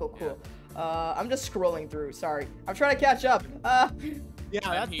 Cool. Yeah. I'm just scrolling through. Sorry, I'm trying to catch up.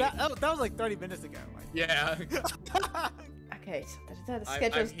 Yeah, that was like 30 minutes ago. Yeah. Okay, so the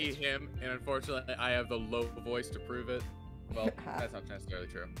schedule. I'm he, him, and unfortunately, I have the low voice to prove it. Well, that's not necessarily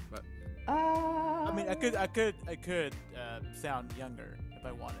true, but. I mean, I could sound younger if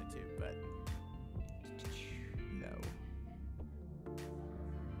I wanted to, but no.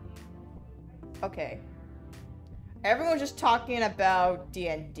 Okay. Everyone's just talking about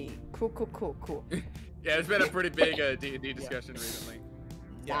D&D. Cool. Yeah, it's been a pretty big D&D discussion recently.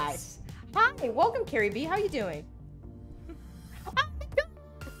 Yes. Nice. Hi, welcome, Carrie B. How you doing?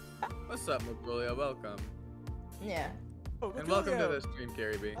 What's up, Magulia? Welcome. Yeah. Oh, and welcome to the stream,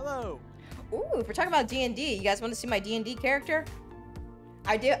 Carrie B. Hello. Ooh, if we're talking about D&D, you guys want to see my D&D character?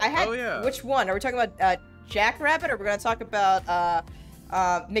 I had. Oh, yeah. Which one? Are we talking about Jackrabbit, or we're gonna talk about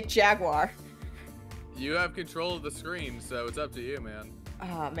Mick Jaguar? You have control of the screen, so it's up to you, man.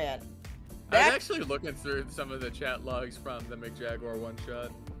 Oh man. I was actually looking through some of the chat logs from the Mick Jaguar one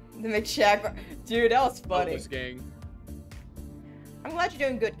shot. The Mick Jaguar, dude, that was funny. This gang. I'm glad you're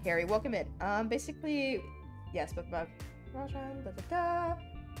doing good, Carrie. Welcome in. Basically, yes, but about Rajan,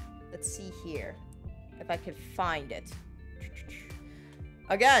 Let's see here, if I can find it.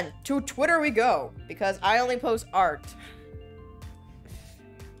 Again, to Twitter we go, because I only post art.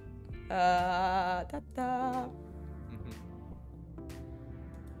 We're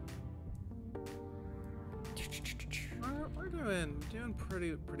doing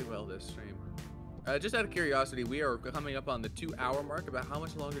pretty well this stream. Just out of curiosity, we are coming up on the 2-hour mark. About how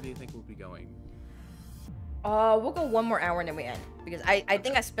much longer do you think we'll be going? We'll go 1 more hour and then we end. Because I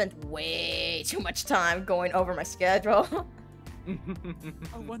think I spent way too much time going over my schedule.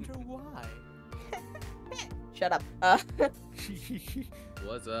 I wonder why. Shut up.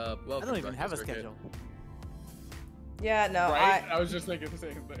 What's up? Welcome. I don't even have a schedule. Yeah, no, right? I was just thinking the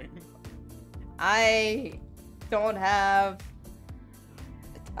same thing. I don't have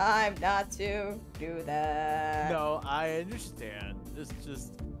the time not to do that. No, I understand. It's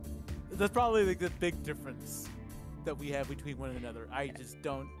just... That's probably like the big difference that we have between one another. I just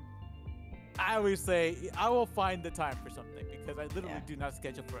don't... I always say, I will find the time for something, because I literally do not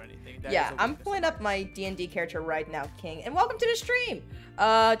schedule for anything. That I'm pulling up my D&D character right now, King. And welcome to the stream!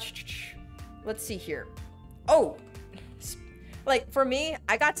 Let's see here. Oh! Like, for me,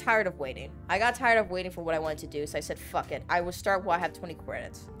 I got tired of waiting. I got tired of waiting for what I wanted to do, so I said, fuck it. I will start while I have 20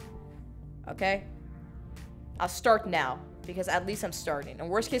 credits. Okay? I'll start now, because at least I'm starting. In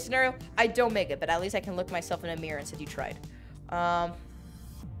worst case scenario, I don't make it, but at least I can look myself in a mirror and say, you tried.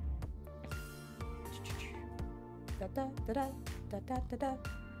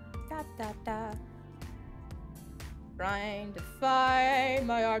 Trying to find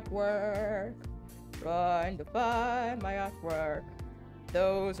my artwork. Trying to find my artwork.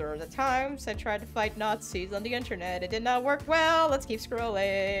 Those are the times I tried to fight Nazis on the internet. It did not work well. Let's keep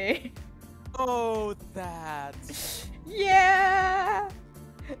scrolling. Oh, that. Yeah.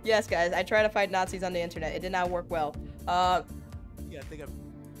 Yes, guys, I tried to fight Nazis on the internet. It did not work well. Yeah, I think I've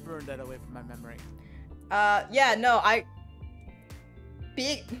burned that away from my memory. Yeah, no,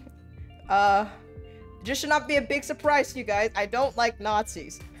 just should not be a big surprise to you guys. I don't like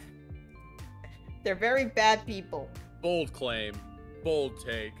Nazis. They're very bad people. Bold claim. Bold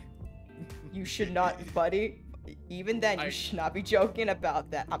take. You should not, buddy. Even then, you should not be joking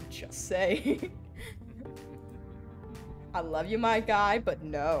about that. I'm just saying. I love you, my guy, but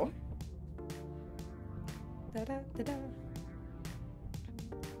no. Da-da-da-da.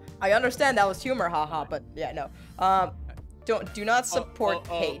 I understand that was humor, haha, but yeah, no. Do not support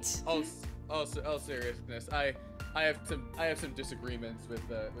hate. Oh, seriousness. I have some disagreements with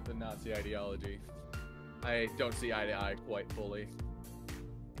the Nazi ideology. I don't see eye to eye quite fully.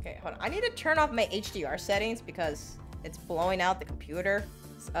 Okay, hold on. I need to turn off my HDR settings because it's blowing out the computer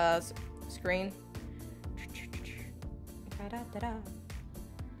screen.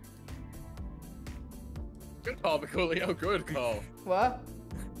 Good call, Coolio. Good call. What?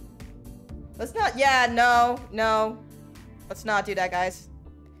 Let's not. Yeah, no. Let's not do that, guys.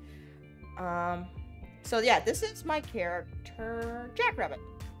 So yeah, this is my character, Jackrabbit.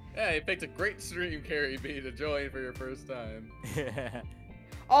 Yeah, you picked a great stream, Carrie B, to join for your first time.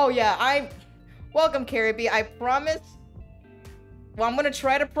 Oh yeah, welcome, Carrie B. I promise. Well, I'm gonna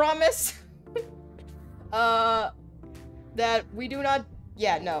try to promise. That we do not.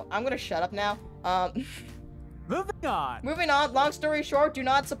 Yeah, no. I'm gonna shut up now. Moving on. Moving on. Long story short, do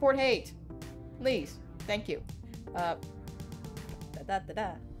not support hate, please. Thank you.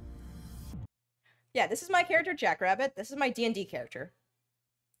 Yeah, this is my character, Jackrabbit. This is my D&D character.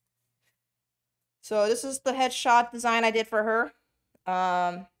 So this is the headshot design I did for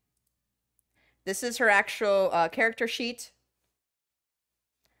her. This is her actual character sheet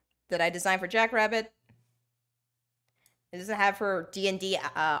that I designed for Jackrabbit. It doesn't have her D&D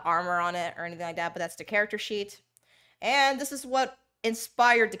armor on it or anything like that, but that's the character sheet. And this is what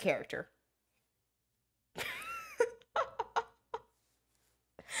inspired the character.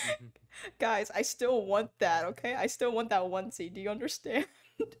 Guys, I still want that, okay? I still want that onesie. Do you understand?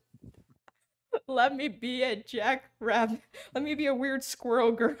 Let me be a Jackrabbit. Let me be a weird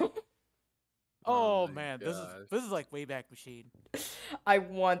squirrel girl. Oh man, this is like Wayback Machine. I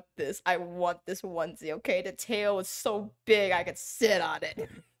want this. I want this onesie, okay? The tail is so big I could sit on it.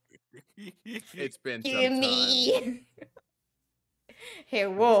 It's been some Gimme!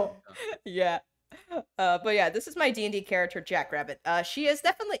 Hewo. Yeah. But yeah, this is my D&D character, Jackrabbit. She is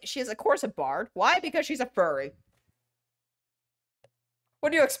of course a bard. Why? Because she's a furry.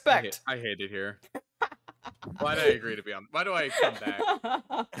 What do you expect? I hate it here. Why do I agree to be on? Why do I come back?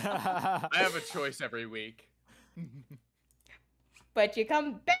 I have a choice every week. But you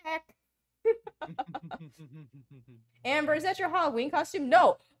come back. Amber, is that your Halloween costume?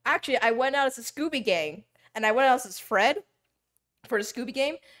 No. Actually, I went out as a Scooby Gang. And I went out as Fred for the Scooby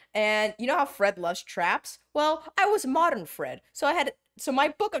Game. And you know how Fred loves traps? Well, I was modern Fred. So my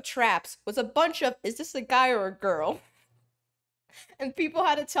book of traps was a bunch of, is this a guy or a girl? And people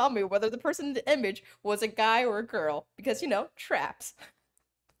had to tell me whether the person in the image was a guy or a girl. Because, you know, traps.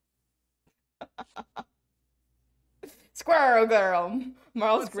 Squirrel girl.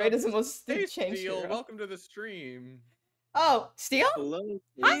 Marl's greatest and most changed Steel, welcome to the stream. Oh, Steel? Hello,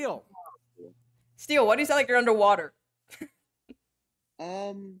 Steel. Steel, why do you sound like you're underwater?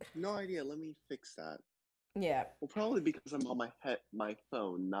 No idea. Let me fix that. Yeah. Well, probably because I'm on my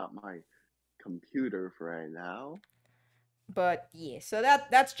phone, not my computer for right now. But yeah, so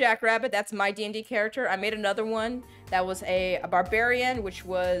that's Jackrabbit. That's my D&D character. I made another one that was a barbarian, which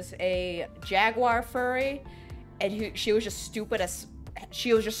was a jaguar furry, and she was just stupid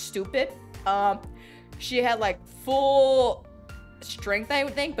she was just stupid. She had like full strength, I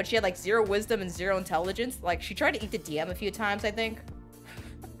would think, but she had like 0 wisdom and 0 intelligence. Like she tried to eat the DM a few times, I think.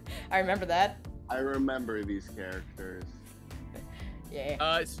 I remember that. I remember these characters.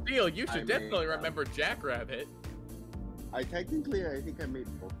 Yeah. Steel, you should definitely remember Jackrabbit. I think I made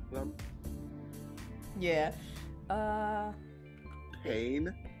both of them. Yeah.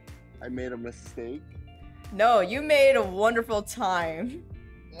 Pain. I made a mistake. No, you made a wonderful time.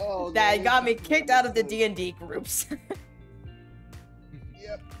 Oh, that got me kicked out of the D&D groups.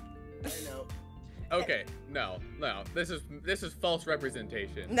 Yep. I know. Okay, no. This is false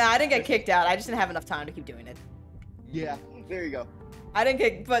representation. Nah, I didn't get kicked out. I just didn't have enough time to keep doing it. Yeah, there you go. I didn't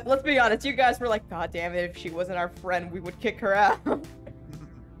kick, but let's be honest, you guys were like, God damn it, if she wasn't our friend, we would kick her out.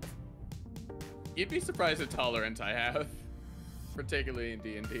 You'd be surprised at tolerance I have, particularly in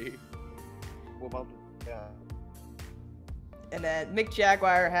D&D. What about And then Mick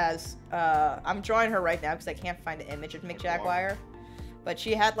Jaguar has, I'm drawing her right now because I can't find the image of Mick Jaguar. But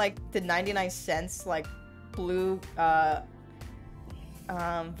she had like the 99 cents, like blue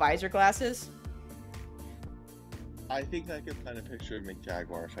visor glasses. I think I could find a picture of Mick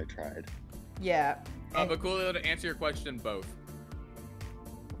Jaguar if I tried. Yeah. But Coolio, to answer your question, both.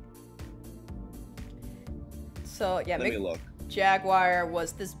 So yeah, Let me look. Jaguar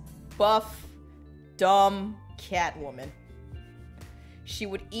was this buff, dumb cat woman. She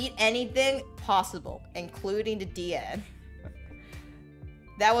would eat anything possible, including the DN.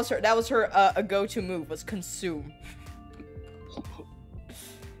 That was her a go-to move, was consume.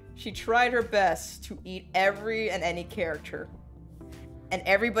 She tried her best to eat every and any character. And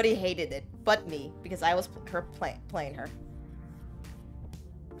everybody hated it, but me, because I was playing her.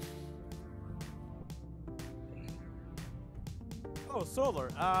 Oh, Solar.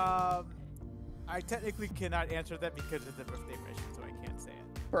 I technically cannot answer that because it's a birthday mission, so I can't say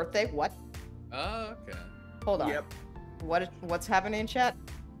it. Birthday? What? Oh, okay. Hold on. Yep. What's happening in chat?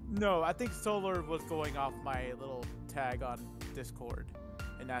 No, I think Solar was going off my little tag on Discord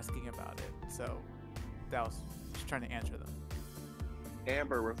and asking about it. So that was just trying to answer them.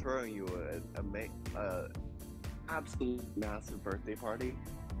 Amber, we're throwing you a absolute massive birthday party.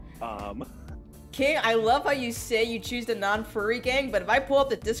 King, I love how you say you choose the non-furry gang, but if I pull up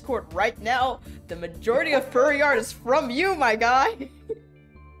the Discord right now, the majority of furry art is from you, my guy.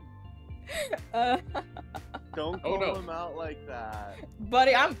 Don't call him out like that.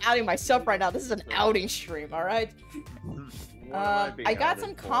 Buddy, I'm outing myself right now. This is an outing stream, alright? I got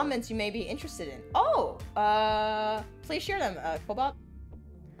some comments you may be interested in. Oh, please share them, Cobalt.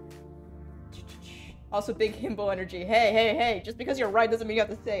 Also, big himbo energy. Hey, just because you're right doesn't mean you have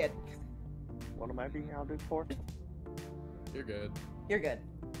to say it. What am I being outed for? You're good. You're good.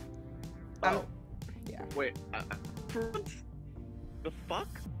 Oh. Yeah. Wait, the fuck?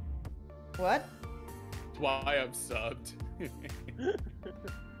 What? That's why I'm subbed.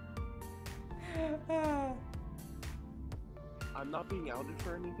 I'm not being outed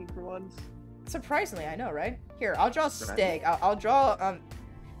for anything for once. Surprisingly, I know, right? Here, I'll draw steak. I'll draw,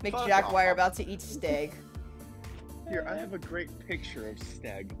 Mick Jackwire about to eat steak. Here, I have a great picture of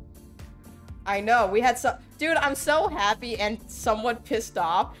Steg. I know, we had some- Dude, I'm so happy and somewhat pissed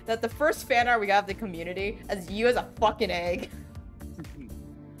off that the first fan art we got of the community is you as a fucking egg.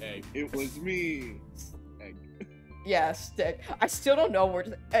 Egg. It was me. Egg. Yeah, stick. I still don't know where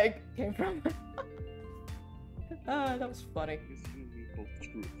the egg came from. That was funny. Because you and me both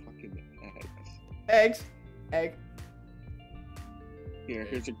drew fucking eggs. Eggs. Egg. Here,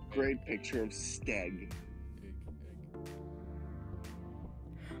 here's a great picture of Steg.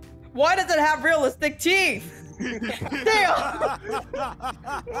 Why does it have realistic teeth? Damn!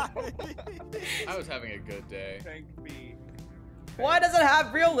 I was having a good day. Thank me. Why does it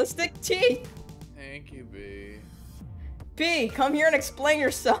have realistic teeth? Thank you, B. B, come here and explain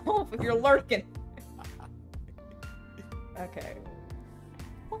yourself if you're lurking. Okay.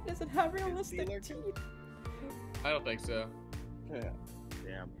 Why does it have realistic teeth? I don't think so. Yeah.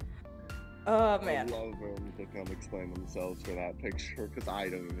 Damn. Oh, man. I love them to come explain themselves for that picture, because I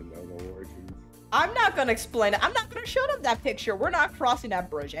don't even know the origins. I'm not gonna explain it. I'm not gonna show them that picture. We're not crossing that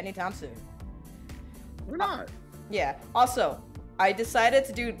bridge anytime soon. We're not. Yeah. Also, I decided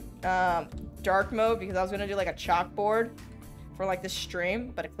to do dark mode because I was gonna do like a chalkboard for like the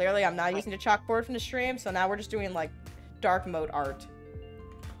stream, but clearly I'm not using the chalkboard from the stream, so now we're just doing like dark mode art.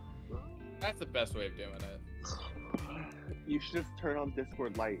 That's the best way of doing it. You should just turn on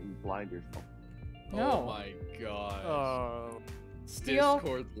Discord Lite and blind yourself. No. Oh my god. Oh. Steal.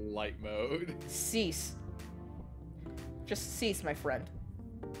 Discord light mode. Cease. Just cease, my friend.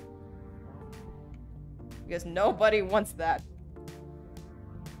 Because nobody wants that.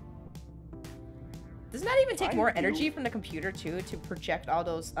 Doesn't that even take more energy from the computer too to project all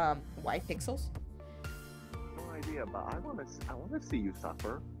those white pixels? No idea, but I wanna see you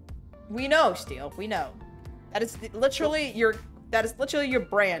suffer. We know, Steel. We know. That is literally your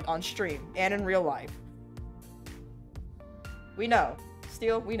brand on stream and in real life. We know.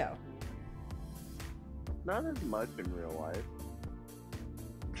 Steel, we know. Not as much in real life.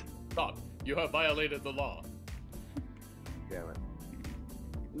 Stop. You have violated the law. Damn it.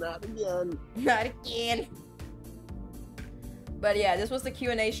 Not again. Not again. But yeah, this was the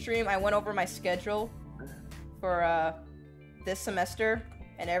Q&A stream. I went over my schedule for this semester,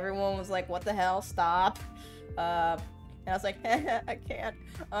 and everyone was like, "What the hell? Stop!" And I was like, "I can't."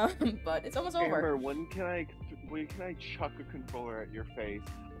 But it's almost over. Amber, when can I chuck a controller at your face?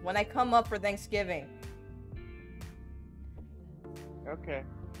 When I come up for Thanksgiving. Okay.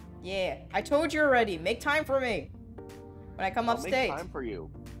 Yeah, I told you already. Make time for me. When I come upstate. Make time for you.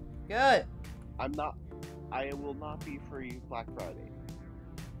 Good. I will not be free Black Friday.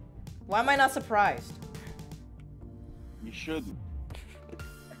 Why am I not surprised? You shouldn't.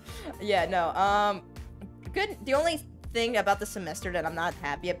 Yeah, no, good. The only thing about the semester that I'm not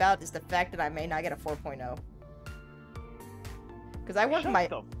happy about is the fact that I may not get a 4.0. Because I work my...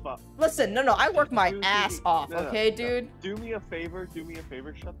 Listen, no, I work my ass off, okay, dude? Do me a favor,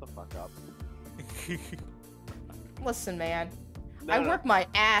 shut the fuck up. Listen, man. I work my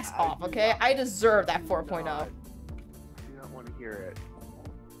ass off, okay? I deserve that 4.0. I do not want to hear it.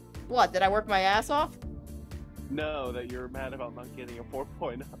 What, did I work my ass off? No, that you're mad about not getting a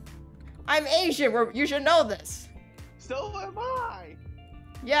 4.0. I'm Asian, you should know this. So am I!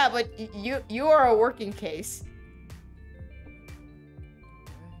 Yeah, but you are a working case.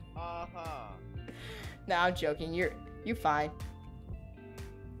 Uh-huh. No, I'm joking. You fine.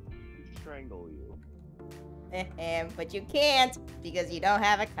 I'll strangle you. But you can't because you don't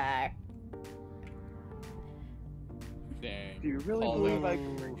have a car. Dang. Do you really believe I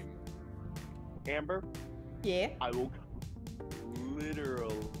can... Amber? Yeah? I will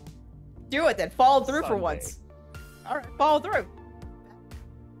literal... Do it then. Follow through Sunday. For once. Alright, follow through.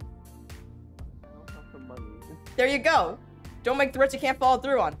 I don't have the money. There you go. Don't make threats you can't follow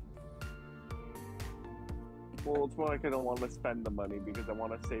through on. Well, it's more like I don't want to spend the money because I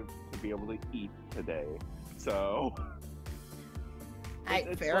want to save to be able to eat today. So...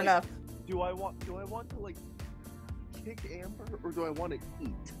 Fair enough. Do I want to, like, kick Amber, or do I want to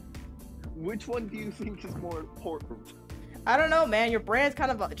eat? Which one do you think is more important? I don't know, man. Your brand's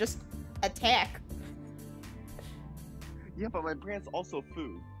kind of just attack. Yeah, but my brand's also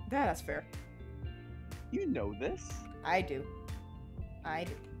food. Yeah, that's fair. You know this. I do. I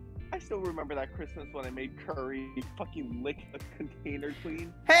still remember that Christmas when I made curry fucking lick a container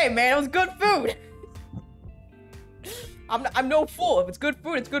clean. Hey, man, it was good food. I'm no fool. If it's good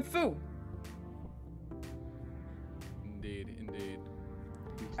food, it's good food. Indeed.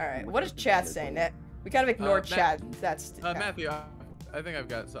 All right, what is chat saying? That we kind of ignored chat. That's Matthew. I think I've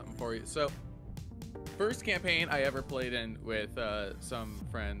got something for you. So, first campaign I ever played in with some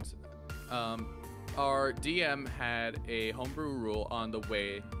friends, our DM had a homebrew rule on the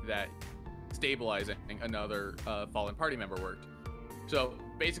way that stabilizing another fallen party member worked. So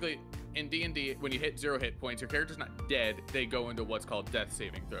basically, in D&D, when you hit 0 hit points, your character's not dead. They go into what's called death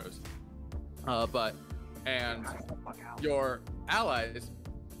saving throws. Your allies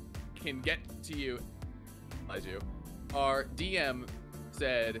can get to you. Our DM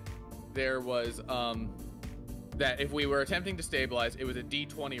said there was that if we were attempting to stabilize, it was a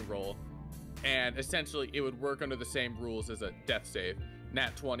D20 roll, and essentially it would work under the same rules as a death save.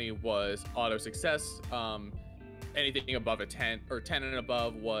 Nat 20 was auto success. Anything above a 10 or 10 and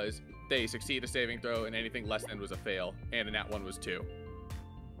above was they succeed a saving throw, and anything less than was a fail, and a nat 1 was 2.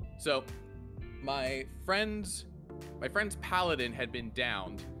 So my friend's paladin had been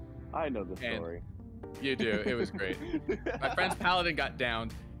downed. I know the story. You do. It was great. My friend's paladin got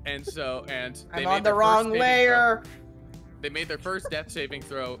downed, and I'm on the wrong layer. They made their first death saving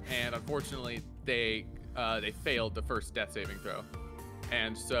throw, and unfortunately they failed the first death saving throw.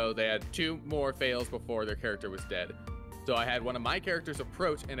 And so they had 2 more fails before their character was dead. So I had one of my characters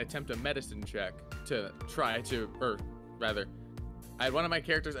approach and attempt a medicine check to try to, or rather, I had one of my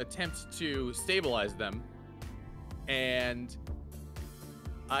characters attempt to stabilize them, and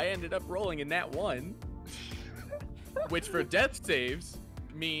I ended up rolling a nat 1, which for death saves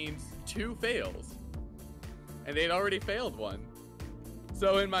means 2 fails. And they'd already failed 1.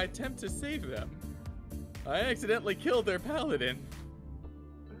 So in my attempt to save them, I accidentally killed their paladin.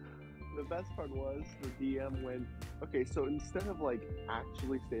 The best part was the DM went, okay, so instead of like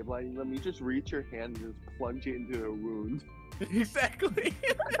actually stabilizing them, you just reach your hand and just plunge it into a wound. Exactly.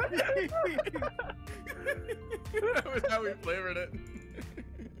 That was how we flavored it.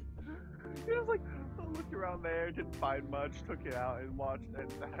 It was like, I looked around there, didn't find much, took it out and watched,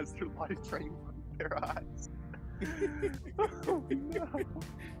 and as their life drained from their eyes. Oh no.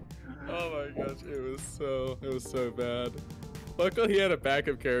 Oh my gosh, it was so bad. Luckily he had a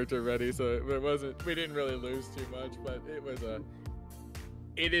backup character ready, so we didn't really lose too much, but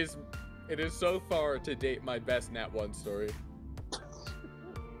it is so far to date my best nat 1 story.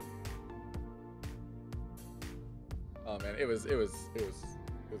 Oh man, it was a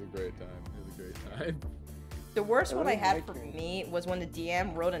great time. It was a great time. The worst one I had for me was when the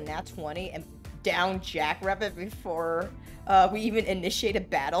DM rolled a nat 20 and downed Jackrabbit before we even initiated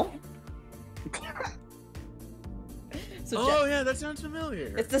battle. So yeah, that sounds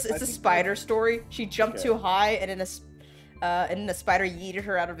familiar. It's the spider story. She jumped too high, and then the spider yeeted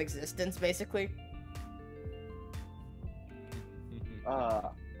her out of existence, basically. I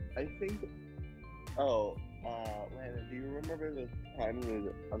think. Oh, Lana, do you remember the time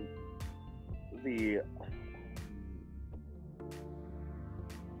when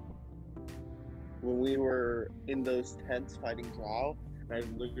we were in those tents fighting Drow, and I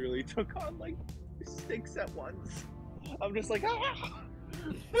literally took on like 6 at once. I'm just like, ah!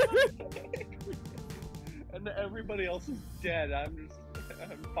 And everybody else is dead. And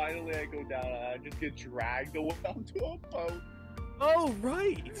finally I go down and I just get dragged away onto a boat. Oh,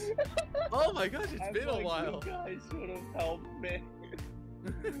 right! Oh my gosh, it's been a while. You guys should have helped me.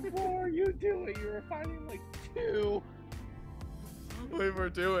 What are you doing? You were fighting like 2. We were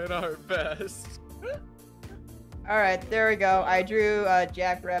doing our best. Alright, there we go. I drew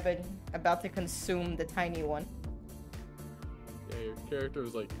Jackrabbit about to consume the tiny one. Yeah, your character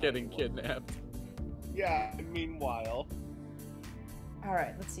was like getting kidnapped. Yeah, meanwhile.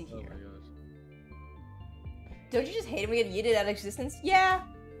 Alright, let's see here. Oh my gosh. Don't you just hate him getting yeeted out of existence? Yeah.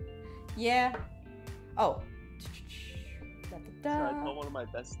 Yeah. Oh. That's Should I tell one of my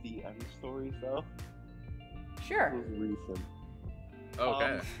best DM stories though? Sure. It was recent.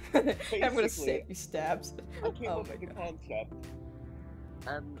 Okay. I'm gonna save you stabs. I came up with the concept,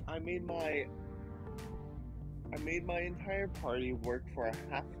 and I made my entire party work for a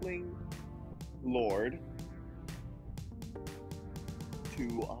halfling lord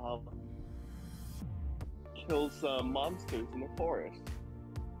to kill some monsters in the forest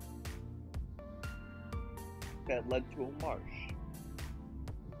that led to a marsh.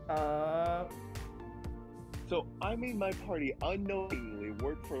 So I made my party unknowingly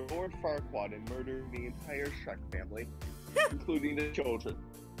work for Lord Farquaad and murder the entire Shrek family, including the children.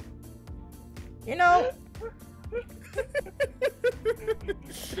 You know.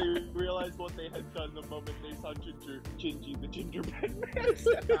 They realized what they had done the moment they saw Gingy the gingerbread man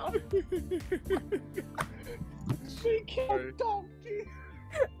step out. They killed Donkey.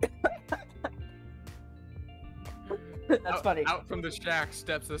 That's funny. Out from the shack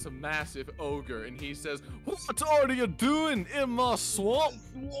steps this massive ogre, and he says, "What are you doing in my swamp?"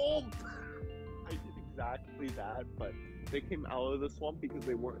 Swamp. I did exactly that, but they came out of the swamp because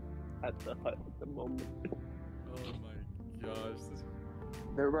they weren't at the hut at the moment. Oh my gosh.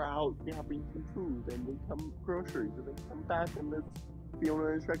 They were out grabbing some food, and they come groceries, and they come back, and it's Fiona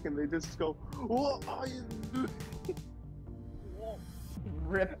and Shrek, and they just go, "What are you doing?"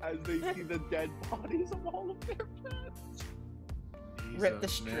 Rip. As they see the dead bodies of all of their pets. Rip the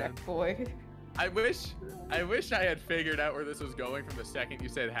Shrek boy. I wish I had figured out where this was going from the second you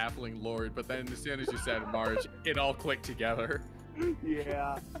said halfling lord, but then as soon as you said Marge, it all clicked together.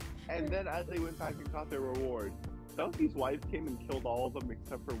 Yeah. And then as they went back and got their reward, Donkey's wife came and killed all of them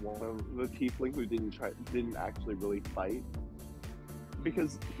except for one of the tiefling who didn't actually really fight.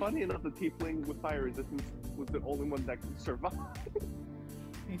 Because funny enough, the tiefling with fire resistance was the only one that could survive.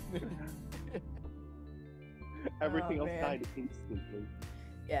 Everything else died instantly.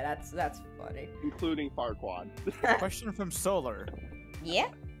 Yeah, that's funny. Including Farquaad. Question from Solar. Yeah?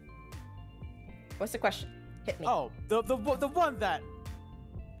 What's the question? Hit me. Oh, the one that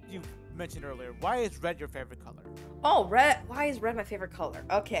you mentioned earlier. Why is red your favorite color? Oh, red. Why is red my favorite color?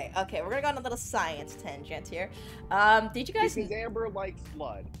 Okay, we're gonna go on a little science tangent here. Did you guys... Because Amber likes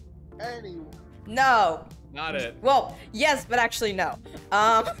blood. Anyway. No. Not it. Well, yes, but actually no.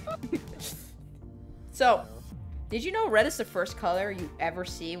 So, did you know red is the first color you ever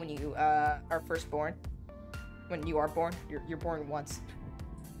see when you are first born? When you are born? You're born once.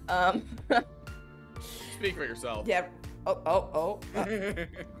 Speak for yourself. Yeah. Oh.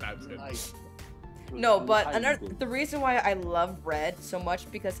 That's it. Nice. No, but the reason why I love red so much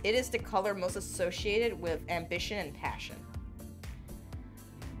because it is the color most associated with ambition and passion.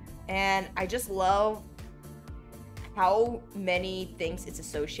 And I just love how many things it's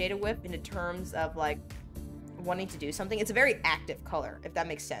associated with in the terms of like wanting to do something. It's a very active color, if that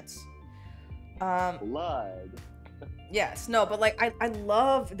makes sense. Blood. Yes, no, but like I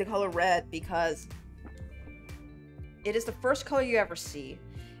love the color red because it is the first color you ever see.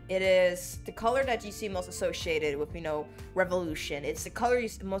 It is the color that you see most associated with, you know, revolution. It's the color you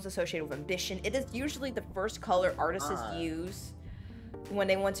see most associated with ambition. It is usually the first color artists use when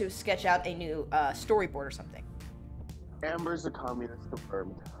they want to sketch out a new storyboard or something. Amber's a communist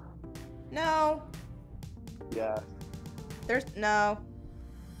confirmed. No. Yeah. There's no.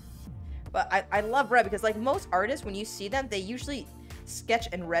 But I love red because like most artists, when you see them, they usually sketch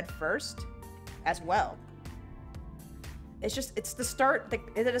in red first as well. It's the start,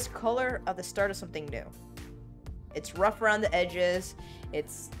 it is color of the start of something new. It's rough around the edges.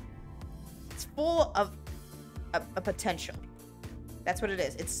 It's full of a potential. That's what it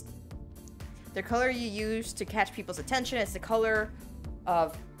is. It's the color you use to catch people's attention. It's the color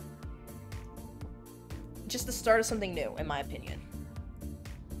of just the start of something new, in my opinion.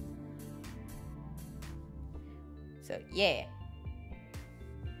 So, yeah.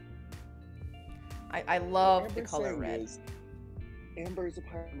 I love the color red. Amber is a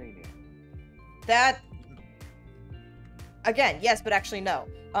pyromaniac. That... Again, yes, but actually no.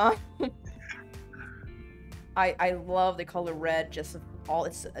 I love the color red, just all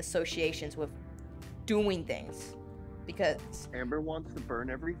its associations with doing things. Because... Amber wants to burn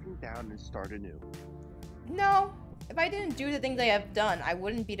everything down and start anew. No. If I didn't do the things I have done, I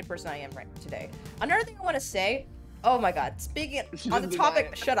wouldn't be the person I am right today. Another thing I want to say... Oh my god, speaking on the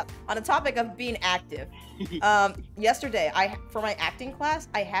topic, shut up. On the topic of being active, yesterday, for my acting class,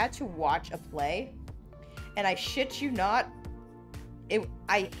 I had to watch a play, and I shit you not,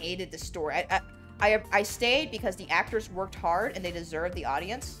 I hated the story. I stayed because the actors worked hard and they deserved the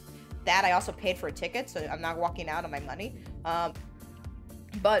audience. That I also paid for a ticket, so I'm not walking out on my money.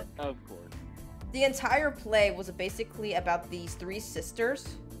 But of course. the entire play was basically about these 3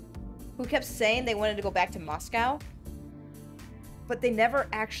 sisters who kept saying they wanted to go back to Moscow, but they never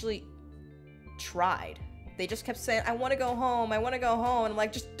actually tried. They just kept saying, I want to go home, I want to go home. And I'm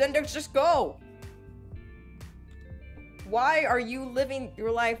like, just go. Why are you living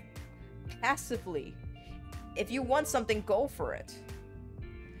your life passively? If you want something, go for it.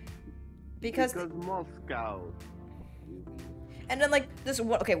 Because Moscow. And then like this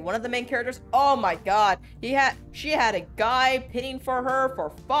one, okay, one of the main characters, oh my god, she had a guy pitting for her for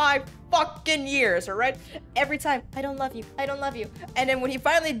 5 fucking years, alright? Every time, I don't love you, I don't love you. And then when he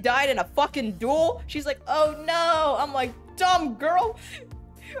finally died in a fucking duel, she's like, oh no. I'm like, dumb girl.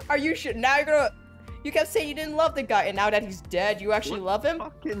 Are you shit? Now you're gonna, you kept saying you didn't love the guy, and now that he's dead, you actually love him?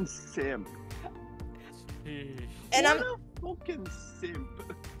 Fucking simp. And what a fucking simp.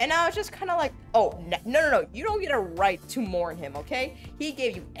 And I was just kind of like, oh, no, you don't get a right to mourn him, okay? He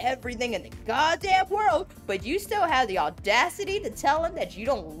gave you everything in the goddamn world, but you still have the audacity to tell him that you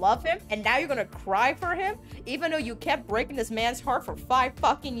don't love him, and now you're gonna cry for him, even though you kept breaking this man's heart for 5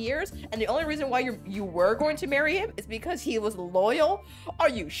 fucking years, and the only reason why you were going to marry him is because he was loyal? Are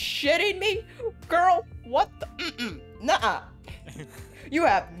you shitting me? Girl, what the? Nuh-uh. You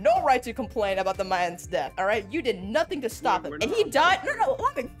have no right to complain about the man's death, alright? You did nothing to stop him. And he died. No,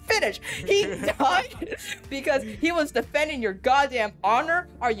 let me finish. He died because he was defending your goddamn honor.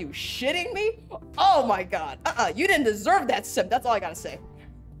 Are you shitting me? Oh my god. You didn't deserve that simp. That's all I gotta say.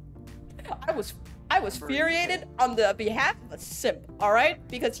 I was infuriated on the behalf of a simp, alright?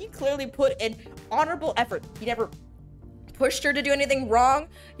 Because he clearly put in honorable effort. He never pushed her to do anything wrong.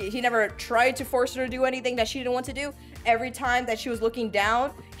 He never tried to force her to do anything that she didn't want to do. Every time that she was looking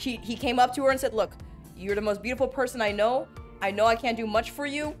down, he came up to her and said, look, you're the most beautiful person I know. I know I can't do much for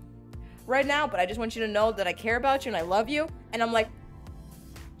you right now, but I just want you to know that I care about you and I love you. And I'm like,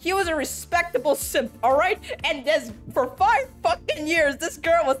 he was a respectable simp, all right? And for 5 fucking years, this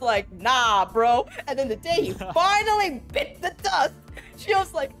girl was like, nah, bro. And then the day he finally bit the dust, she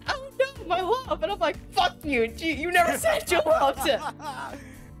was like, oh no, my love. And I'm like, fuck you. You never said you loved him.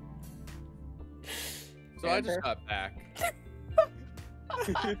 So I just got back.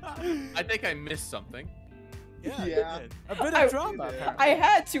 I think I missed something. Yeah. A bit of drama. I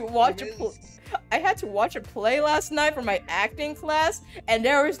had to watch a play last night for my acting class, and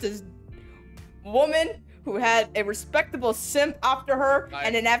there was this woman who had a respectable simp after her,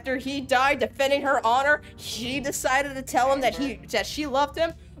 and then after he died defending her honor, she decided to tell him that she loved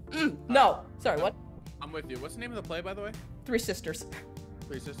him. No. Sorry, what? I'm with you. What's the name of the play, by the way? 3 Sisters.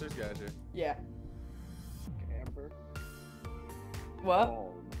 3 Sisters, gotcha. Yeah. Amber. What?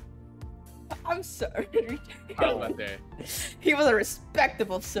 Oh. I'm sorry. How about that? He was a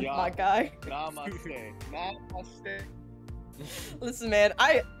respectable simp, my guy. Namaste. Namaste. Listen, man,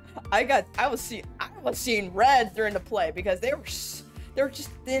 I was seeing red during the play because they were just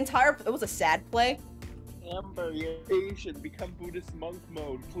the entire. It was a sad play. Amber, you're Asian. Become Buddhist monk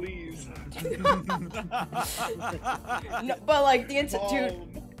mode, please. No, but like the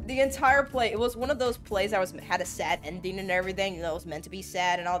entire play, it was one of those plays that had a sad ending and everything. You know, it was meant to be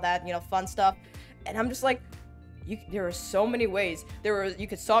sad and all that, you know, fun stuff. And I'm just like, there are so many ways. You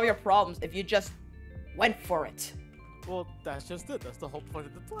could solve your problems if you just went for it. Well, that's just it. That's the whole point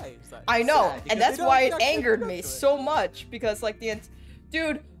of the play. I know, and that's why it angered me so much, because like the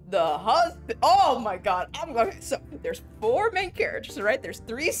husband, oh my god, so there's 4 main characters, right? There's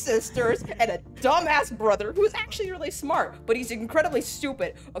 3 sisters and a dumbass brother who's actually really smart, but he's incredibly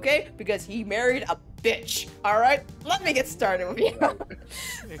stupid, okay? Because he married a bitch, all right? Let me get started with you.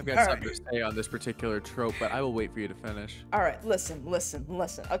 I've got something to say on this particular trope, but I will wait for you to finish. All right, listen,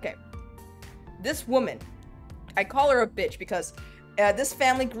 okay. This woman, I call her a bitch because this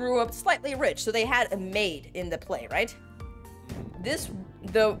family grew up slightly rich, so they had a maid in the play, right?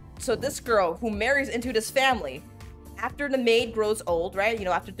 So this girl who marries into this family, after the maid grows old, right? You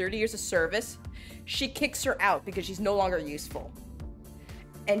know, after 30 years of service, she kicks her out because she's no longer useful.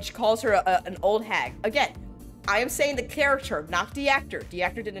 And she calls her an old hag. Again, I am saying the character, not the actor. The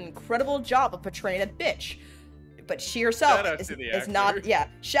actor did an incredible job of portraying a bitch. But she herself is not, yeah.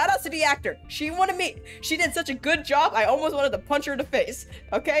 Shout out to the actor. She did such a good job, I almost wanted to punch her in the face,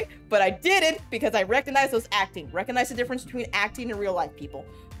 okay? But I didn't because I recognized those acting. Recognize the difference between acting and real life people.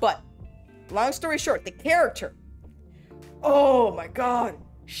 But, long story short, the character, oh my god.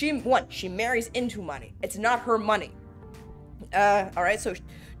 She marries into money. It's not her money. Alright, so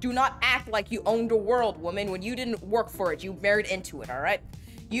do not act like you own the world, woman, when you didn't work for it. You married into it, alright?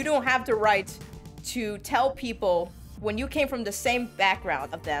 You don't have the right to tell people when you came from the same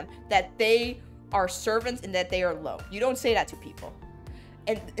background of them that they are servants and that they are low. You don't say that to people.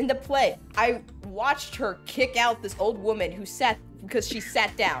 and in the play, I watched her kick out this old woman who because she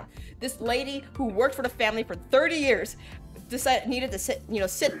sat down. This lady who worked for the family for 30 years needed to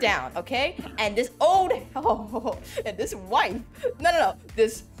sit down, okay? And this and this wife,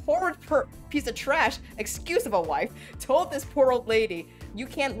 this horrid piece of trash, excuse of a wife, told this poor old lady, you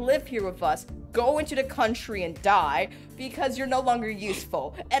can't live here with us, go into the country and die because you're no longer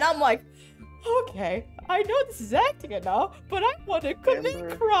useful. And I'm like, okay, I know this is acting and all, but I want to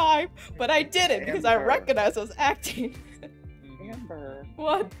commit crime. But I didn't because I recognized I was acting. Amber.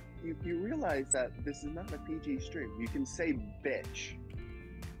 What? You realize that this is not a PG stream. You can say bitch.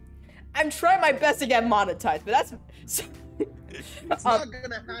 I'm trying my best to get monetized, but that's... It's not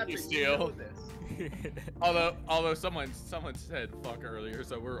gonna happen. You know this. although someone said fuck earlier,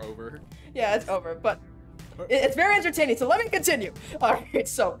 so we're over. Yeah, it's over, but it's very entertaining, so let me continue. Alright,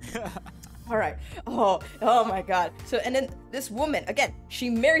 so... Alright. Oh my god. So, and then this woman, again, she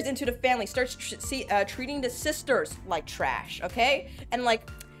marries into the family, starts treating the sisters like trash, okay? And like,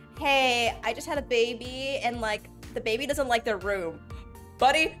 hey, I just had a baby, and like, the baby doesn't like their room.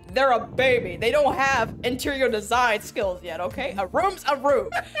 Buddy, they're a baby. They don't have interior design skills yet, okay? A room's a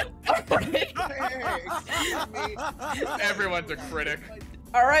room. Hey, excuse me. Everyone's a critic.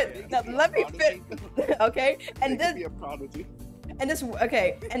 Alright, now let me fit. Okay? And this be a prodigy. And this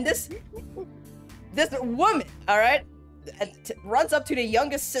woman, alright, runs up to the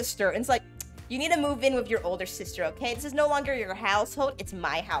youngest sister and it's like, you need to move in with your older sister, okay? This is no longer your household, it's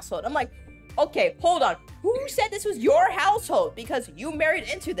my household. I'm like, okay, hold on. Who said this was your household? Because you married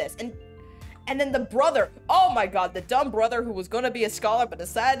into this. And then the brother, oh my god, the dumb brother who was gonna be a scholar but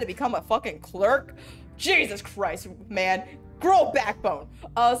decided to become a fucking clerk. Jesus Christ, man. Grow a backbone.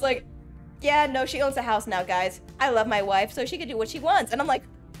 I was like, yeah, no, she owns the house now, guys. I love my wife, so she can do what she wants. And I'm like,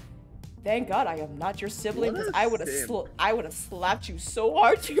 thank God I am not your sibling, because I would have slapped you so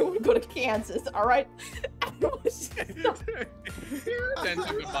hard you would go to Kansas, alright? Send you to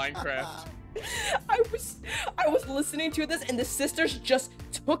Minecraft. I was listening to this and the sisters just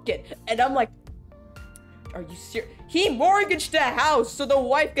took it. And I'm like, are you serious? He mortgaged the house so the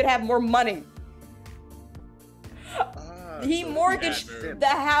wife could have more money. He mortgaged the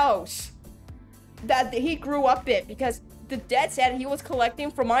house that he grew up in because the debt that he was collecting,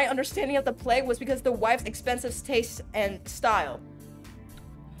 from my understanding of the play, was because the wife's expensive taste and style.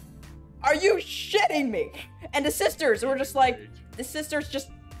 Are you shitting me? And the sisters were just like, the sisters just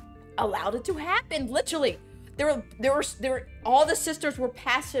allowed it to happen, literally. All the sisters were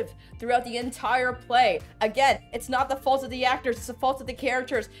passive throughout the entire play. Again, it's not the fault of the actors, it's the fault of the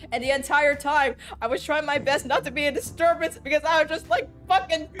characters. And the entire time, I was trying my best not to be a disturbance because I was just like,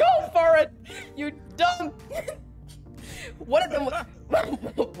 fucking go for it, you dumb. One of them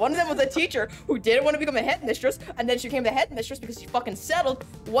was a teacher who didn't want to become a headmistress, and then she became the headmistress because she fucking settled.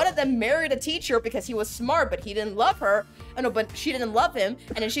 One of them married a teacher because he was smart, but he didn't love her. Oh, no, but she didn't love him,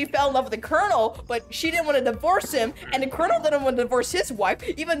 and then she fell in love with the colonel, but she didn't want to divorce him, and the colonel didn't want to divorce his wife,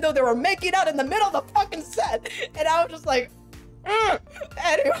 even though they were making out in the middle of the fucking set. And I was just like, anyway.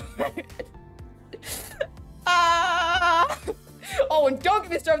 Oh, and don't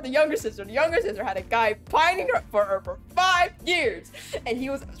get me started with the younger sister. The younger sister had a guy pining for her for 5 years, and he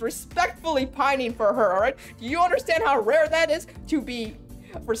was respectfully pining for her, alright? Do you understand how rare that is to be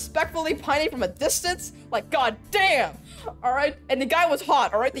respectfully pining from a distance? Like, god damn! Alright? And the guy was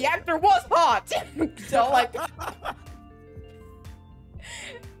hot, alright? The actor was hot! So, like...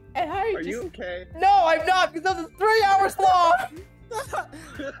 And Are you okay? No, I'm not, because this is 3 hours long!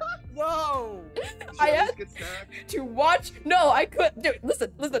 No! I had to watch. No, I couldn't. Dude,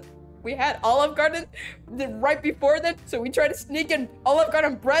 listen. We had Olive Garden right before then, so we tried to sneak in Olive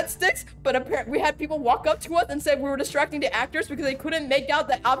Garden breadsticks, but apparently we had people walk up to us and said we were distracting the actors because they couldn't make out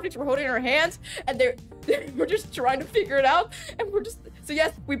the objects we're holding in our hands, and they were just trying to figure it out, and we're just... So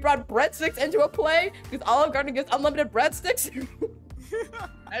yes, we brought breadsticks into a play, because Olive Garden gets unlimited breadsticks.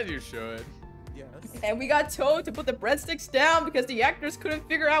 As you should. Yes. And we got told to put the breadsticks down because the actors couldn't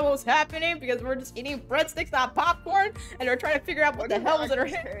figure out what was happening because we're just eating breadsticks, not popcorn, and they're trying to figure out what the hell was in our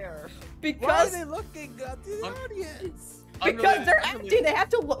hair. Because why are they looking at the audience? Because they're acting. They have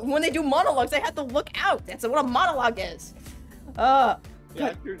to look when they do monologues. They have to look out. That's what a monologue is. The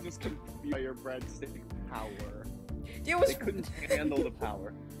actors just confused by your breadstick power. They couldn't handle the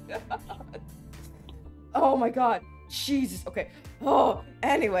power. Oh my god. Jesus. Okay. Oh,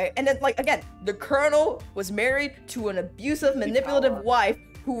 anyway. And then, like, again, the colonel was married to an abusive, manipulative wife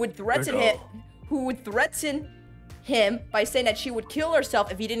who would threaten him by saying that she would kill herself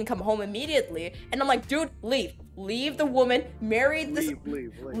if he didn't come home immediately. And I'm like, dude, leave. leave the woman, marry this.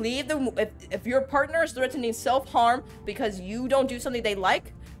 Leave the. If your partner is threatening self-harm because you don't do something they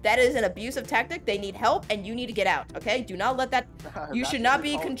like, that is an abusive tactic. They need help, and you need to get out. Okay? Do not let that. You should not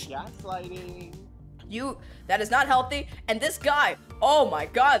be gaslighting. That is not healthy. And this guy, oh my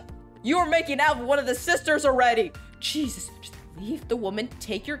God, you were making out with one of the sisters already. Jesus, just leave the woman.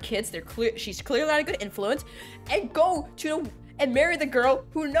 Take your kids. She's clearly not a good influence, and go to and marry the girl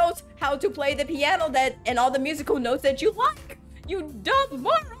who knows how to play the piano and all the musical notes that you like. You dumb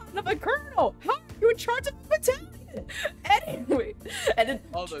moron of a colonel. How are you in charge of the battalion? Anyway, and then,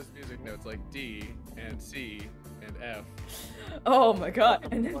 all those music notes like D and C and F. Oh my God!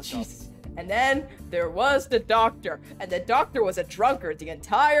 And then Jesus. And then there was the doctor, and the doctor was a drunkard the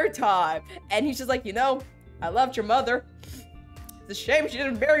entire time. And he's just like, you know, I loved your mother. It's a shame she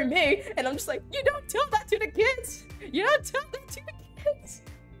didn't marry me. And I'm just like, you don't tell that to the kids. You don't tell that to the kids.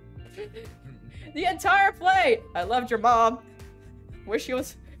 The entire play, I loved your mom. Wish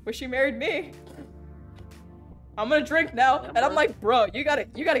she married me. I'm gonna drink now, Amber? And I'm like, bro, you gotta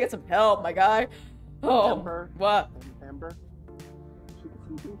get some help, my guy. Oh, Amber, what? Amber,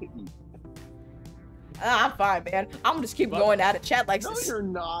 I'm fine, man. I'm just keep going at it. Chat likes this. No, you're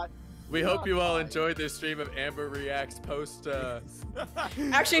not. We hope you all enjoyed this stream of Amber Reacts post.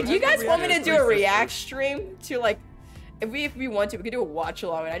 Actually, do you guys want me to do a react stream to like, if we want to, we could do a watch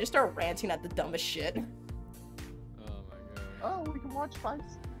along and I just start ranting at the dumbest shit. Oh my God. Oh, we can watch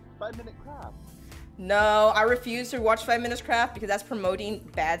 5-minute craft. No, I refuse to watch 5 minutes craft because that's promoting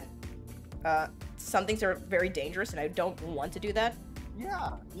bad. Some things are very dangerous, and I don't want to do that.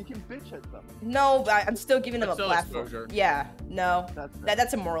 Yeah, you can bitch at them. No, but I'm still giving them a platform. Exposure. Yeah, no.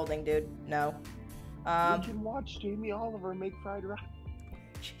 That's a moral thing, dude. No. You can watch Jamie Oliver make fried rice.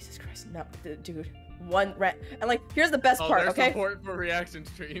 Jesus Christ, no, dude. One and like, here's the best part, okay? Support for reaction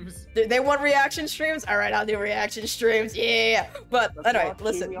streams. They want reaction streams? All right, I'll do reaction streams. Yeah. But anyway,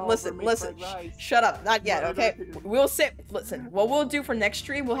 listen. Shut up. Not yet, okay? Listen, what we'll do for next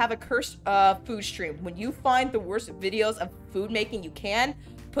stream, we'll have a cursed food stream. When you find the worst videos of food making you can,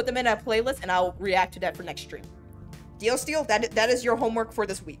 put them in a playlist and I'll react to that for next stream. Deal, Steel? That is your homework for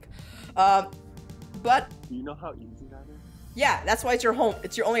this week. But do you know how easy that is? Yeah, that's why it's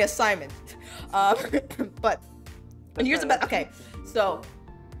your only assignment. But and here's the best. Okay, so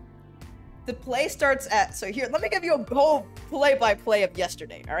the play starts at, so here, let me give you a whole play-by-play of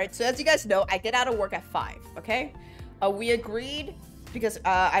yesterday. All right, so as you guys know, I get out of work at 5. Okay, we agreed because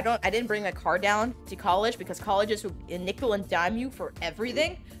I didn't bring my car down to college because colleges will nickel and dime you for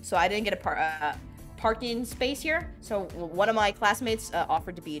everything. So I didn't get a parking space here. So one of my classmates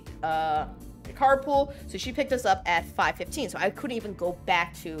offered to be carpool, so she picked us up at 5:15, so I couldn't even go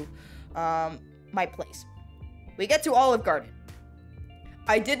back to my place. We get to Olive Garden.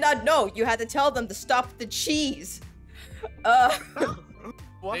 I did not know you had to tell them to stop the cheese.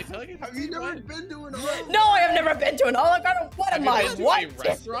 What? Have you never been to an Olive Garden? No, I have never been to an Olive Garden. What am I? What? A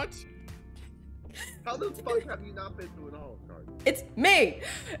restaurant? How the fuck have you not been to an Olive Garden? It's me.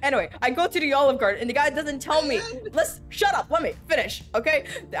 Anyway, I go to the Olive Garden and the guy doesn't tell me. Shut up. Let me finish, okay?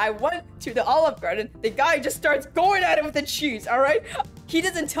 I went to the Olive Garden. The guy just starts going at it with the cheese, all right? He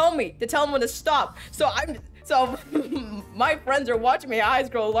doesn't tell me to tell him when to stop. So my friends are watching me. Eyes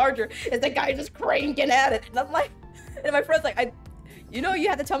grow larger as the guy just cranking at it. And I'm like, and my friend's like, you know you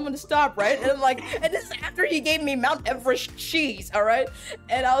had to tell him when to stop, right? And I'm like, and this is after he gave me Mount Everest cheese, all right?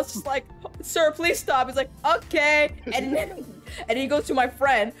 And I was just like, sir, please stop. He's like, okay. And he goes to my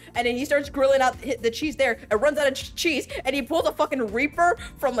friend, and then he starts grilling out the cheese there, and runs out of cheese, and he pulls a fucking Reaper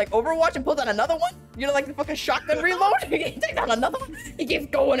from like Overwatch and pulls out another one. You know, like the fucking shotgun reload. He takes out another one. He keeps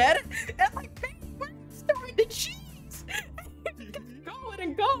going at it. And I'm like, man, where's the cheese?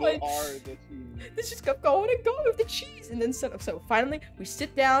 And going. You are the cheese. This just kept going and going with the cheese, and then so finally we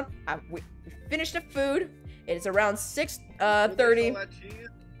sit down. We finish the food. It is around 6:30.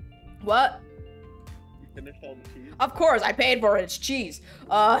 What? You finished all the cheese? Of course, I paid for it. It's cheese.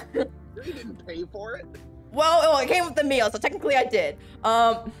 You didn't pay for it. Well, it came with the meal, so technically I did.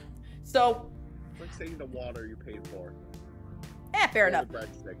 So. It's like saying the water you paid for. Fair enough. The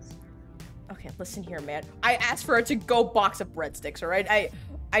breadsticks. Okay, listen here, man. I asked for a to-go box of breadsticks, all right?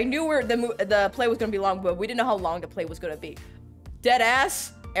 I knew where the play was gonna be long, but we didn't know how long the play was gonna be. Dead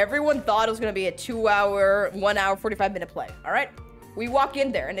ass, everyone thought it was gonna be a 2-hour, 1 hour, 45-minute play, all right? We walk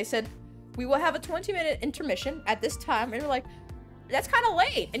in there, and they said, we will have a 20-minute intermission at this time, and we're like, that's kind of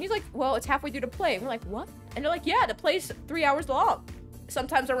late. And he's like, well, it's halfway through the play. And we're like, what? And they're like, yeah, the play's 3 hours long.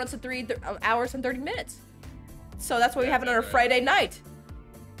 Sometimes it runs to 3 hours and 30 minutes. So that's why we have it on a Friday night.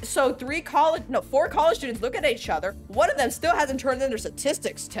 So 4 college students look at each other. One of them still hasn't turned in their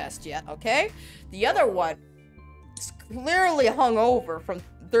statistics test yet, okay? The other one clearly hungover from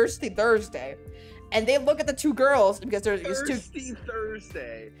Thirsty Thursday, and they look at the two girls because there's two. Thirsty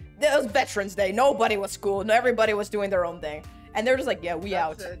Thursday. It was Veterans Day. Nobody was school. Everybody was doing their own thing, and they're just like, "Yeah, we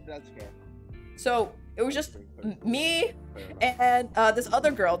out." That's fair. So it was just me and this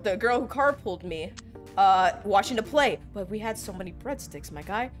other girl, the girl who carpooled me, watching the play. But we had so many breadsticks, my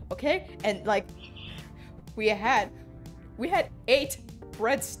guy. Okay, and like, we had 8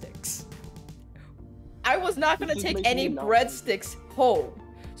 breadsticks. I was not gonna take any breadsticks home.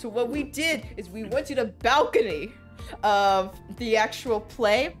 So what we did is we went to the balcony of the actual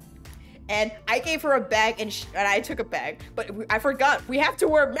play, and I gave her a bag, and I took a bag, but I forgot we have to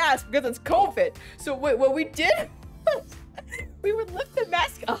wear masks because it's COVID. So what we did was we would lift the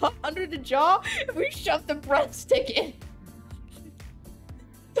mask up under the jaw, and we shoved the breadstick in.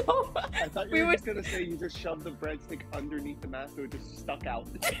 So, I thought you were just gonna say you just shoved the breadstick underneath the mask, so it just stuck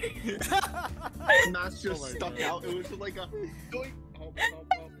out. The mask just stuck out. It was just like a doink.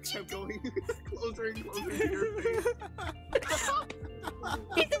 Kept going closer and closer to your face.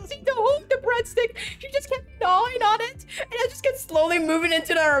 He didn't seem to hold the breadstick. She just kept gnawing on it, and it just kept slowly moving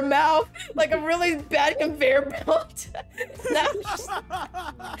into her mouth like a really bad conveyor belt. And I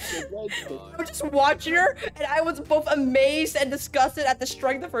was just watching her, and I was both amazed and disgusted at the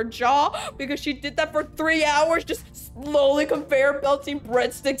strength of her jaw because she did that for 3 hours, just slowly conveyor belting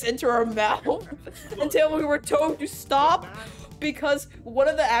breadsticks into her mouth until we were told to stop. Because one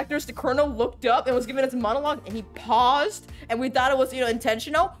of the actors, the colonel, looked up and was giving us a monologue, and he paused, and we thought it was,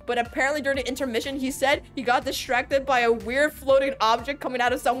 intentional, but apparently during the intermission, he said he got distracted by a weird floating object coming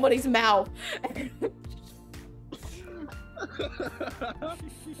out of somebody's mouth.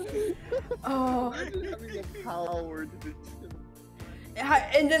 Oh. Having the power to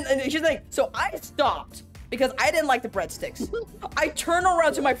and then she's like, so I stopped because I didn't like the breadsticks. I turn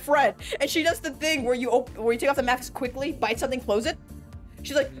around to my friend, and she does the thing where you take off the mask quickly, bite something, close it.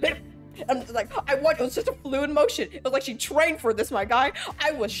 She's like, I'm like, it was just a fluid motion. It was like she trained for this, my guy.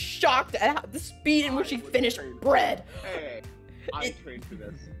 I was shocked at the speed in which she finished bread. Hey, I trained for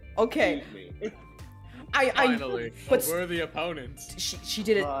this. Okay. Finally, but we're the opponents. She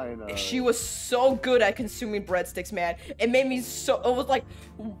did it. She was so good at consuming breadsticks, man. It made me so. It was like,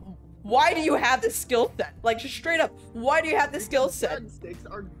 why do you have this skill set? Like, just straight up, why do you have this skill set? Breadsticks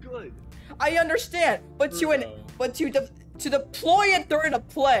are good. I understand, but to deploy it during a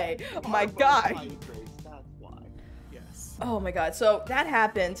play, my guy. That's why. Yes. Oh my god. So that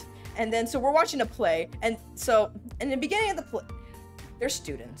happened, and then so we're watching a play, and so in the beginning of the play. They're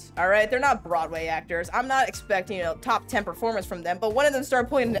students, all right? They're not Broadway actors. I'm not expecting, top 10 performance from them, but one of them started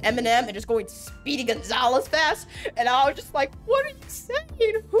pulling an Eminem and just going Speedy Gonzalez fast, and I was just like, what are you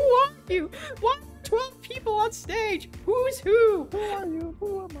saying? Who are you? Why are 12 people on stage? Who's who? Who are you?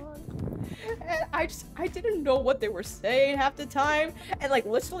 Who am I? And I didn't know what they were saying half the time, and like,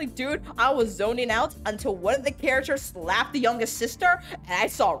 literally, dude, I was zoning out until one of the characters slapped the youngest sister, and I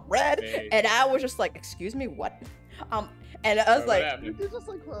saw red, and I was just like, excuse me, what? And I was like, and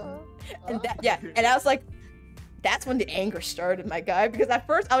I was like, that's when the anger started, my guy, because at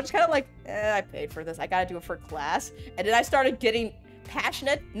first I was just kind of like, I paid for this, I gotta do it for class, and then I started getting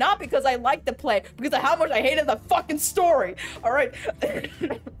passionate, not because I liked the play, because of how much I hated the fucking story. All right.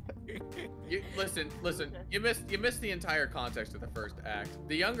 Listen. You missed the entire context of the first act.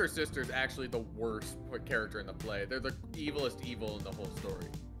 The younger sister's actually the worst character in the play. They're the evilest evil in the whole story.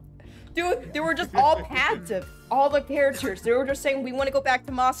 Dude, they were just all passive. All the characters. They were just saying, we want to go back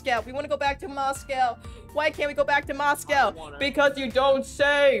to Moscow. We want to go back to Moscow. Why can't we go back to Moscow? Because you don't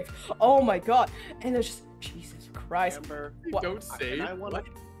save. Oh my god. And there's just, Jesus Christ. Amber, you don't save?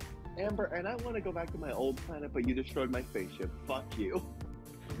 Amber, and I want to go back to my old planet, but you destroyed my spaceship. Fuck you.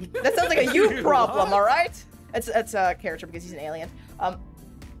 That sounds like a you problem, alright? It's a character because he's an alien.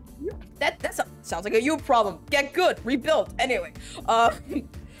 That sounds like a you problem. Get good. Rebuild. Anyway.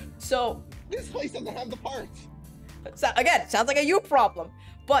 So this place doesn't have the parts. So, again, sounds like a you problem,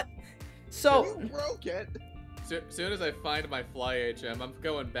 but so you broke it. Soon as I find my fly HM, I'm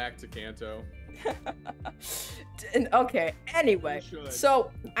going back to Kanto. Okay. Anyway, so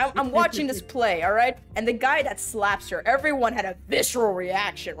I'm watching this play, all right, and the guy that slaps her, everyone had a visceral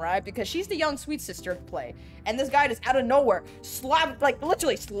reaction, right? Because she's the young sweet sister of the play, and this guy just out of nowhere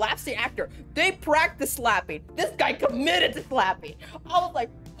literally slaps the actor. They practiced slapping. This guy committed to slapping. I was like,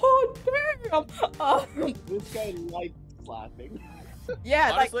 oh damn. This guy likes slapping.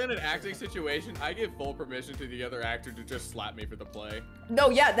 Yeah, honestly, in an acting situation, I give full permission to the other actor to just slap me for the play.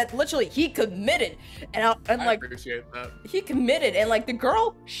 No, yeah, that literally he committed, and I appreciate that. He committed, and like the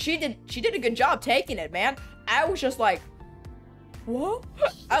girl, she did a good job taking it, man. I was just like, what?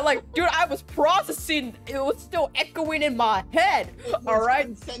 Dude, I was processing. It was still echoing in my head. All right.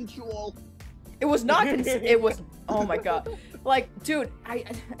 Consensual. It was not. It was. Oh my god. Dude,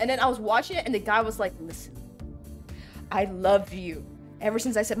 and then I was watching it, and the guy was like, "Listen, I love you. Ever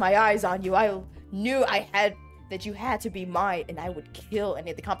since I set my eyes on you, I knew that you had to be mine, and I would kill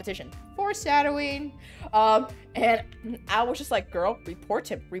any of the competition." Foreshadowing. And I was just like, "Girl, report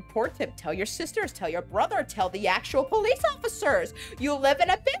him. Tell your sisters, tell your brother, tell the actual police officers. You live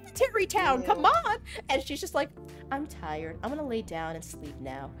in a military town. Come on." And she's just like, "I'm tired. I'm gonna lay down and sleep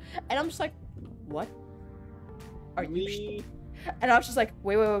now." And I'm just like, "What? Are you?" And I was just like,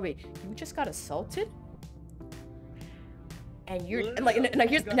 wait. You just got assaulted? And you're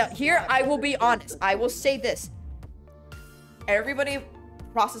here I will be honest. I will say this. Everybody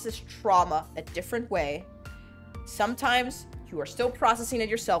processes trauma a different way. Sometimes you are still processing it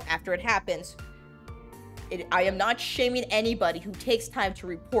yourself after it happens. I am not shaming anybody who takes time to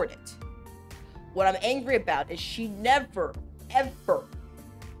report it. What I'm angry about is she never, ever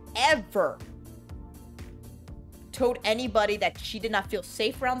told anybody that she did not feel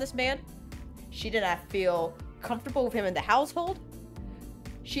safe around this man. She did not feel comfortable with him in the household.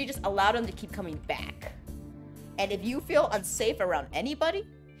 She just allowed him to keep coming back. And if you feel unsafe around anybody,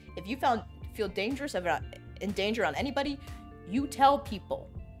 if you feel dangerous in danger on anybody, you tell people.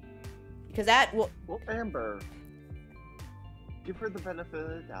 Because that will... Well, Amber, give her the benefit of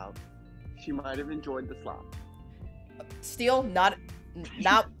the doubt. She might have enjoyed the slap. Still, not...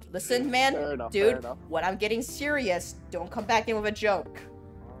 Listen, man, fair enough, dude, when I'm getting serious, don't come back in with a joke.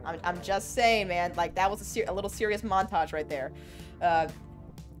 I'm just saying, man, that was a little serious montage right there.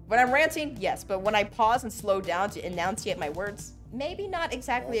 When I'm ranting, yes, but when I pause and slow down to enunciate my words, maybe not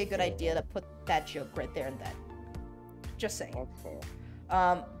exactly a good idea to put that joke right there and then. Just saying.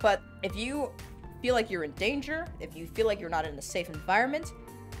 But if you feel like you're in danger, if you feel like you're not in a safe environment,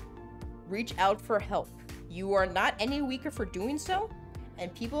 reach out for help. You are not any weaker for doing so,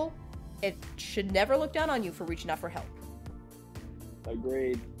 and people, it should never look down on you for reaching out for help.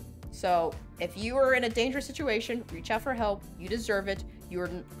 Agreed. So, if you are in a dangerous situation, reach out for help. You deserve it.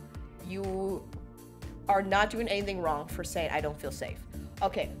 You are not doing anything wrong for saying, "I don't feel safe."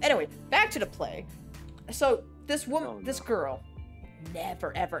 Okay, anyway, back to the play. So, this woman, this girl,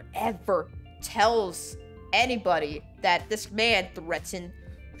 never, ever tells anybody that this man threatened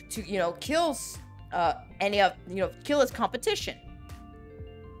to, kill his competition.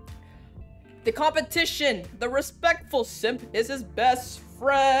 The competition, the respectful simp, is his best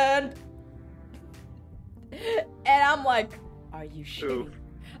friend. And I'm like, are you shitting me?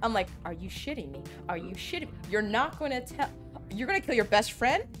 I'm like, are you shitting me? Are you shitting me? You're not going to you're going to kill your best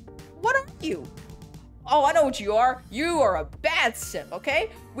friend? What are you? Oh, I know what you are. You are a bad simp,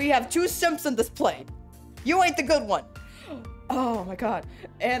 okay? We have 2 simps in this play. You ain't the good one. Oh my god.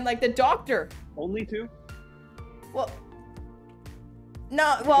 And the doctor. Only 2? Well,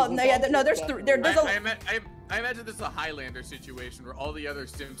 there's I imagine this is a Highlander situation where all the other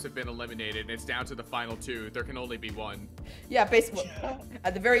simps have been eliminated and it's down to the final 2. There can only be 1. Yeah, basically.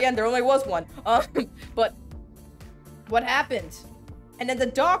 At the very end, there only was 1. But what happened? And then the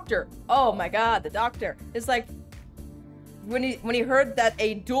doctor. Oh my god, the doctor is like, when he heard that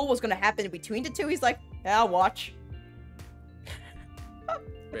a duel was gonna happen between the 2, he's like, yeah, I'll watch.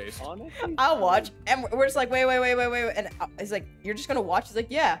 Honestly, I'll watch. And we're just like, wait. And he's like, you're just gonna watch? He's like,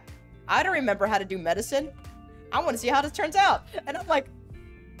 yeah. I don't remember how to do medicine. I want to see how this turns out. And I'm like,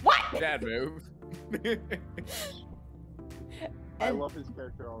 what? Bad move. I love his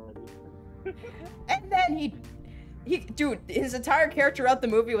character already. And then dude, his entire character throughout the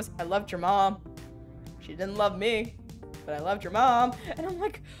movie was, I loved your mom. She didn't love me, but I loved your mom. And I'm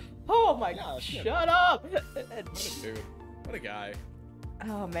like, oh my god, shut up. What a dude. What a guy.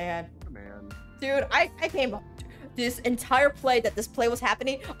 Oh man. Man. Dude, I came this entire play that this play was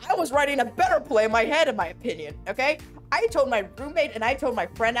happening, I was writing a better play in my head, in my opinion, okay? I told my roommate and I told my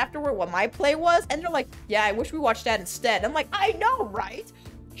friend afterward what my play was, and they're like, yeah, I wish we watched that instead. I'm like, I know, right?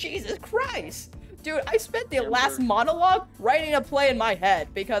 Jesus Christ. Dude, I spent the last monologue writing a play in my head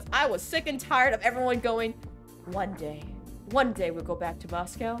because I was sick and tired of everyone going, one day we'll go back to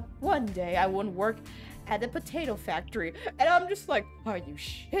Moscow. One day I won't work at the potato factory. And I'm just like, are you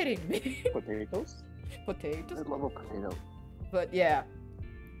shitting me? Potatoes? Potatoes? I love a potato. But yeah.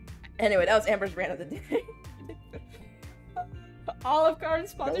 Anyway, that was Amber's rant of the day. Olive Garden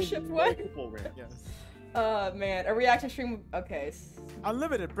sponsorship win. Yes. Man, a reaction stream. Okay.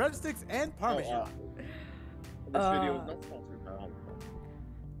 Unlimited breadsticks and parmesan. This video is not sponsored by Olive Garden.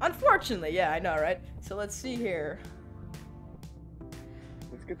 Unfortunately, yeah, I know, right? So let's see here.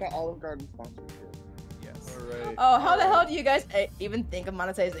 Let's get that Olive Garden sponsorship. Yeah. Yes. All right. Oh, how the hell do you guys even think of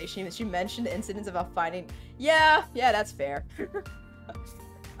monetization? She mentioned incidents about finding. Yeah, that's fair.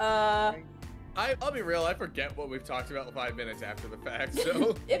 I'll be real. I forget what we've talked about 5 minutes after the fact.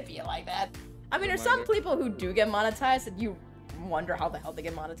 So it'd be like that. I mean, there's some people who do get monetized that you wonder how the hell they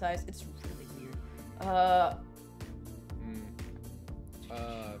get monetized. It's really weird.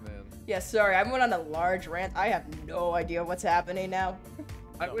 Man. Yeah, sorry, I went on a large rant. I have no idea what's happening now.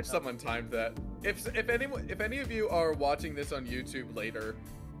 I wish someone timed that. If any of you are watching this on YouTube later,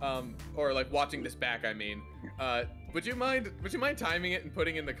 or like watching this back, I mean, would you mind timing it and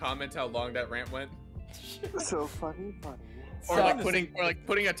putting in the comments how long that rant went? So funny. Or like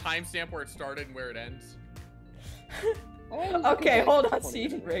putting a timestamp where it started and where it ends. Okay, hold on,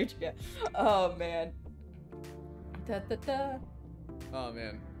 Seed Rage. Yeah. Oh man. Oh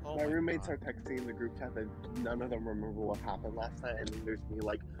man. My roommates are texting in the group chat that none of them remember what happened last night, and then there's me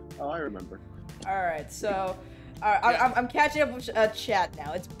like, oh, I remember. All right, so I'm catching up with chat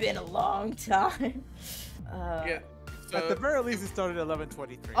now. It's been a long time. Yeah. So, at the very least, it started at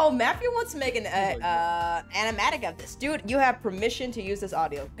 11:23. Oh, Matthew wants to make an animatic of this. Dude, you have permission to use this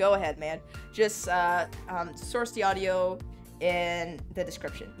audio. Go ahead, man. Just source the audio in the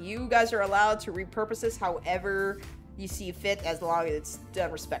description. You guys are allowed to repurpose this however you see fit, as long as it's done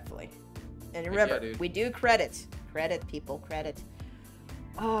respectfully. And remember, we do credit. Credit, people, credit.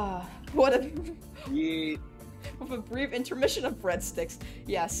 What a... Yeah. With a brief intermission of breadsticks.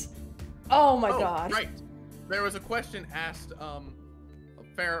 Yes. Oh my god. Right. There was a question asked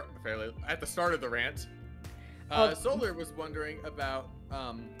fairly at the start of the rant. Solar was wondering about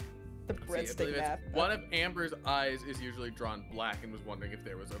the breadstick map. One of Amber's eyes is usually drawn black, and was wondering if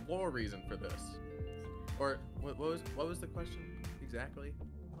there was a lore reason for this. Or what was the question exactly?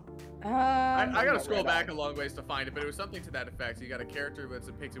 I gotta scroll back a long ways to find it, but it was something to that effect. So you got a character that's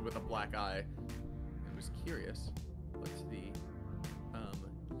depicted with a black eye. I was curious. What's the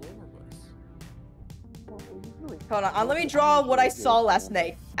lore was? Hold on, let me draw what I saw last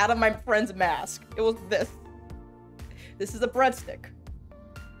night out of my friend's mask. It was this. This is a breadstick.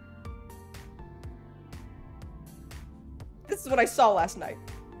 This is what I saw last night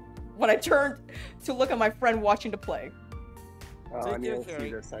when I turned to look at my friend watching the play. I need to see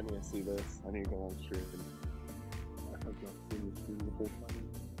this. I need to see this. I need to go on stream. I have not seen this stream the whole time.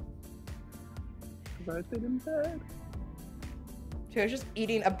 Because I've been in bed. She was just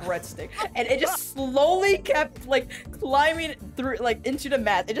eating a breadstick, and it just slowly kept like climbing through, like into the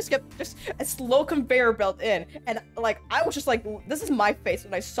mat. It just kept a slow conveyor belt in, and like I was just like, this is my face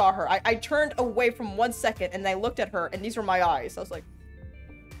when I saw her. I turned away from 1 second, and I looked at her, and these were my eyes. I was like,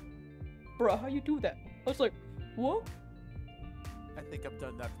 bruh, how you do that? I was like, what? I think I've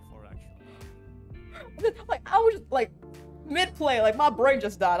done that before, actually. Like I was just like mid-play, like my brain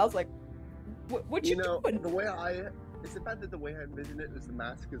just died. I was like, what you doing? The way it's the fact that the way I envision it is the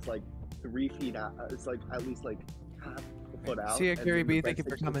mask is like 3 feet out. It's like at least like half a foot out. See you, Gary B. Thank you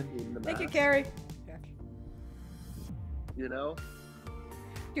for coming. Thank you, Gary. You know,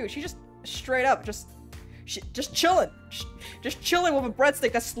 dude, she just straight up just chilling, just chilling with a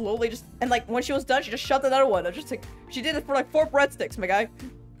breadstick that slowly just, and like when she was done, she just shoved another one. I was just like, she did it for like 4 breadsticks, my guy.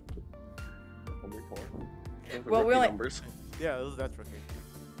 Only 4. Well, we only numbers. Yeah, that's rookie.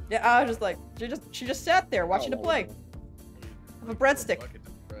 Yeah, I was just like, she just sat there watching the play. With a breadstick.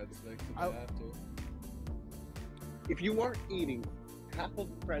 If you weren't eating half of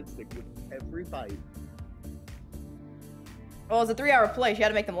the breadstick with every bite. Well, it was a 3-hour play. She had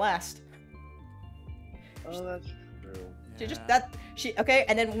to make them last. Oh, that's true. She just okay.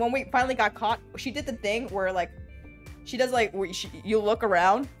 And then when we finally got caught, she did the thing where like, she does like where you look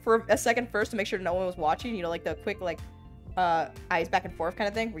around for a second first to make sure no one was watching. You know, like the quick like eyes back and forth kind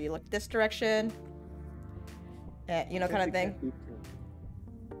of thing, where you look this direction, you know, kind of thing.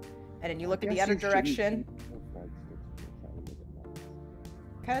 And then you look in the other direction,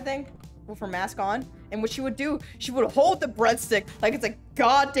 kind of thing, with her mask on. And what she would do, she would hold the breadstick like it's a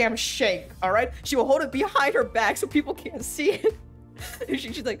goddamn shake, alright? She will hold it behind her back so people can't see it.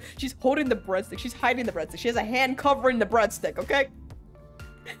 She's like, she's holding the breadstick, she's hiding the breadstick. She has a hand covering the breadstick, okay?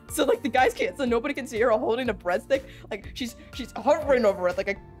 So like the guys can't, so nobody can see her holding a breadstick. Like she's hovering over it like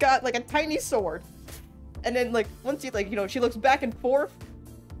a tiny sword. And then like once you like, you know, she looks back and forth.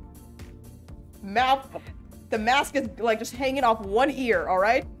 The mask is like just hanging off one ear, all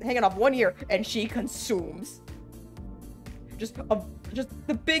right? Hanging off one ear, and she consumes. Just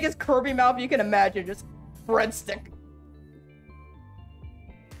the biggest Kirby mouth you can imagine, just breadstick.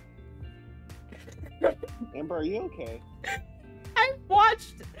 Amber, are you okay? I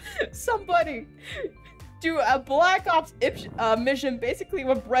watched somebody do a Black Ops mission basically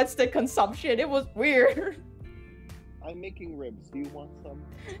with breadstick consumption. It was weird. I'm making ribs. Do you want some?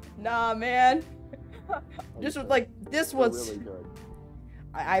 Nah, man. This was like, this was really good.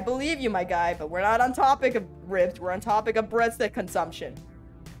 I believe you, my guy, but we're not on topic of ribs. We're on topic of breadstick consumption.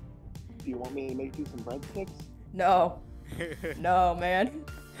 Do you want me to make you some breadsticks? No. No, man.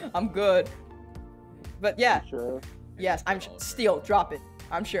 I'm good. But yeah. Sure. Yes, I'm Steel, drop it.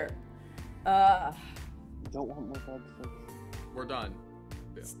 I'm sure. Don't want more breadsticks. We're done.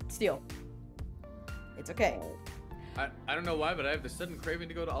 Steel. It's okay. I don't know why, but I have the sudden craving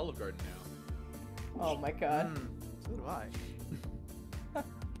to go to Olive Garden now. Oh my god. So do I.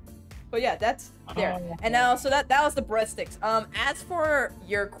 But yeah, that's there. And now, so that was the breadsticks. As for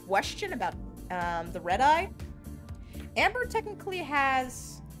your question about the red eye, Amber technically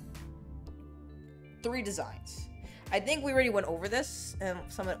has 3 designs. I think we already went over this in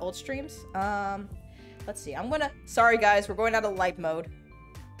some of the old streams. Let's see. Sorry guys, we're going out of light mode.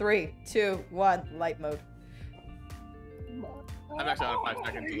 3, 2, 1, light mode. I'm actually on a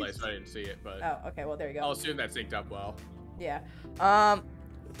 5-second delay, so I didn't see it, but... Oh, okay, well there you go. I'll assume that synced up well. Yeah.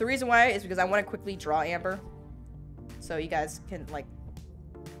 The reason why is because I want to quickly draw Amber. So you guys can, like...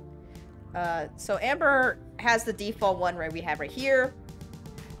 so Amber has the default one we have right here.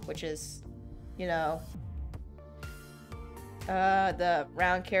 Which is, you know... the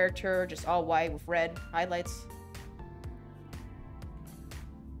round character, just all white with red highlights.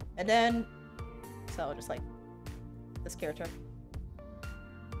 And then... So, just like... this character.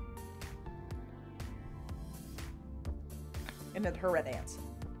 And then her red ants.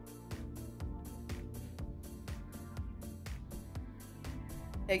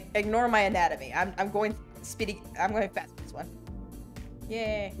 Ignore my anatomy. I'm going speedy. I'm going fast with this one.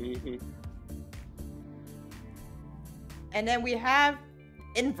 Yay. And then we have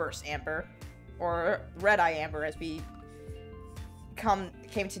inverse Amber, or red eye Amber, as we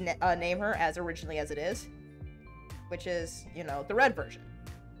came to name her as originally as it is, which is, you know, the red version.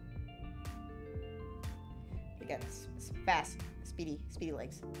 Again, it's fast, speedy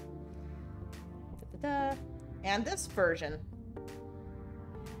legs. And this version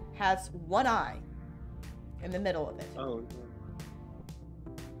has one eye in the middle of it. Oh.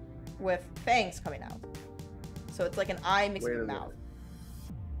 With fangs coming out. So it's like an eye mixed with a mouth.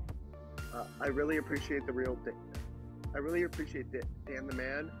 I really appreciate the real thing. I really appreciate Dan the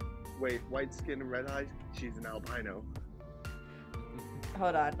Man. Wait, white skin and red eyes? She's an albino.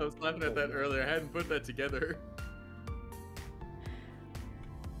 Hold on. I was laughing at that earlier. I hadn't put that together.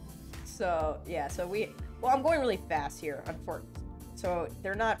 So, yeah, well, I'm going really fast here, unfortunately. So,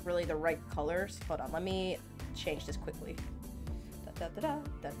 they're not really the right colors. Hold on, let me change this quickly.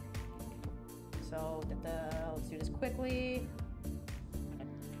 So, let's do this quickly.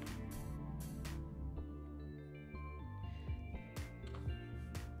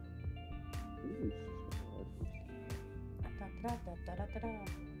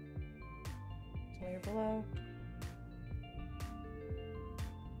 Layer below.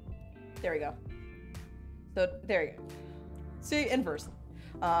 There we go. So there you go. See, inverse.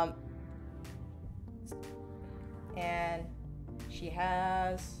 And she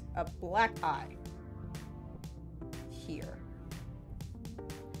has a black eye here.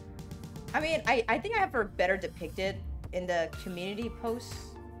 I mean, I think I have her better depicted in the community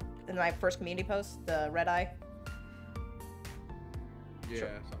posts, in my first community post, the red eye. Yeah, sure.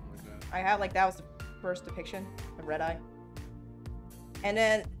 Something like that. I have, like, that was the first depiction of red eye. And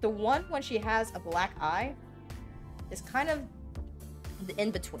then the one when she has a black eye is kind of the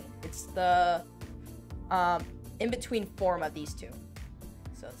in-between. It's the in-between form of these two.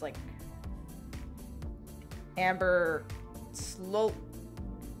 So it's like Amber slow,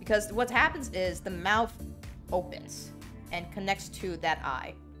 because what happens is the mouth opens and connects to that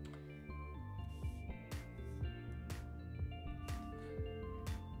eye.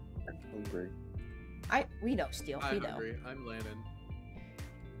 I'm hungry. We know, Steel. We know. I'm hungry. I'm Landon.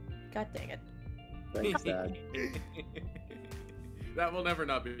 God dang it. Thanks, Dad. That will never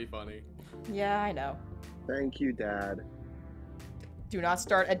not be funny. Yeah, I know. Thank you, Dad. Do not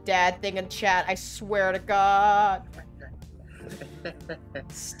start a dad thing in chat, I swear to God.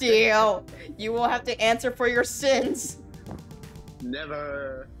 Steel, you will have to answer for your sins.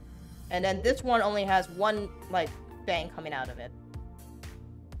 Never. And then this one only has one, like, fang coming out of it.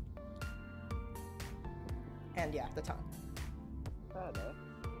 And yeah, the tongue.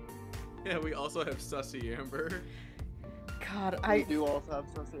 Yeah, we also have Sussy Amber. God, We do also have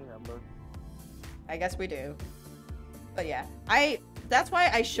Sussy Amber. I guess we do. But yeah, that's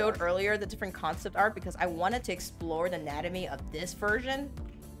why I showed earlier the different concept art, because I wanted to explore the anatomy of this version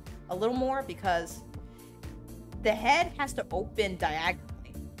a little more, because the head has to open diagonally.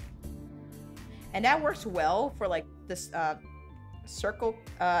 And that works well for like this circle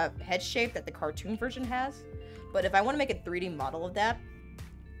head shape that the cartoon version has. But if I want to make a 3D model of that,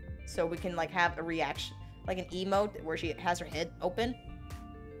 so we can like have a reaction, like an emote where she has her head open,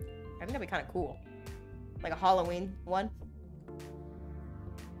 I think that'd be kind of cool. Like a Halloween one.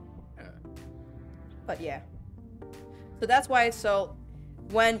 But yeah. So that's why, so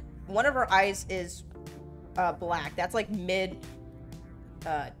when one of her eyes is black, that's like mid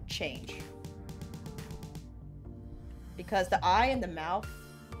change. Because the eye and the mouth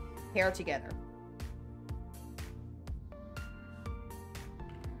pair together.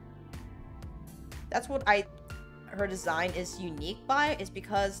 That's what her design is unique by, is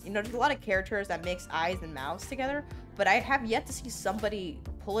because, you know, there's a lot of characters that mix eyes and mouths together, but I have yet to see somebody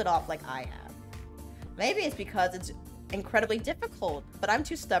pull it off like I have. Maybe it's because it's incredibly difficult, but I'm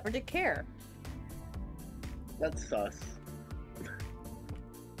too stubborn to care. That's sus.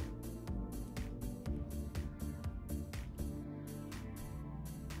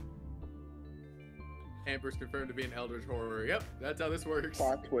 Amber's confirmed to be an Eldritch Horror. Yep, that's how this works.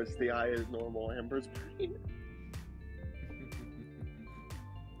 Plot twist, the eye is normal. Amber's brain.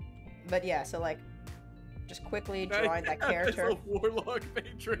 But yeah, so like, just quickly drawing that character. As a warlock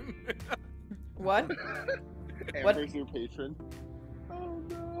patron. What? Amber's your patron. Oh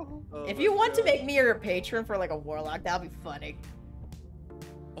no. Oh if you want to make me your patron for like a warlock, that'll be funny.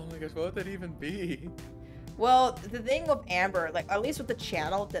 Oh my gosh, what would that even be? Well, the thing with Amber, like at least with the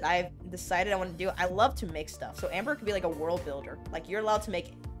channel that I've decided I want to do, I love to make stuff. So Amber could be like a world builder. Like you're allowed to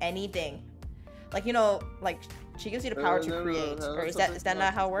make anything. Like, you know, like she gives you the power to create. Or is that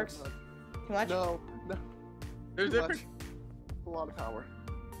not how it works? Too much? No. There's different. A lot of power.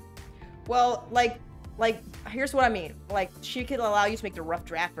 Well, like here's what I mean. Like she could allow you to make the rough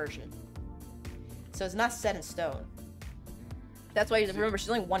draft version. So it's not set in stone. That's why you have to remember she's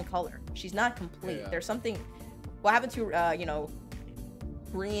only one color. She's not complete. Yeah. There's something. What happened to you know,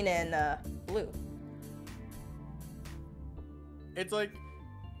 green and blue? It's like,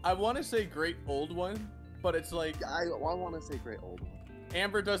 I want to say Great Old One, but it's like I want to say Great Old One.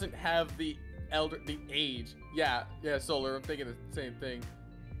 Amber doesn't have the age. Yeah, Solar. I'm thinking the same thing.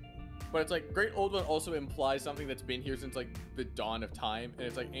 But it's like Great Old One also implies something that's been here since like the dawn of time, and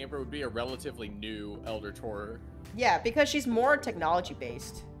it's like Amber would be a relatively new Eldritch Horror. Yeah, because she's more technology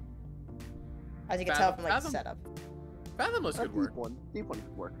based. As you can tell from like the setup. Fathomless could work. Deep one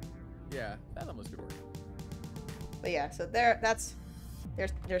could work. Yeah, Fathomless could work. But yeah, so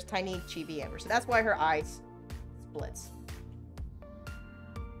there's tiny chibi Amber. So that's why her eyes splits.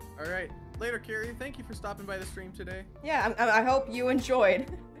 All right, later, Carrie. Thank you for stopping by the stream today. Yeah, I hope you enjoyed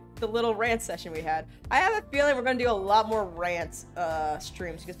the little rant session we had. I have a feeling we're gonna do a lot more rant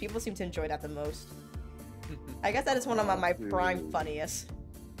streams because people seem to enjoy that the most. I guess that is one of my prime funniest.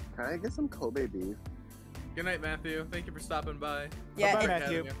 Can I get some Kobe beef? Good night, Matthew. Thank you for stopping by. Yeah, bye,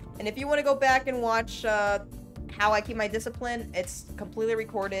 Matthew. And if you want to go back and watch how I keep my discipline, it's completely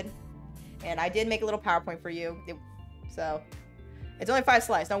recorded. And I did make a little PowerPoint for you. So, it's only 5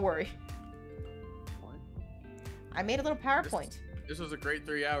 slides, don't worry. What? I made a little PowerPoint. This was a great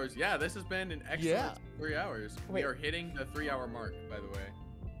 3 hours. Yeah, this has been an excellent 3 hours. Wait. We are hitting the 3-hour mark, by the way.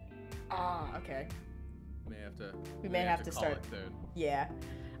 Ah, okay. We may have to start it soon. Yeah.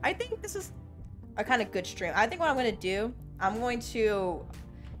 I think this is a kind of good stream. I think what I'm going to do, I'm going to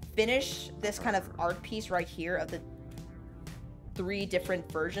finish this kind of art piece right here of the 3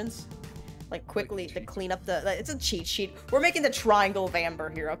 different versions. Like quickly to clean up it's a cheat sheet. We're making the triangle of Amber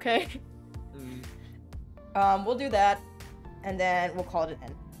here, okay? We'll do that, and then we'll call it an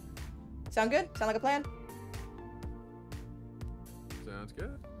end. Sound good? Sound like a plan? Sounds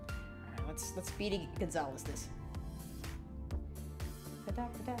good. Let's Speedy Gonzalez this.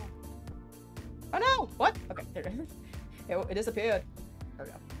 Oh no! What? Okay, there it disappeared. There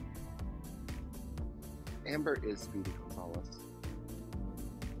we go. Amber is Speedy Gonzalez.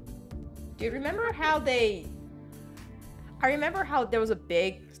 Do you remember how I remember how there was a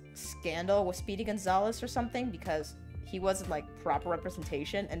big scandal with Speedy Gonzalez or something because he wasn't like proper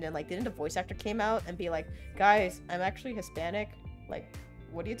representation, and then like didn't the voice actor came out and be like, guys, I'm actually Hispanic? Like,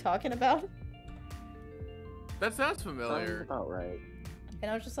 what are you talking about? That sounds familiar. Sounds about right. And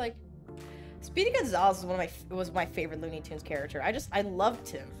I was just like, Speedy Gonzalez was my favorite Looney Tunes character. I loved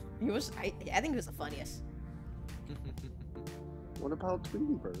him. I think he was the funniest. What about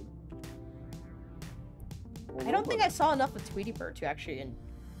Tweety Bird? I don't think I saw enough of Tweety Bird to actually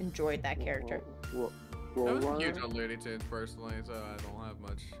enjoy that character. I wasn't huge on Looney Tunes personally, so I don't have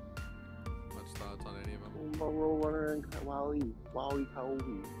much thoughts on any of them. Roadrunner and Wally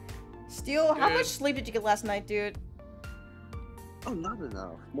Coyote. Steel, how much sleep did you get last night, dude? Oh, not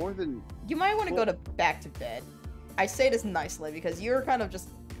enough. More than... You might want to go back to bed. I say this nicely because you're kind of just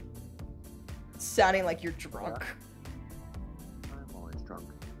sounding like you're drunk. I'm always drunk.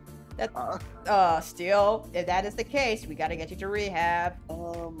 Steel, if that is the case, we gotta get you to rehab.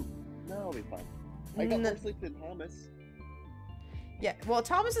 No, I'll be fine. I got more sleep than Thomas. Yeah, well,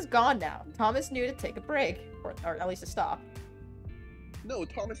 Thomas is gone now. Thomas knew to take a break, or at least to stop. No,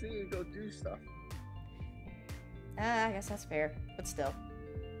 Thomas needed to go do stuff. I guess that's fair, but still.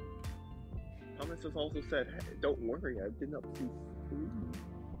 Thomas has also said, hey, don't worry, I've been up since 3.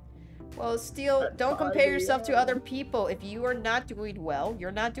 Well, Steel, don't compare yourself to other people. If you are not doing well,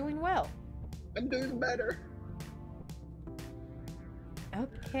 you're not doing well. I'm doing better.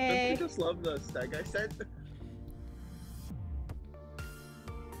 Okay. Don't you just love the stag I sent?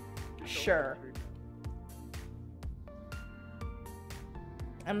 Sure.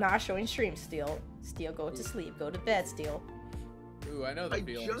 I'm not showing stream, Steel. Steel, go to sleep. Go to bed, Steel. Ooh, I know the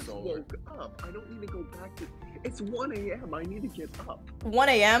feeling. I just woke up. I don't need to go back to... It's 1 a.m. I need to get up. 1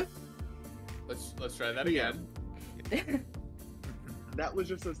 a.m.? Let's try that again. That was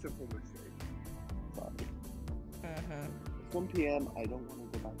just a simple mistake. Sorry. It's 1 p.m. I don't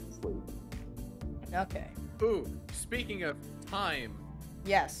want to go back to sleep. Okay. Ooh, speaking of time.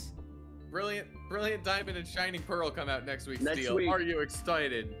 Yes. Brilliant Diamond and Shining Pearl come out next week, Steel. Week. Are you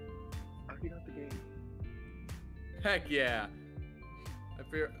excited? I already got the game. Heck yeah.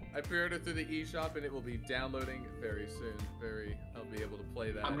 I pre-ordered through the eShop and it will be downloading very soon. I'll be able to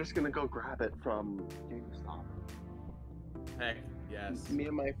play that. I'm just gonna go grab it from GameStop. Heck yes. Me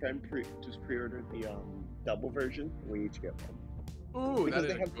and my friend just pre-ordered the double version. We each get one. Ooh, because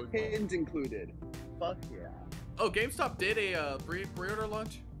they have pins included. Fuck yeah. Oh, GameStop did a pre-order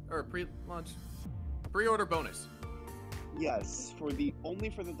launch or pre-order bonus. Yes, only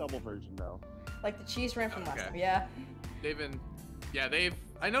for the double version though. Like the cheese ran from last time, yeah.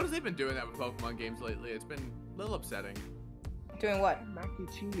 I noticed they've been doing that with Pokemon games lately. It's been a little upsetting. Doing what? Mac and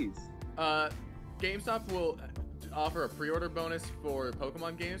cheese. GameStop will offer a pre-order bonus for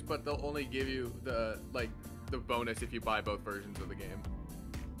Pokemon games, but they'll only give you the bonus if you buy both versions of the game.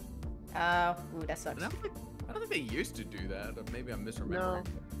 Oh, ooh, that sucks. I don't think they used to do that. Or maybe I'm misremembering. No,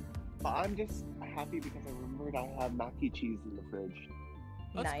 but I'm just happy because I remembered I have mac and cheese in the fridge.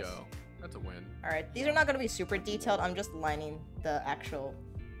 Let's nice. go. That's a win. Alright, these are not going to be super detailed. I'm just lining the actual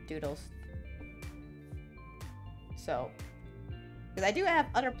doodles. So, because I do have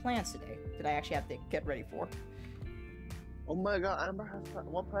other plans today that I actually have to get ready for. Oh my god, Amber has...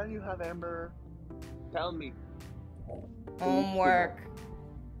 What plan do you have, Amber? Tell me. Homework.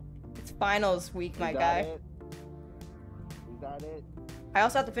 It's finals week, my guy. Is that it? I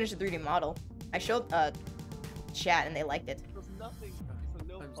also have to finish the 3D model. I showed chat and they liked it. There's nothing, so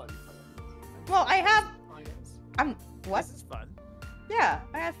no fun. Well, I have... What? This is fun. Yeah,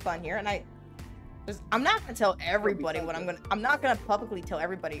 I have fun here, and I'm not gonna tell everybody what I'm not gonna publicly tell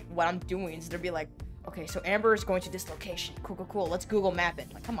everybody what I'm doing, so they'll be like, okay, so Amber is going to this location. Cool. Let's Google map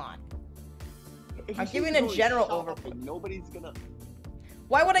it. Like, come on. I'm giving a general overview. Nobody's gonna...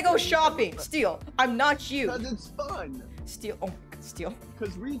 Why would I go shopping? Steel, I'm not you. Because it's fun. Steel, oh my god, Steel.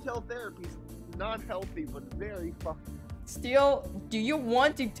 Because retail therapy is not healthy, but very fun. Steel, do you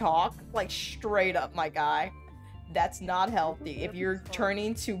want to talk? Like, straight up, my guy. That's not healthy if you're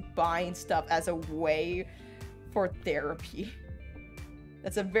turning to buying stuff as a way for therapy.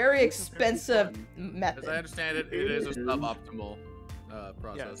 That's a very expensive method. As I understand it, it is a suboptimal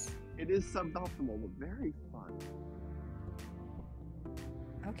process. Yes, it is suboptimal, but very fun.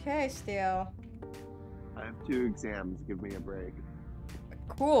 Okay, Steel. I have 2 exams. Give me a break.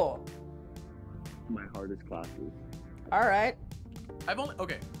 Cool. My hardest classes. All right. I've only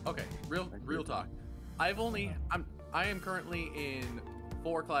okay. Real talk. I am currently in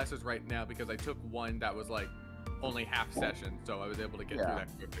 4 classes right now because I took one that was like only half session, so I was able to get through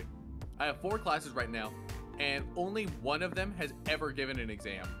that quickly. I have 4 classes right now, and only one of them has ever given an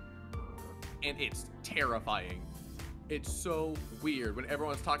exam, and it's terrifying. It's so weird when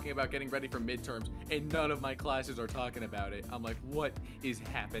everyone's talking about getting ready for midterms and none of my classes are talking about it. I'm like, what is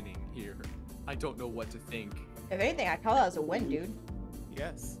happening here? I don't know what to think. If anything, I call that as a win, dude.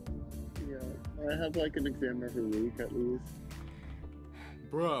 Yes. Yeah, I have like an exam every week at least.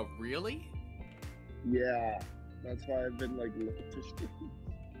 Bro, really? Yeah, that's why I've been like late to stream.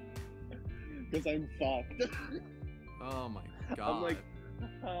 Because I'm fucked. Oh my god. I'm like,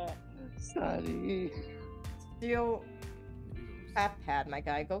 study. Steel, have pad, my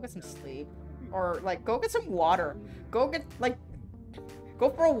guy. Go get some sleep. Or, like, go get some water. Go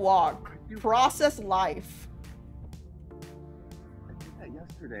for a walk. Process life. I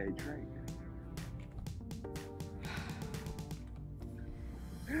yesterday. I drank.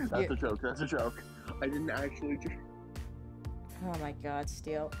 That's a joke. That's a joke. I didn't actually drink. Oh my god,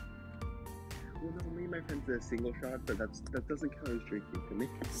 Steel. Well, no, me and my friends did a single shot, but that doesn't count as drinking to me.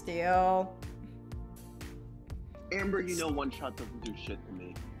 Steel. Amber, you know one shot doesn't do shit to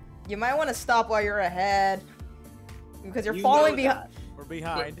me. You might want to stop while you're ahead. Because you're falling behind. We're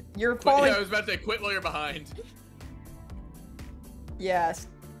behind. You're falling. Yeah, I was about to say, quit while you're behind. Yes.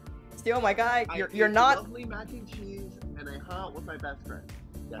 Steel, my guy, you're not. Lovely mac and cheese, and I hung out with my best friend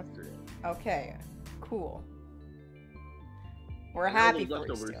yesterday. Okay, cool. We're happy for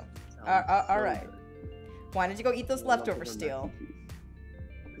you, Steel. All right. Why did you go eat those leftovers, Steel?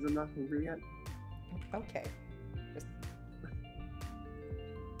 Because I'm not hungry yet. Okay.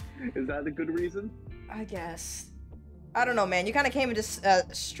 Is that a good reason? I guess. I don't know, man. You kind of came into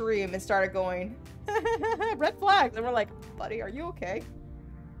stream and started going, red flags, and we're like, buddy, are you okay?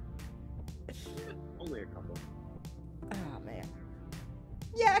 Only a couple. Oh, man.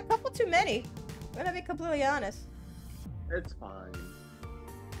 Yeah, a couple too many. I'm gonna be completely honest. It's fine.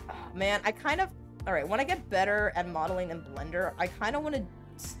 Oh, man, I kind of... Alright, when I get better at modeling in Blender, I kind of want to...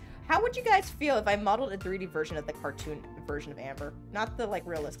 How would you guys feel if I modeled a 3D version of the cartoon version of Amber? Not the, like,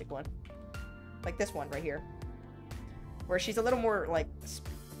 realistic one. Like this one right here. Where she's a little more, like...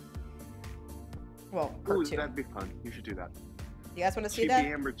 Well, cartoon. Ooh, that'd be fun. You should do that. You guys want to see that?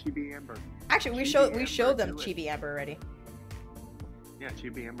 Chibi Amber. Actually, we showed them Chibi Amber already. Yeah,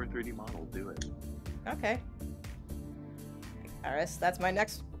 Chibi Amber 3D model. Do it. Okay. Alright, that's my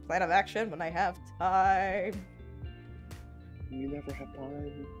next plan of action when I have time. You never have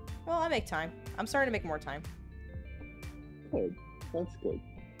time. Well, I make time. I'm starting to make more time. Good. That's good.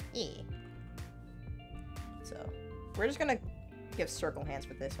 Yeah. So, we're just gonna give circle hands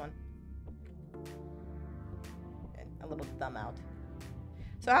for this one. And a little thumb out.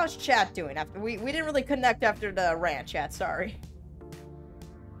 So how's chat doing? After we didn't really connect after the rant, chat, sorry.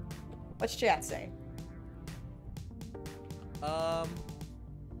 What's chat saying?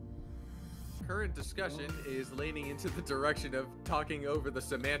 Current discussion is leaning into the direction of talking over the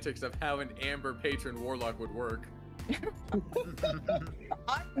semantics of how an Amber patron warlock would work.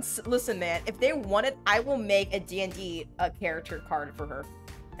 Listen, man, if they want it, I will make a D&D character card for her.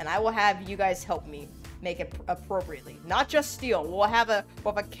 And I will have you guys help me make it appropriately. Not just Steel. We'll have a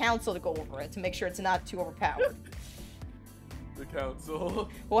council to go over it to make sure it's not too overpowered. The council.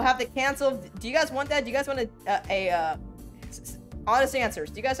 We'll have the council. Do you guys want that? Do you guys want honest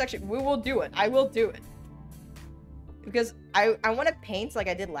answers? Do you guys actually? We will do it. I will do it. Because I want to paint like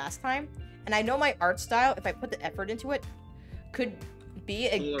I did last time. And I know my art style, if I put the effort into it, could be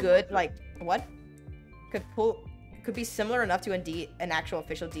a good, like, what? Could be similar enough to an actual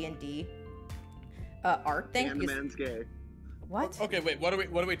official D&D art thing. And the man's gay. What? Okay, wait. What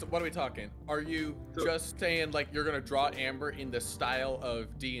are we talking? Are you just saying like you're gonna draw Amber in the style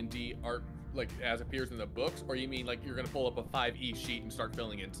of D&D art, like as appears in the books, or you mean like you're gonna pull up a 5e sheet and start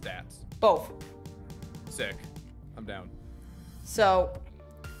filling in stats? Both. Sick. I'm down. So,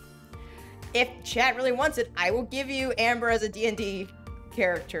 if chat really wants it, I will give you Amber as a D&D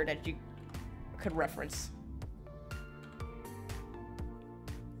character that you could reference.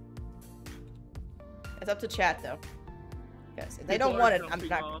 It's up to chat, though. Because if they don't want it, I'm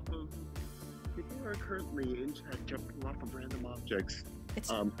not... People are currently in chat jumping off of random objects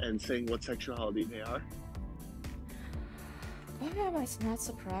and saying what sexuality they are. Why am I not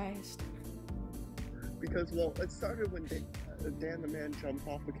surprised? Because, well, it started when Dan the man jumped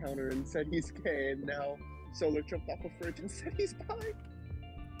off the counter and said he's gay, and now Solar jumped off a fridge and said he's bi.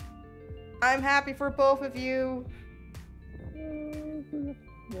 I'm happy for both of you.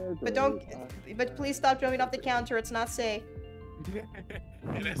 But please stop jumping off the counter, it's not safe.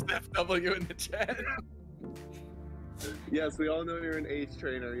 And SFW in the chat. Yes, we all know you're an ace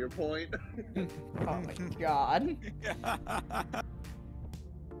trainer, your point? Oh my god.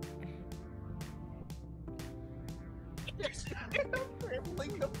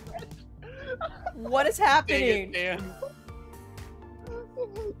 What is happening?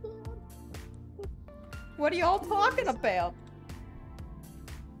 What are y'all talking about?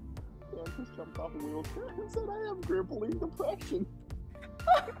 Dan just jumped off a wheelchair and said I have crippling depression.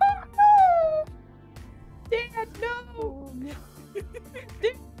 Dad, no!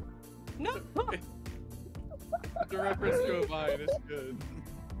 No! The reference to a vine is good.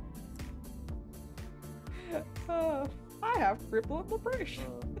 I have crippling depression.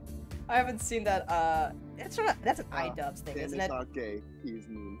 I haven't seen that. That's an iDubbbz thing, isn't it? He's not gay. He's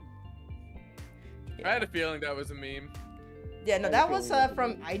mean. I had a feeling that was a meme. Yeah, no, that was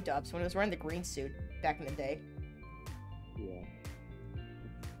from iDubbbz when it was wearing the green suit back in the day. Yeah.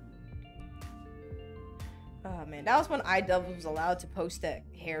 Oh man, that was when iDub was allowed to post a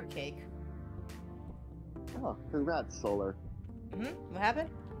hair cake. Oh, congrats, Solar. What happened?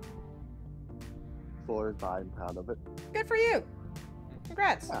 Solar's fine, proud of it. Good for you.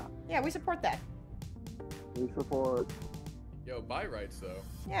 Congrats. Yeah, we support that. We support. Yo, buy rights though.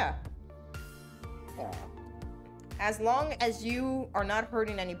 Yeah. Yeah. As long as you are not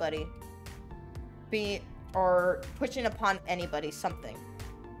hurting anybody, or pushing upon anybody something,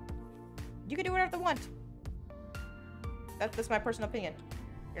 you can do whatever you want. That's my personal opinion.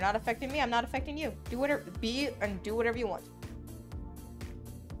 You're not affecting me, I'm not affecting you. Do whatever, do whatever you want.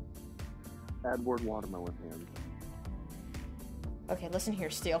 Edward Watermelon Hands. Okay, listen here,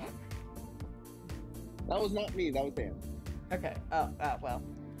 Steel. That was not me, that was Dan. Okay, well.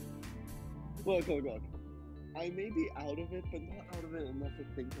 Look. I may be out of it, but not out of it unless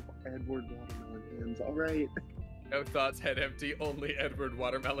I think of Edward Watermelon Hands, alright? No thoughts, head empty, only Edward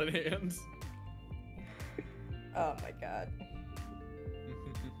Watermelon Hands. Oh my god.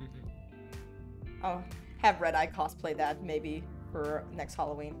 I'll have Red Eye cosplay that, maybe, for next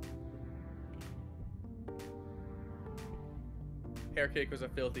Halloween. Hair cake was a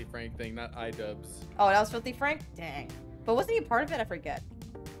Filthy Frank thing, not iDubbbz. Oh, that was Filthy Frank? Dang. But wasn't he part of it? I forget.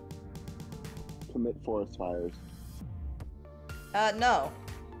 Commit forest fires. No.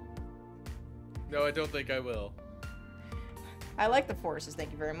 No, I don't think I will. I like the forests,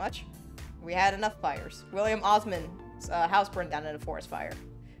 thank you very much. We had enough fires. William Osmond's house burned down in a forest fire.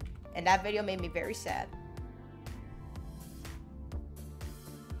 And that video made me very sad.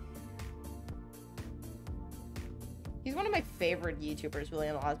 He's one of my favorite YouTubers,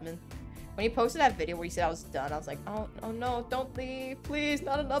 William Osmond. When he posted that video where he said I was done, I was like, oh no, don't leave. Please,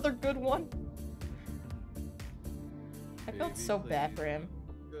 not another good one. I felt so bad for him.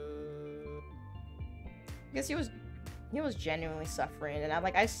 Because he was genuinely suffering, and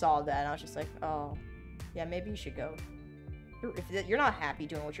I saw that, and I was just like, oh, yeah, maybe you should go. If you're not happy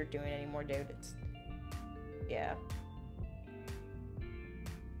doing what you're doing anymore, dude, it's, yeah.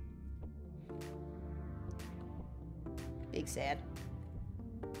 Big sad.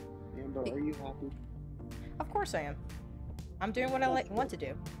 Amber, are you happy? Of course I am. I'm doing what I want to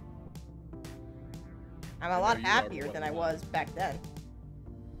do. I'm a lot happier than I was back then.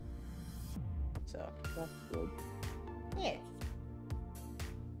 So. That's good. Yeah.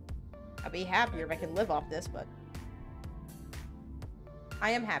 I'll be happier if I can live off this, but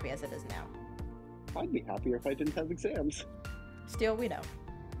I am happy as it is now. I'd be happier if I didn't have exams. Still, we know.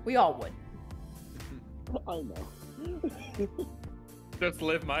 We all would. I know. Just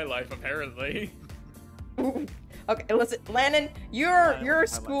live my life, apparently. Okay, listen, Landon, your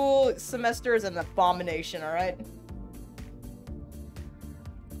school semester is an abomination, alright?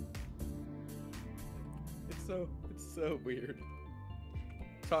 It's so weird.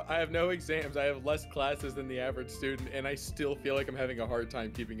 I have no exams, I have less classes than the average student, and I still feel like I'm having a hard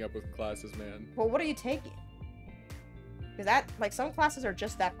time keeping up with classes, man. Well, what are you taking? Because some classes are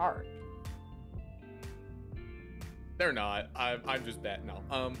just that hard. They're not. I'm just bad.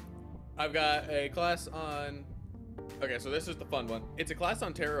 No. I've got a class on... Okay, so this is the fun one. It's a class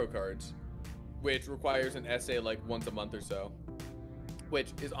on tarot cards, which requires an essay once a month or so,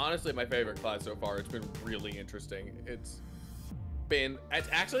 which is honestly my favorite class so far. It's been really interesting. It's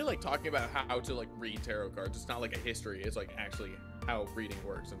actually talking about how to read tarot cards. It's not like a history. It's actually how reading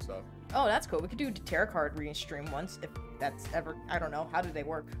works and stuff. Oh, that's cool. We could do a tarot card reading stream once, if that's ever... I don't know. How do they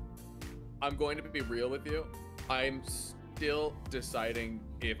work? I'm going to be real with you. I'm still deciding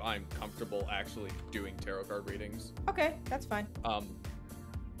if I'm comfortable actually doing tarot card readings. Okay, that's fine.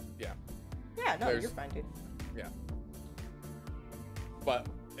 Yeah. Yeah, no, you're fine, dude. Yeah. But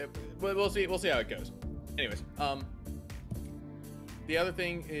we'll see how it goes. Anyways, the other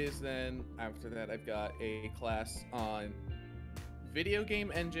thing is then after that I've got a class on video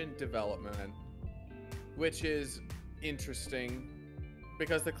game engine development, which is interesting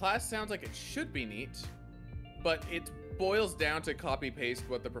because the class sounds like it should be neat, but it boils down to copy paste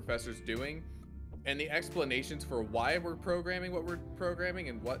what the professor's doing, and the explanations for why we're programming what we're programming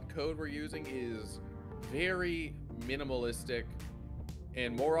and what code we're using is very minimalistic,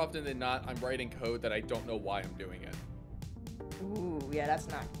 and more often than not I'm writing code that I don't know why I'm doing it. Ooh, yeah, that's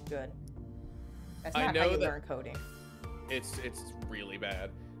not good. That's not how you learn coding. It's really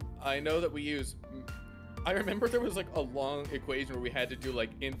bad. I know that we use... I remember there was a long equation where we had to do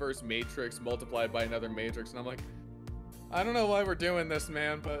inverse matrix multiplied by another matrix, and I'm like, I don't know why we're doing this,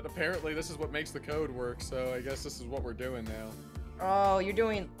 man, but apparently this is what makes the code work, so I guess this is what we're doing now. Oh, you're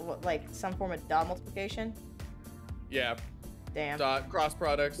doing some form of dot multiplication? Yeah. Damn. Dot, cross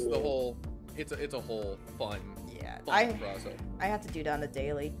products, the whole... It's a whole fun process. I have to do that on a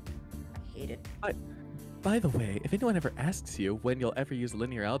daily. I hate it. By the way, if anyone ever asks you when you'll ever use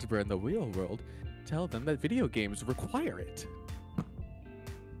linear algebra in the real world, tell them that video games require it.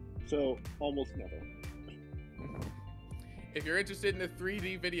 So, almost never. If you're interested in a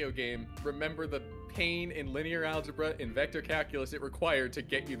 3D video game, remember the pain in linear algebra and vector calculus it required to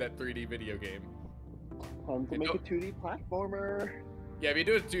get you that 3D video game. Time to make a 2D platformer. Yeah, if you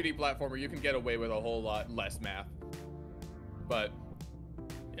do a 2D platformer, you can get away with a whole lot less math. But,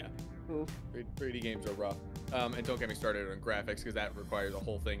 yeah. 3D games are rough. And don't get me started on graphics, because that requires a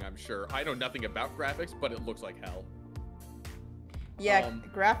whole thing, I'm sure. I know nothing about graphics, but it looks like hell. Yeah,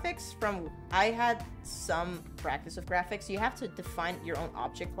 graphics I had some practice with graphics. You have to define your own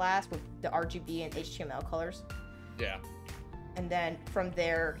object class with the RGB and HTML colors. Yeah. And then from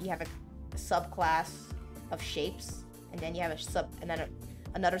there, you have a subclass of shapes, and then you have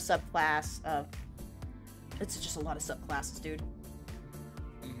another subclass of. It's just a lot of subclasses, dude.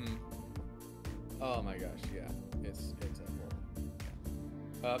 Oh my gosh, yeah, it's a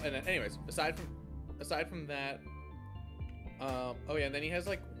whole. And then, anyways, aside from that, oh yeah, and then he has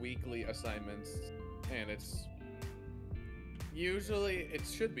like weekly assignments, and it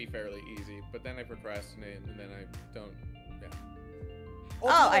should be fairly easy, but then I procrastinate, and then I don't. Yeah.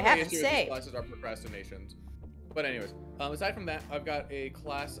 I have to say, classes are procrastinations. But anyways, aside from that, I've got a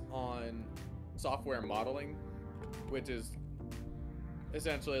class on software modeling, which is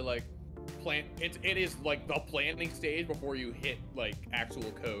essentially like it is like the planning stage before you hit like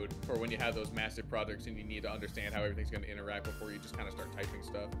actual code for when you have those massive projects and you need to understand how everything's going to interact before you just kind of start typing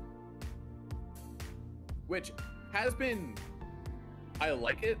stuff. Which has been, I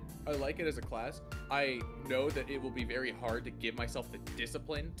like it as a class. I know that it will be very hard to give myself the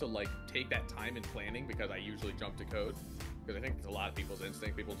discipline to like take that time in planning, because I usually jump to code, because I think it's a lot of people's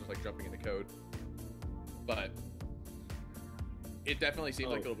instinct. People just like jumping into code. But it definitely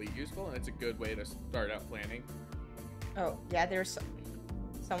seems like it'll be useful, and it's a good way to start out planning. Oh, yeah, there's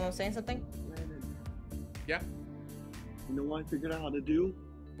someone saying something? Yeah? You know what I figured out how to do?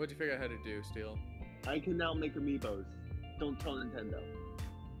 What'd you figure out how to do, Steel? I can now make amiibos. Don't tell Nintendo.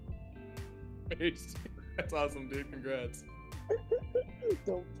 That's awesome, dude. Congrats.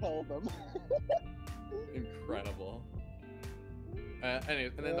 Don't tell them. Incredible.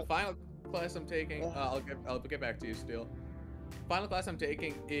 Anyways, and then the final class I'm taking, I'll get back to you, Steel. Final class I'm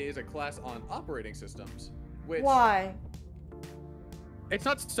taking is a class on operating systems. Which, why? It's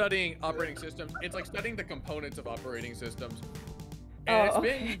not studying operating systems. It's like studying the components of operating systems. And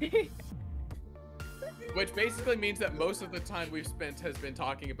which basically means that most of the time we've spent has been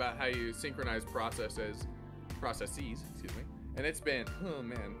talking about how you synchronize processes, excuse me. And it's been, oh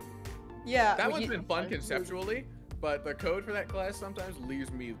man. Yeah. That one's been fun conceptually, but the code for that class sometimes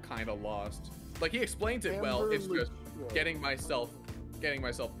leaves me kind of lost. Like, he explains it well, it's just getting myself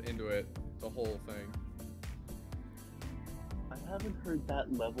into it, the whole thing. I haven't heard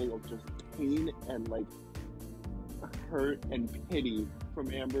that level of just pain and like hurt and pity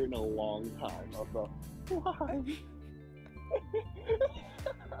from Amber in a long time. Of the why?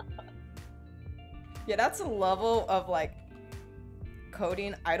 Yeah, that's a level of like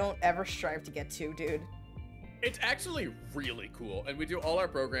coding I don't ever strive to get to, dude. It's actually really cool, and we do all our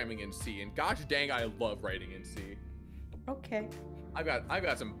programming in C, and gosh dang, I love writing in C. Okay. I've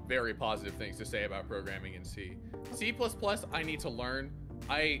got some very positive things to say about programming in C. C++, I need to learn.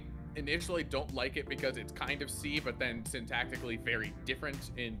 I initially don't like it because it's kind of C, but then syntactically very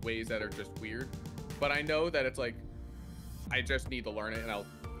different in ways that are just weird. But I know that it's like, I just need to learn it, and I'll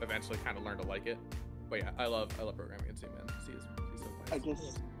eventually kind of learn to like it. But yeah, I love programming in C, man. C is so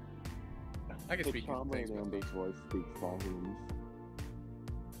nice. I can speak things. Amber's voice speaks volumes.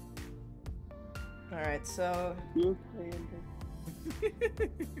 Alright, so... You okay, Amber?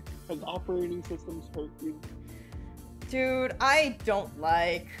 Has operating systems hurt you? Dude, I don't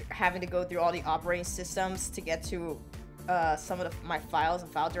like having to go through all the operating systems to get to some of my files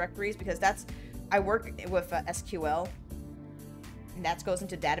and file directories, because I work with SQL, and that goes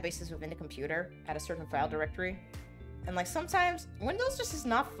into databases within the computer at a certain file directory. And like sometimes Windows just is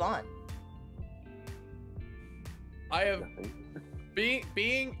not fun. I have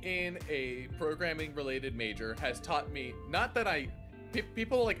being in a programming related major has taught me, not that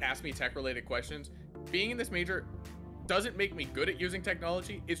people like ask me tech related questions. Being in this major doesn't make me good at using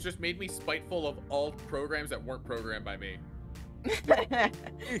technology. It's just made me spiteful of all programs that weren't programmed by me.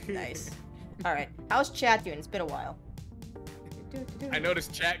 Nice. All right, how's chat doing? It's been a while. I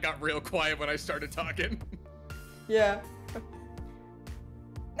noticed chat got real quiet when I started talking. Yeah.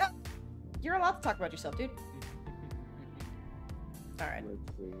 No, you're allowed to talk about yourself, dude. All right.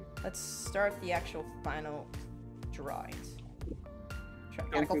 Let's start the actual final drawings.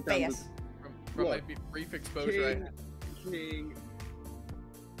 Gotta go fast. from my brief exposure. King.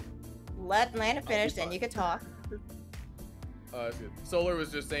 Let Lana finish, then you can talk. That's good. Solar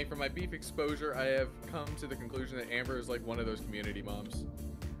was just saying, from my beef exposure, I have come to the conclusion that Amber is like one of those community moms.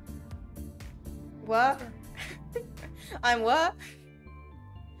 What? I'm what?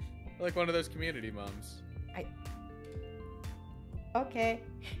 Like one of those community moms. Okay.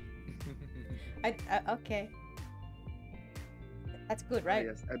 Okay. That's good, right?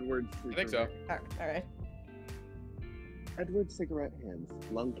 Yes, Edward's. I think so. All right. Edward's cigarette hands,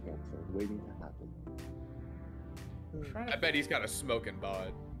 lung cancer, waiting to happen. I bet he's got a smoking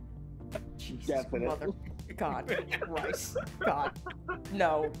bod. Jesus, Definitely. Mother God Christ. God.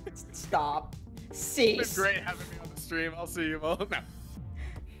 No. Stop. Cease. It's been great having me on the stream. I'll see you all.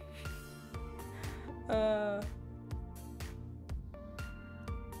 No.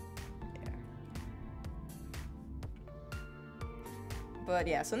 But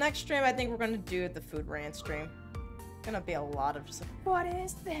yeah, so next stream I think we're gonna do the food rant stream. Gonna be a lot of just like, what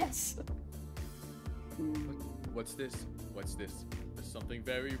is this? What's this? What's this? There's something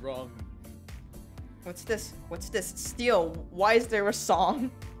very wrong. What's this? What's this? Steel, why is there a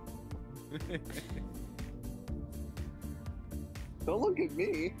song? Don't look at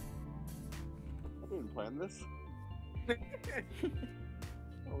me. I didn't plan this.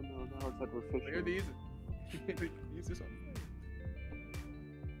 Oh no, now it's like we're fishing. Look at these. These are something.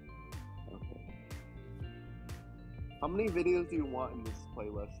 Okay. How many videos do you want in this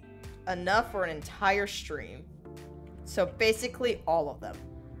playlist? Enough for an entire stream. So basically all of them.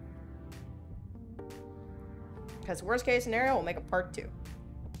 Because worst case scenario, we'll make a part 2.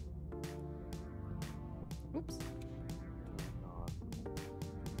 Oops.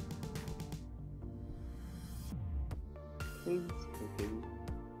 King's cooking.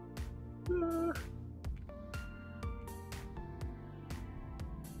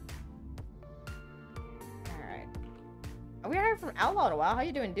 Alright. We haven't heard from Outlaw in a while. How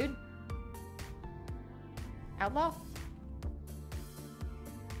you doing, dude? Outlaw?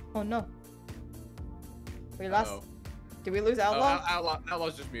 Oh no. We lost. Uh-oh. Did we lose Outlaw?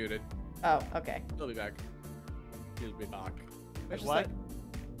 Outlaw's just muted. Oh, okay. He'll be back. He'll be back. Just What?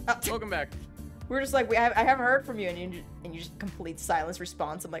 Like, Welcome back. we're just like, I haven't heard from you, and you just complete silence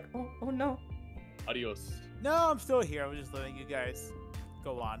response. I'm like, oh no. Adios. No, I'm still here. I'm just letting you guys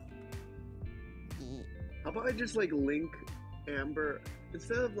go on. How about I just like link Amber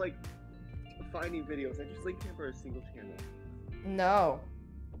instead of like finding videos? I just link Amber a single channel. No.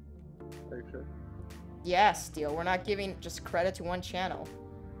 Are you sure? Yeah, Steel. We're not giving just credit to one channel.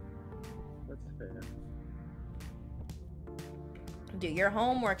 That's fair. Do your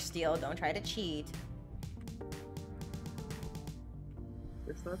homework, Steel. Don't try to cheat.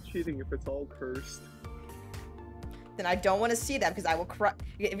 It's not cheating if it's all cursed. Then I don't want to see that because I will cry.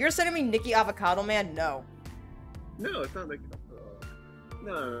 If you're sending me Nikki Avocado Man, no. No, it's not like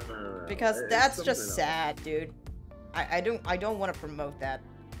no. Because It's that's something just else. sad, dude. I don't want to promote that.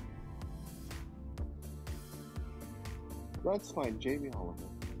 That's fine, Jamie Oliver.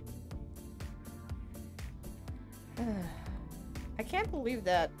 I can't believe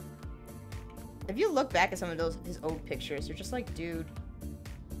that. If you look back at some of his old pictures, you're just like, dude.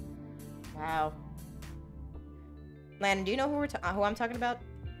 Wow. Landon, do you know who I'm talking about?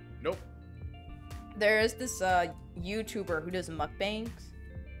 Nope. There is this YouTuber who does mukbangs,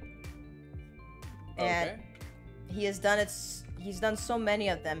 and Okay. he has done he's done so many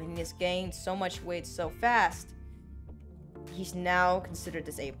of them, and he has gained so much weight so fast. He's now considered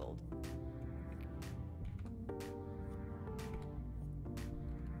disabled.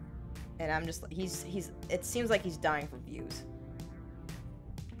 And I'm just it seems like he's dying for views.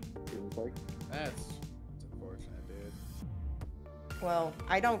 Seems like. That's unfortunate, dude. Well,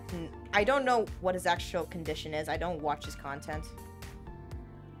 I don't know what his actual condition is. I don't watch his content.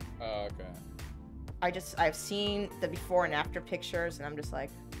 Oh, okay. I've seen the before and after pictures, and I'm just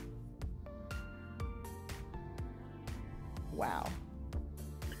like, wow.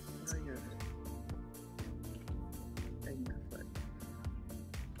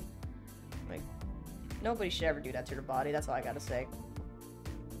 Like, nobody should ever do that to their body. That's all I gotta say.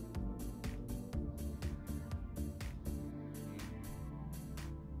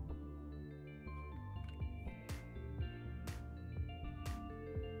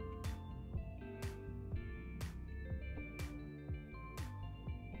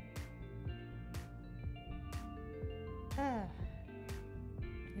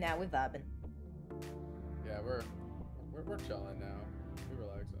 Now we're vibing. Yeah, we're chilling now. We're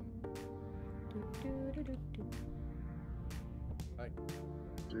relaxing. Like.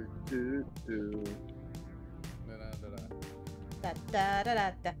 Da da da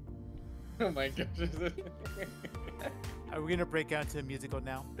da da. Oh my gosh. Are we gonna break out into a musical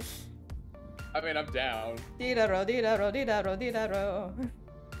now? I mean, I'm down. Dee-da-ro, dee-da-ro, dee-da-ro, dee-da-ro.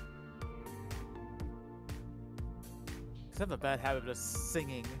 Cause I have a bad habit of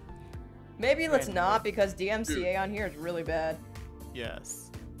singing. Maybe let's not, because DMCA on here is really bad. Yes.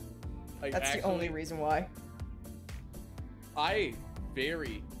 That's the only reason why. I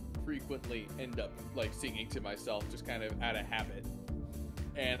very frequently end up like singing to myself, just kind of out of habit.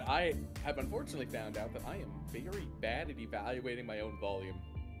 And I have unfortunately found out that I am very bad at evaluating my own volume.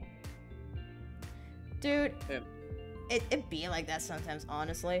 Dude, it be like that sometimes,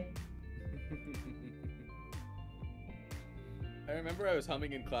 honestly. I remember I was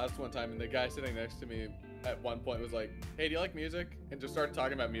humming in class one time, and the guy sitting next to me at one point was like, "Hey, do you like music?" And just started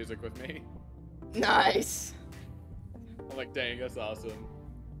talking about music with me. Nice. I'm like, dang, that's awesome.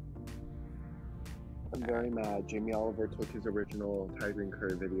 I'm very mad. Jamie Oliver took his original Tiger and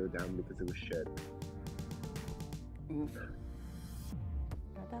Curry video down because it was shit. Oof.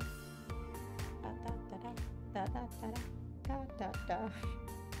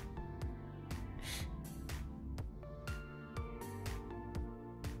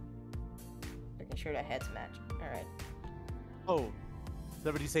 Making sure the heads match. Alright. Oh.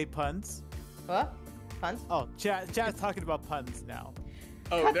 Somebody say puns? What? Puns? Oh, chat's talking about puns now.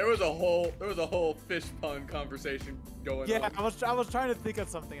 Oh, there was a whole fish pun conversation going on. Yeah, I was trying to think of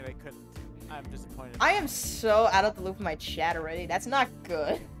something and I couldn't. I'm disappointed. I am so out of the loop with my chat already. That's not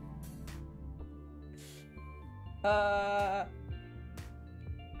good. Alright.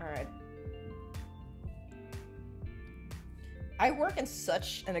 I work in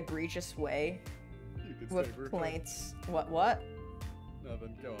such an egregious way with complaints. What?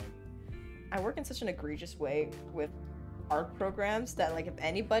 Nothing. Go on. I work in such an egregious way with art programs that, like, if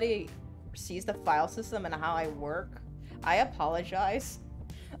anybody sees the file system and how I work, I apologize.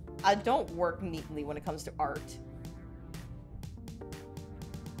 I don't work neatly when it comes to art.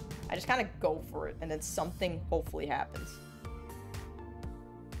 I just kind of go for it, and then something hopefully happens.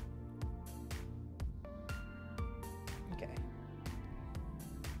 Okay.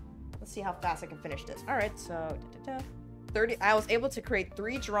 Let's see how fast I can finish this. Alright, so... 30. I was able to create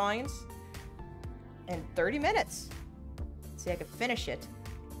 3 drawings in 30 minutes. Let's see, I can finish it.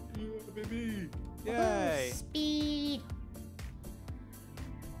 Yeah, baby. Yay! Oh, speed!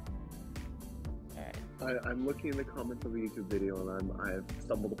 Alright. I'm looking in the comments of the YouTube video and I've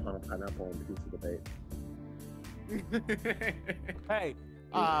stumbled upon a pineapple on a piece of the bait. Hey,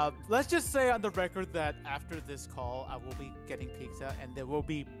 let's just say on the record that after this call, I will be getting pizza and there will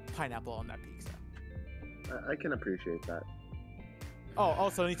be pineapple on that pizza. I can appreciate that. Oh,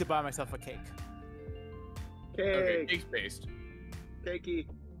 also I need to buy myself a cake. Cake! Okay, cake's based. Cakey!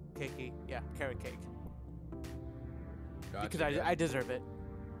 Cakey, yeah, carrot cake. Gotcha. Because I deserve it.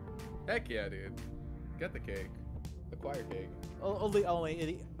 Heck yeah, dude. Get the cake. Acquire cake. Only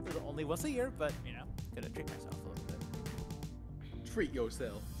once a year, but you know, gotta treat myself a little bit. Treat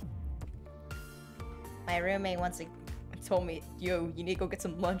yourself. My roommate once told me, yo, you need to go get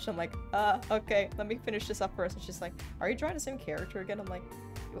some lunch. I'm like, okay, let me finish this up first. And she's like, are you drawing the same character again? I'm like,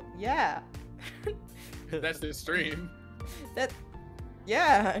 yeah. That's the stream.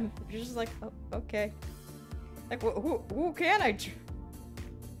 Yeah. And she's just like, oh, okay. Like, who can I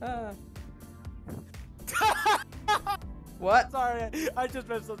What? Sorry, I just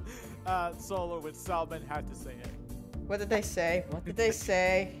read some solo with Salman had to say it. What did they say? What did they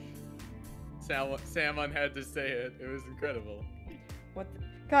say? Salmon had to say it. It was incredible.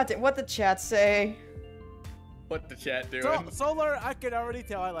 God, what did chat say? What the chat doing? Solar, I can already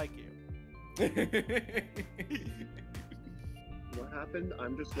tell I like you. What happened?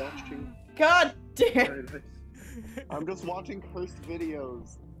 I'm just watching. God damn! I'm just watching cursed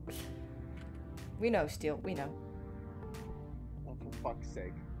videos. We know, Steel. We know. Oh, for fuck's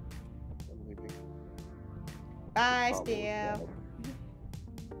sake. I'm leaving. Bye, Steel.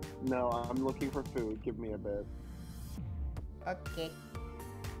 No, I'm looking for food. Give me a bit. Okay.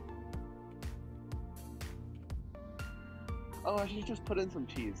 Oh, I should just put in some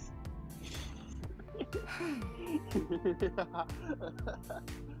cheese. God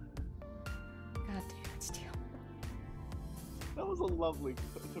damn it, Steel. That was a lovely.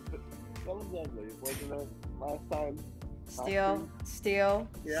 That was lovely, wasn't it? Last time. Steel.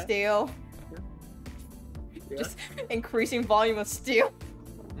 Yeah? Steel. Yeah? Just increasing volume of steel.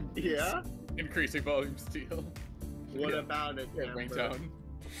 Yeah? Increasing volume steel. What about it, ringtone?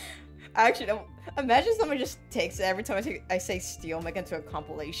 Actually, no, imagine someone just takes it every time I say steel, make it into a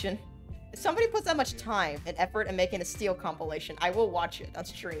compilation. If somebody puts that much time and effort in making a steel compilation, I will watch it on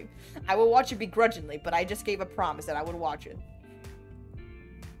stream. I will watch it begrudgingly, but I just gave a promise that I would watch it.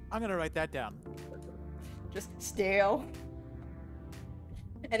 I'm gonna write that down. Just stale.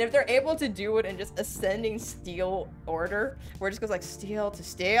 And if they're able to do it in just ascending steel order, where it just goes like steel to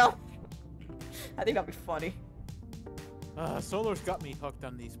stale, I think that'll be funny. Solar's got me hooked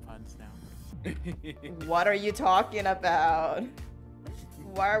on these puns now. What are you talking about?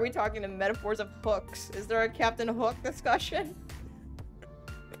 Why are we talking in metaphors of hooks? Is there a Captain Hook discussion?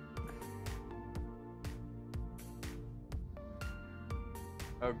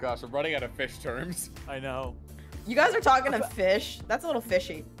 Oh gosh, I'm running out of fish terms. I know. You guys are talking of fish. That's a little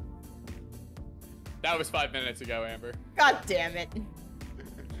fishy. That was 5 minutes ago, Amber. God damn it.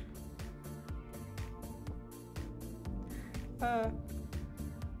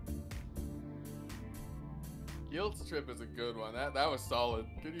 Guilt strip is a good one. That was solid.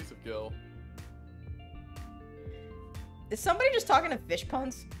 Good use of Gil. Is somebody just talking of fish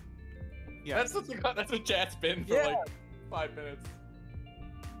puns? Yeah. That's what chat's been for like 5 minutes.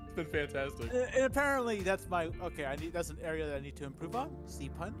 It's been fantastic. And apparently that's my that's an area that I need to improve on. Sea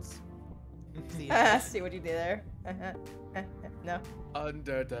puns. See what you did there. No.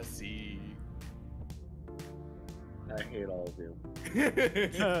 Under the sea. I hate all of you.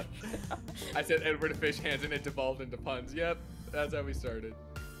 I said Edward Fish Hands and it devolved into puns. Yep, that's how we started.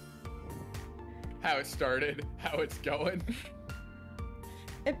 How it started, how it's going.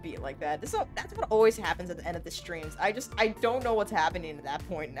 It'd be like that. That's what always happens at the end of the streams. I don't know what's happening at that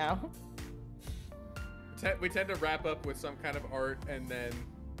point now. We tend to wrap up with some kind of art and then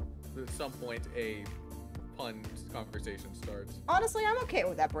at some point a pun conversation starts. Honestly, I'm okay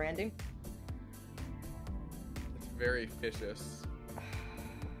with that branding. It's very vicious.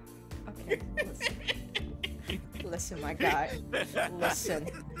 Okay, listen. Listen, my guy. Listen.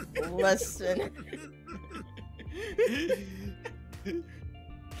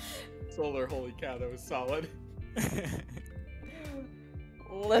 Solar, holy cow, that was solid.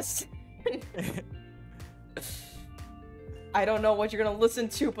 Listen. I don't know what you're gonna listen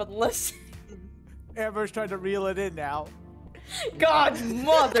to, but listen. Amber's trying to reel it in now. God,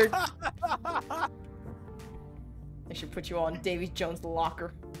 mother. I should put you on Davy Jones'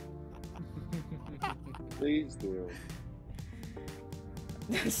 locker. Please do.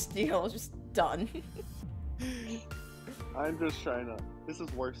 Steel is just done. I'm just trying to. This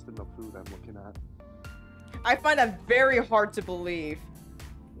is worse than the food I'm looking at. I find that very hard to believe.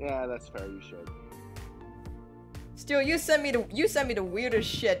 Yeah, that's fair. You should. Steel, you sent me the weirdest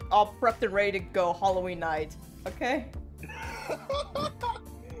shit, all prepped and ready to go Halloween night. Okay.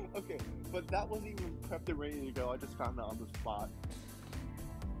 Okay, but that wasn't even prepped and ready to go. I just found it on the spot.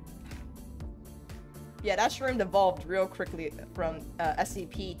 Yeah, that shroom devolved real quickly from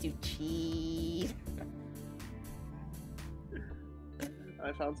SCP to cheese.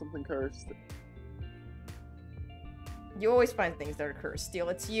 I found something cursed. You always find things that are cursed, Steel.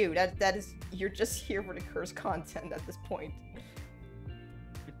 It's you. That is. You're just here for the cursed content at this point.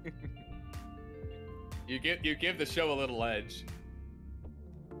 You give the show a little edge.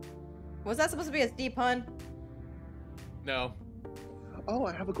 Was that supposed to be a steep pun? No. Oh,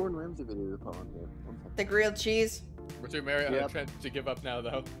 I have a Gordon Ramsay video to put on here. The grilled cheese? We're too married. I'm trying to give up now,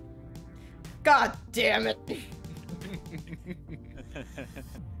 though. God damn it!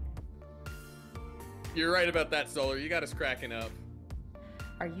 You're right about that, Solar. You got us cracking up.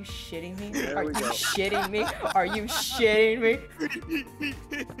 Are you shitting me? Are you shitting me? Are you shitting me?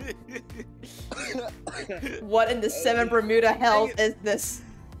 What in the seven Bermuda hells is this?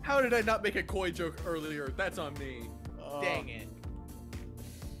 How did I not make a koi joke earlier? That's on me. Dang it.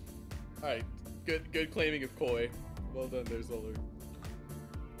 Alright, good claiming of koi. Well done there, Solar.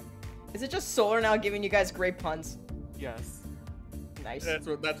 Is it just Solar now giving you guys great puns? Yes. Nice. That's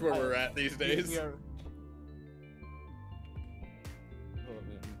where we're at these days.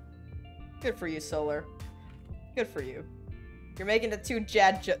 Good for you, Solar. Good for you. You're making the two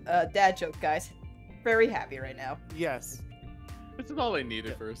dad joke guys very happy right now. Yes. This is all I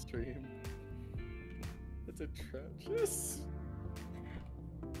needed for a stream. It's atrocious.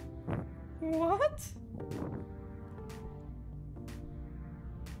 What?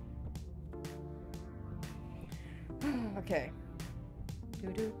 Okay.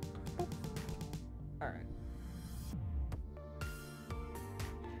 Doo-doo. Alright.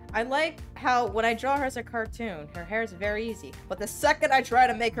 I like how when I draw her as a cartoon, her hair is very easy. But the second I try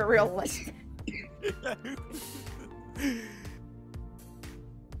to make her realistic...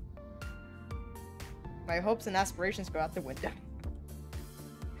 my hopes and aspirations go out the window.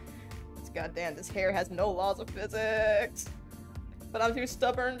 Goddamn, this hair has no laws of physics. But I'm too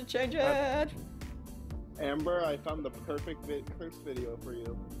stubborn to change it. Amber, I found the perfect curse video for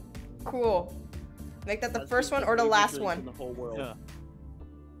you. Cool. Make that the first one or the last one? In the whole world. Yeah.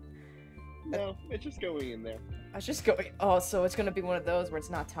 No, it's just going in there. It's just going. Oh, so it's gonna be one of those where it's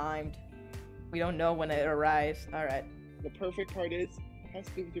not timed. We don't know when it arrives. All right. The perfect part is has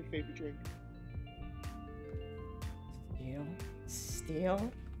to do with your favorite drink.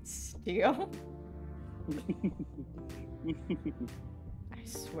 Steal. I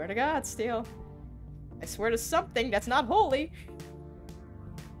swear to God, steal. I swear to something that's not holy.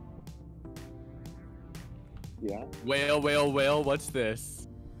 Yeah. Whale, what's this?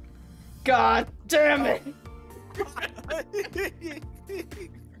 God damn it!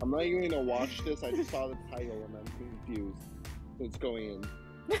 I'm not even gonna watch this, I just saw the title and I'm confused. So it's going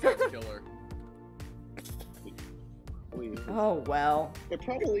in. Killer. Please. Oh well. It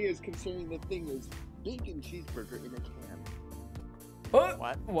probably is, considering the thing is bacon cheeseburger in a can.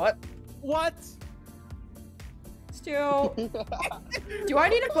 What? What? Still. Do I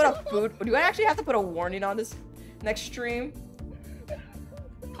need to put a food? Do I actually have to put a warning on this next stream?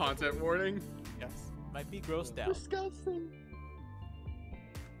 Content warning? Yes. Might be grossed out. Disgusting.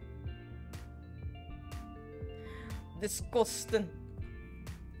 Disgusting.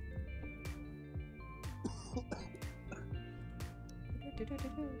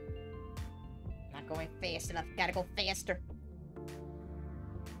 Not going fast enough. Gotta go faster.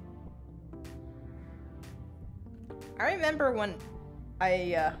 I remember when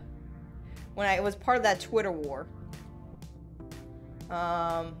I was part of that Twitter war.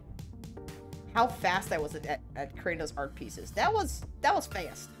 How fast I was at creating those art pieces. That was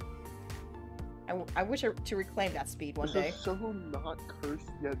fast. I wish to reclaim that speed one day. So not cursed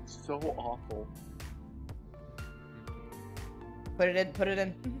yet so awful. Put it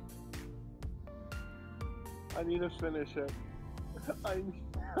in. I need to finish it.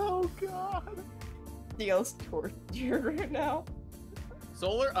 Oh god. Deals torture now.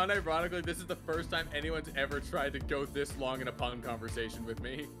 Solar, unironically, this is the first time anyone's ever tried to go this long in a pun conversation with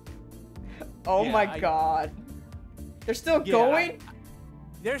me. Oh yeah, my god. They're still going?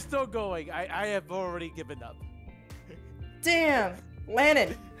 They're still going. I have already given up. Damn.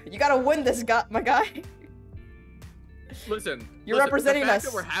 Lannon, you gotta win this guy, my guy. Listen, representing the fact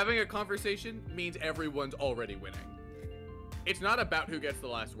us. that we're having a conversation means everyone's already winning. It's not about who gets the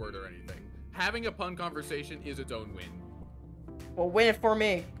last word or anything. Having a pun conversation is its own win. Well, win it for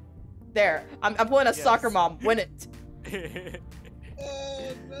me. There. I'm pulling a soccer mom. Win it.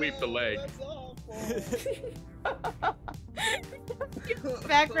 Oh, no, Sweep the leg. That's awful.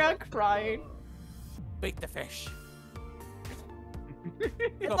 Background crying. Bake the fish.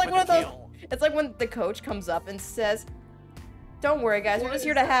 It's like one of those. It's like when the coach comes up and says, "Don't worry, guys. We're just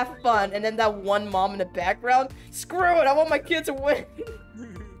here to have fun." And then that one mom in the background. Screw it. I want my kid to win.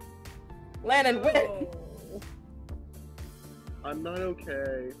 Lannon, win. I'm not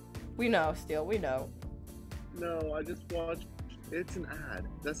okay. We know, Steel. We know. No, I just watched. It's an ad.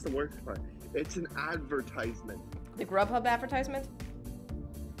 That's the worst part. It's an advertisement. The Grubhub advertisement?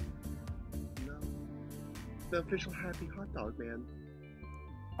 No. The official Happy Hot Dog Man.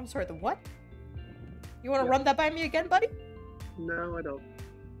 I'm sorry, the what? You want to run that by me again, buddy? No, I don't.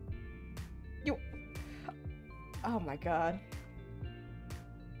 You. Oh my god.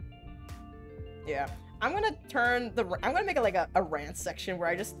 Yeah. I'm gonna make it like a rant section where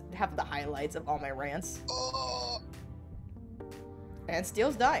I just have the highlights of all my rants. Oh. And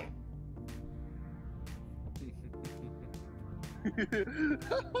Steel's dying.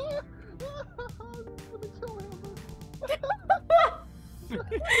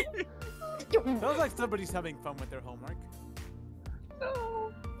 Sounds like somebody's having fun with their homework.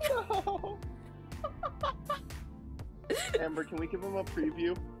 No. Amber, can we give him a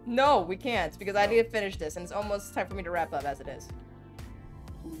preview? No, we can't, because I need to finish this, and it's almost time for me to wrap up as it is.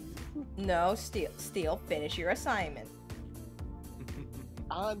 No, Steel, finish your assignment.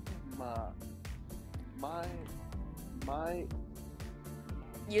 On my.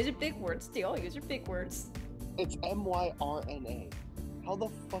 Use your big words, Steel. Use your big words. It's MYRNA. How the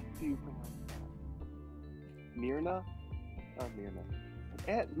fuck do you pronounce that? Myrna? Oh, Myrna.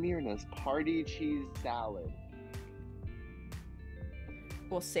 Aunt Myrna's party cheese salad.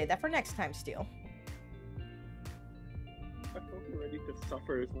 We'll save that for next time, Steel. I hope you're ready to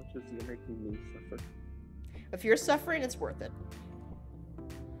suffer as much as you're making me suffer. If you're suffering, it's worth it.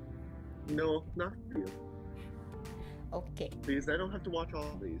 No, not for you. Okay. Because I don't have to watch all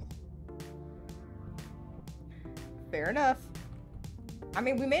of these. Fair enough. I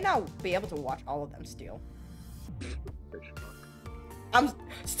mean, we may not be able to watch all of them, Steel. Fish fuck. I'm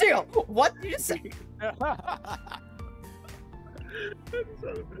Steel. What did you say? I just saw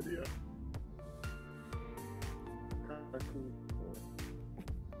a video.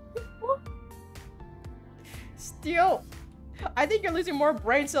 Steel. I think you're losing more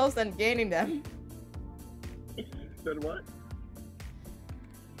brain cells than gaining them. Then what?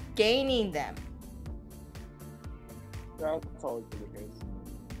 Gaining them. That's always been the case.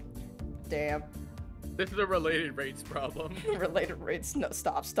 Damn. This is a related rates problem. Related rates. No,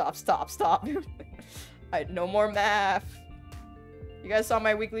 stop. No more math. You guys saw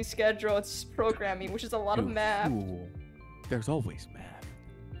my weekly schedule. It's programming, which is a lot of math. Fool. There's always math.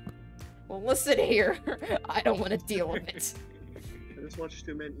 Well, listen here. I don't want to deal with it. I just watched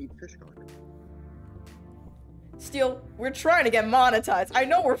two men eat fish cock. Steel, we're trying to get monetized. I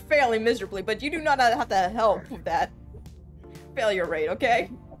know we're failing miserably, but you do not have to help with that failure rate, okay?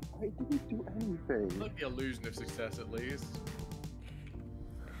 I didn't do anything. Like the illusion of success, at least.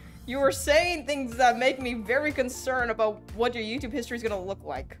 You were saying things that make me very concerned about what your YouTube history is gonna look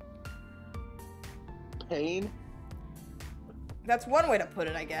like. Pain? That's one way to put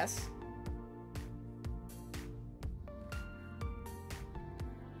it, I guess.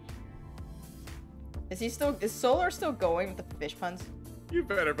 Is Solar still going with the fish puns? You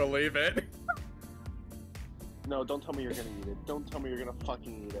better believe it. No, don't tell me you're gonna eat it. Don't tell me you're gonna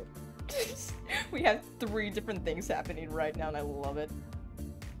fucking eat it. We have 3 different things happening right now and I love it.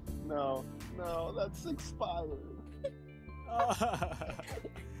 No, that's expired.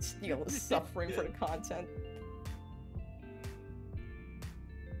 Steel is suffering for the content.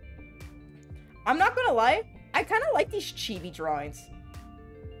 I'm not gonna lie, I kinda like these chibi drawings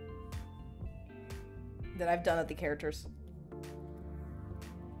that I've done of the characters.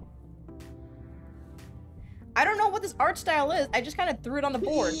 I don't know what this art style is, I just kinda threw it on the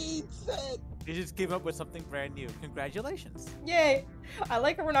board. You just came up with something brand new. Congratulations. Yay! I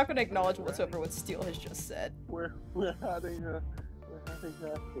like how we're not gonna acknowledge whatsoever what Steel has just said. We're having that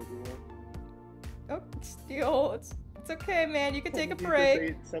video. Oh, Steel, it's okay, man. You can take a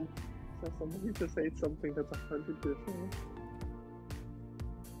break. Somebody just ate something that's 100%.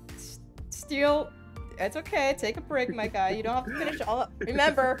 Steel, it's okay. Take a break, my guy. You don't have to finish all.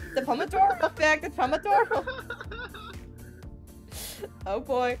 Remember the Pomodoro effect. The Pomodoro. Oh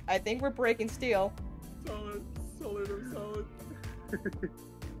boy, I think we're breaking Steel. Solid, I'm solid.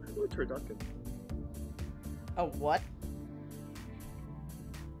 Ooh, turducken. Oh, what?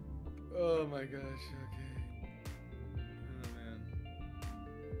 Oh my gosh, okay. Oh man.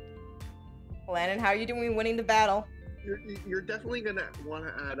 Landon, how are you doing winning the battle? You're definitely gonna want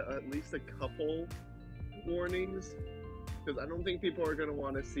to add at least a couple warnings, because I don't think people are gonna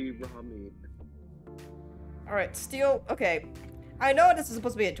want to see raw meat. Alright, Steel, okay. I know this is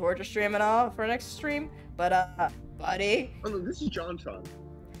supposed to be a torture stream and all for next stream, but buddy. Oh no, this is JonTron.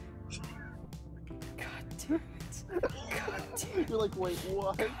 God damn it. God damn it. You're like, wait,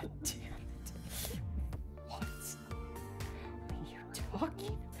 what? God damn it. What are you talking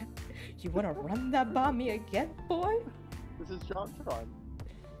about? You wanna run that by me again, boy? This is JonTron.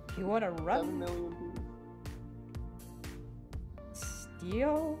 You wanna 7 run? million views.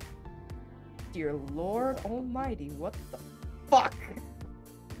 Steel? Dear Lord Almighty, what the fuck?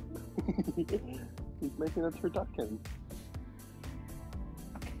 He's making a turducken.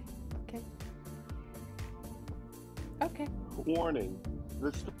 Okay. Warning.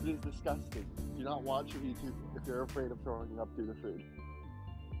 This food is disgusting. Do not watch YouTube if you're afraid of throwing up through the food.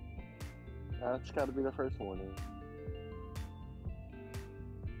 That's gotta be the first warning.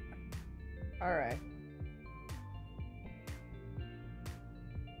 Alright.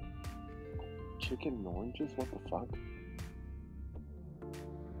 Chicken and oranges? What the fuck?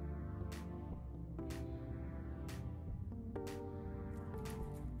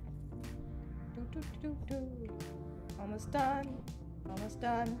 Almost done. Almost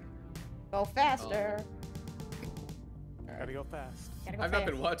done. Go faster. Gotta go fast. Gotta go I've fast.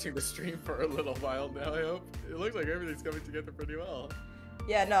 not been watching the stream for a little while now, I hope. It looks like everything's coming together pretty well.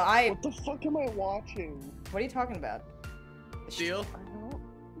 Yeah, no, What the fuck am I watching? What are you talking about? Steel? I know.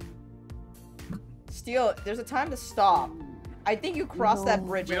 Steel, there's a time to stop. I think you crossed that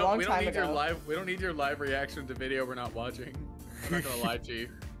bridge a long time ago. We don't need your live reaction to video we're not watching. I'm not gonna lie to you.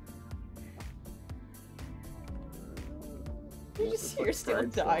 You just hear Steel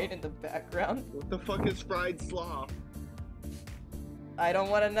dying in the background. What the fuck is fried slaw? I don't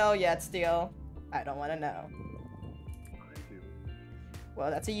want to know yet, Steel. I don't want to know. I do. Well,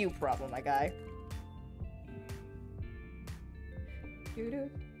 that's a you problem, my guy. Doo-doo.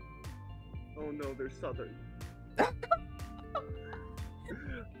 Oh no, they're southern. Sorry.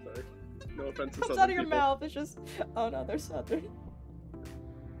 No offense to What's southern out of your people. mouth? It's just, oh no, they're southern.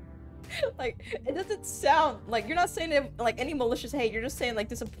 Like, it doesn't sound like you're not saying it like any malicious hate. You're just saying like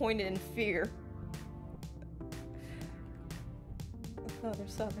disappointed and fear. Oh, they're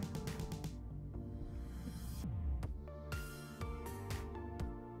southern.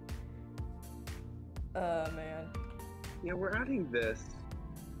 Man. Yeah, we're adding this.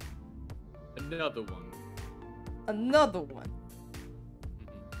 Another one. Another one.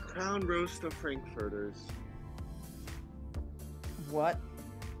 Crown roast of Frankfurters. What?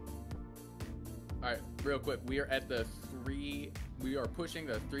 All right, real quick. We are at the We are pushing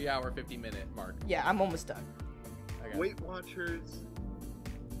the 3 hour 50-minute mark. Yeah, I'm almost done. Weight Watchers,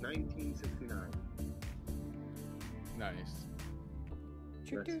 1969. Nice.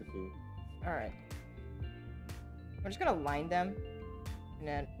 Recipe. All right. We're just gonna line them, and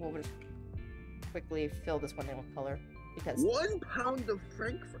then we'll just quickly fill this one in with color because 1 pound of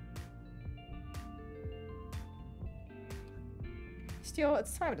Frankfurt. Steel,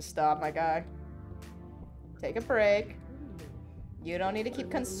 it's time to stop, my guy. Take a break. You don't need to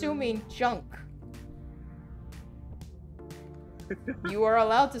keep consuming junk. You are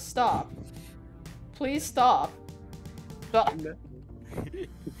allowed to stop. Please stop. Stop.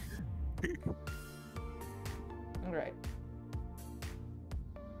 Alright.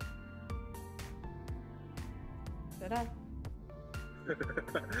 Ta-da.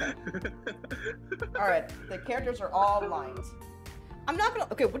 Alright, the characters are all lined. I'm not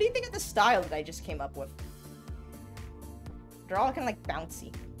gonna. Okay, what do you think of the style that I just came up with? They're all kind of like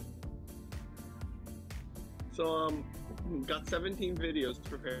bouncy. So, got 17 videos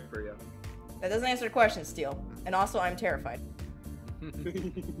prepared for you. That doesn't answer the question, Steel. And also, I'm terrified. Okay, let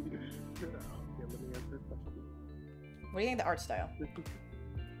me answer the question. What do you think of the art style?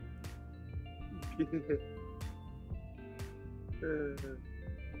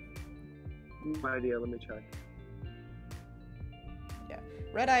 No idea, let me check. Yeah.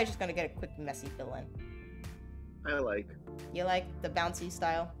 Red Eye is just gonna get a quick messy fill in. I like. You like the bouncy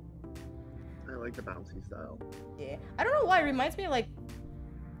style? I like the bouncy style. Yeah. I don't know why, it reminds me of like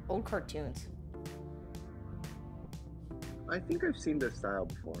old cartoons. I think I've seen this style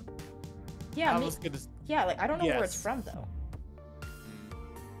before. Yeah, yeah, like I don't know where it's from though.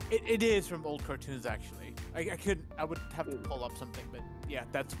 It is from old cartoons actually. I would have to pull up something, but yeah,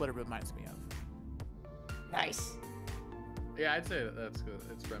 that's what it reminds me of. Nice. Yeah, I'd say that's good.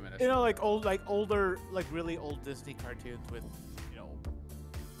 It's reminiscent. You know, like older, like really old Disney cartoons with, you know,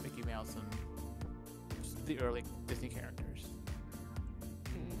 Mickey Mouse and just the early Disney characters.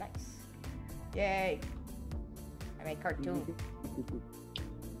 Nice. Yay. I made cartoon.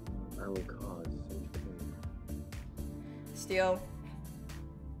 I will cause such pain. Steel.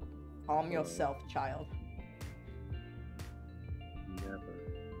 Calm yourself, child. Never.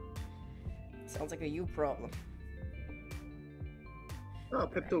 Sounds like a you problem. Oh,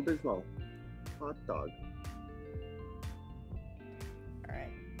 Pepto-Bismol. Hot dog.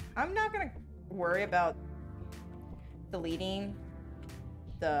 Alright. I'm not gonna worry about deleting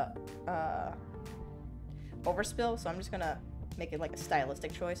the overspill, so I'm just gonna make it like a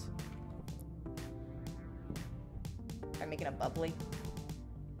stylistic choice. I'm making it bubbly.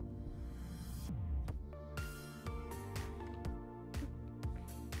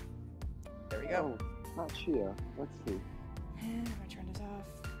 There we go. Oh, not Chia. Let's see. I'm gonna turn this off.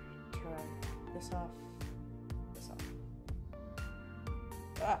 Turn this off. This off.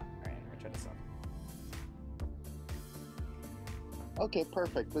 Ah, alright, I'm gonna turn this off. Okay,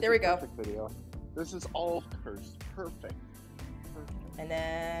 perfect. This There we is go. Perfect video. This is all cursed. Perfect. And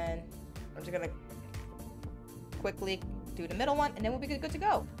then I'm just gonna quickly do the middle one, and then we'll be good to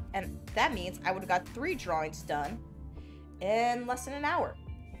go. And that means I would have got 3 drawings done in less than an hour.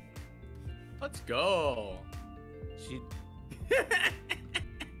 Let's go. She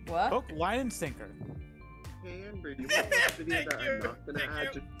What? hook, line, and sinker. Hey, Amber, you want this video that I'm not gonna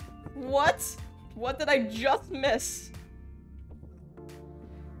add? What? What did I just miss?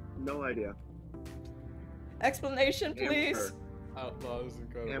 No idea. Explanation, please. Amber. Outlaw is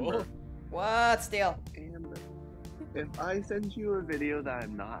incredible. Amber. What, Steel? Amber. If I send you a video that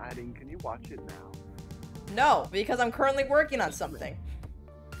I'm not adding, can you watch it now? No, because I'm currently working on something.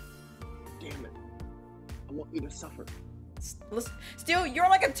 Damn it. I want you to suffer. Steel, you're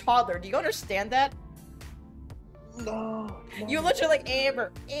like a toddler. Do you understand that? No. You literally like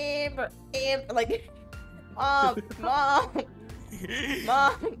Amber, like, Mom, Mom,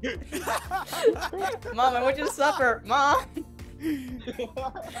 Mom, I want you to suffer, Mom.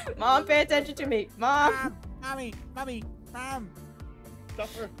 Mom, pay attention to me, Mom. Mommy, Mom.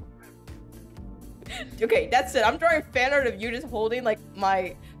 Suffer. Okay, that's it. I'm drawing a fan art of you just holding like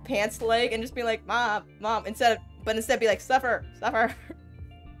my pants leg and just being like, Mom, instead be like, suffer. Yeah,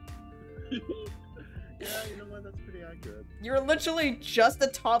 you know what? That's pretty accurate. You're literally just a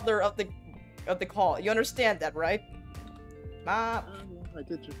toddler of the call. You understand that, right? Mom. I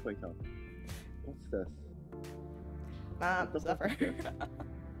did just wake up. What's this? Mom, What the fuck suffer. is this?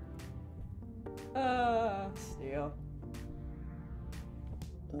 Steel.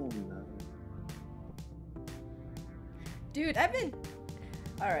 Oh no. Dude, I've been...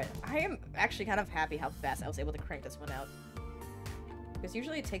 Alright, I am actually kind of happy how fast I was able to crank this one out. Because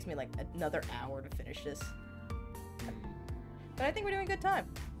usually it takes me like another hour to finish this. But I think we're doing a good time.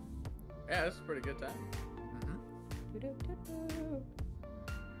 Yeah, this is a pretty good time.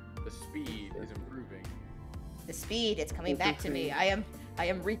 The speed is improving. The speed, it's coming back to me. I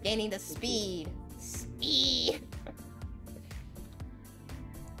am regaining the speed. Speed!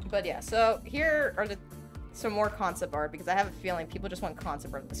 But yeah, so here are some more concept art, because I have a feeling people just want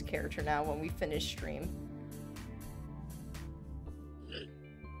concept art of this character now when we finish stream.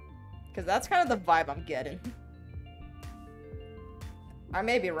 Because that's kind of the vibe I'm getting. I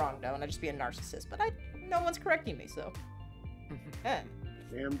may be wrong though, and I just be a narcissist, but no one's correcting me, so. Yeah.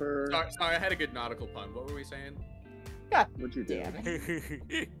 Amber. Sorry, I had a good nautical pun. What were we saying? God What'd you do? damn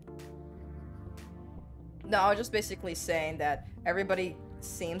it. No, I was just basically saying that everybody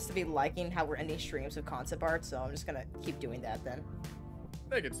seems to be liking how we're ending streams with concept art, so I'm just gonna keep doing that then.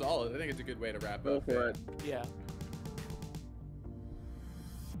 I think it's solid. I think it's a good way to wrap Go up. for it. Yeah.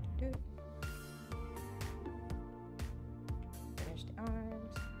 Dude. Finish the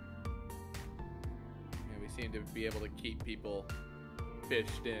arms. And we seem to be able to keep people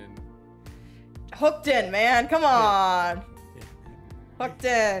fished in. Hooked in, man. Come on. Hooked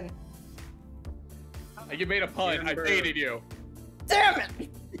in. You made a pun. Amber. I hated you. Damn it!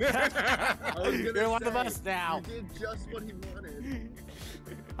 You're one of us now. You did just what he wanted.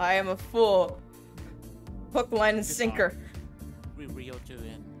 I am a fool. Hook, line, and sinker. We reel you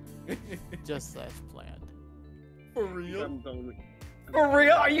in. Just as planned. For real? For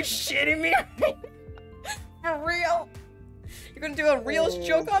real? Are you shitting me? For real? You're gonna do a real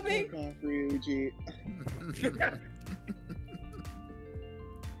joke on me? Fuck off, Ryuji.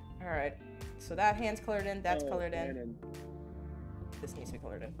 Alright. So that hand's colored in, that's colored in. Brandon, This needs to be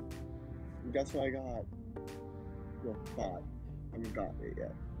colored in. guess what I got? Well, thought. I haven't got it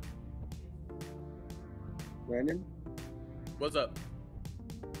yet. Brandon? What's up?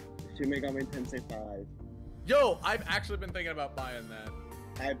 Shin Megami Tensei 5. Yo, I've actually been thinking about buying that.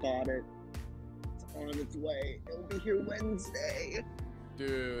 I bought it. It's on its way. It'll be here Wednesday.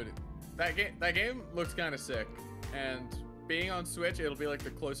 Dude, that game looks kind of sick, and being on Switch, it'll be like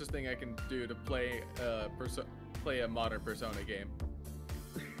the closest thing I can do to play a modern Persona game.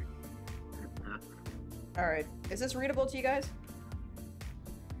 Alright. Is this readable to you guys?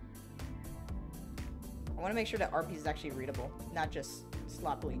 I want to make sure that RP is actually readable, not just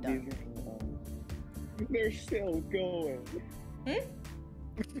sloppily done. They're still going.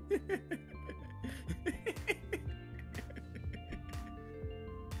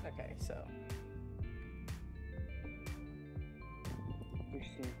 Okay, so. They're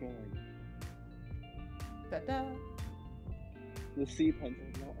still going. Da-da. The sea puns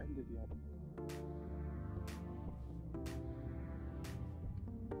have not ended yet.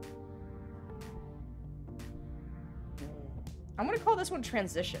 I'm gonna call this one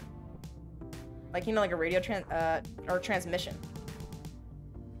transition. Like, you know, like a radio or transmission.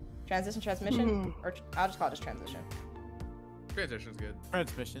 Transmission? Or I'll just call it just transition. Transition's good.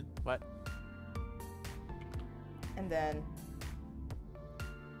 Transmission. What? And then...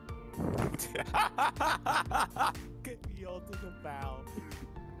 Get me all to the bow.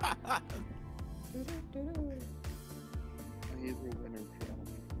 I need the winner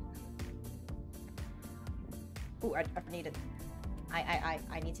from. Ooh, I need it.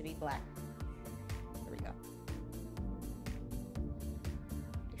 I need to be black. There we go.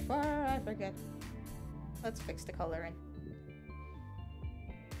 Before I forget, let's fix the coloring.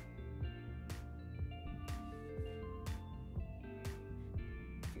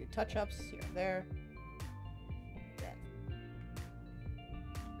 A few touch-ups here and there. Then.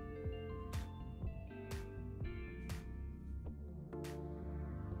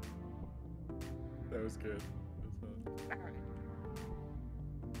 That was good. All right.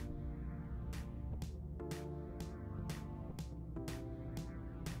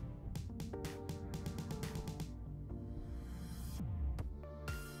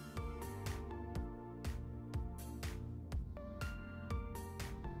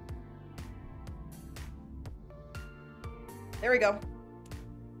 There we go.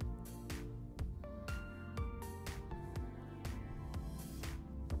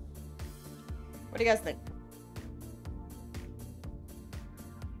 What do you guys think?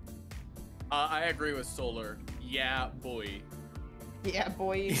 I agree with Solar. Yeah, boy. Yeah,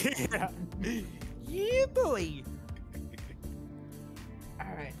 boy. Yeah. Yeah, boy.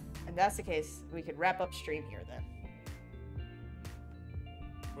 Alright. If that's the case, we could wrap up stream here then.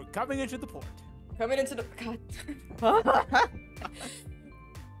 We're coming into the port. Coming into the God.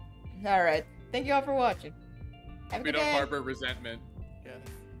 All right. Thank you all for watching. Have a We good don't day. harbor resentment. Yeah.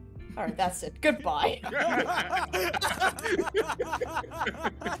 All right, that's it. Goodbye.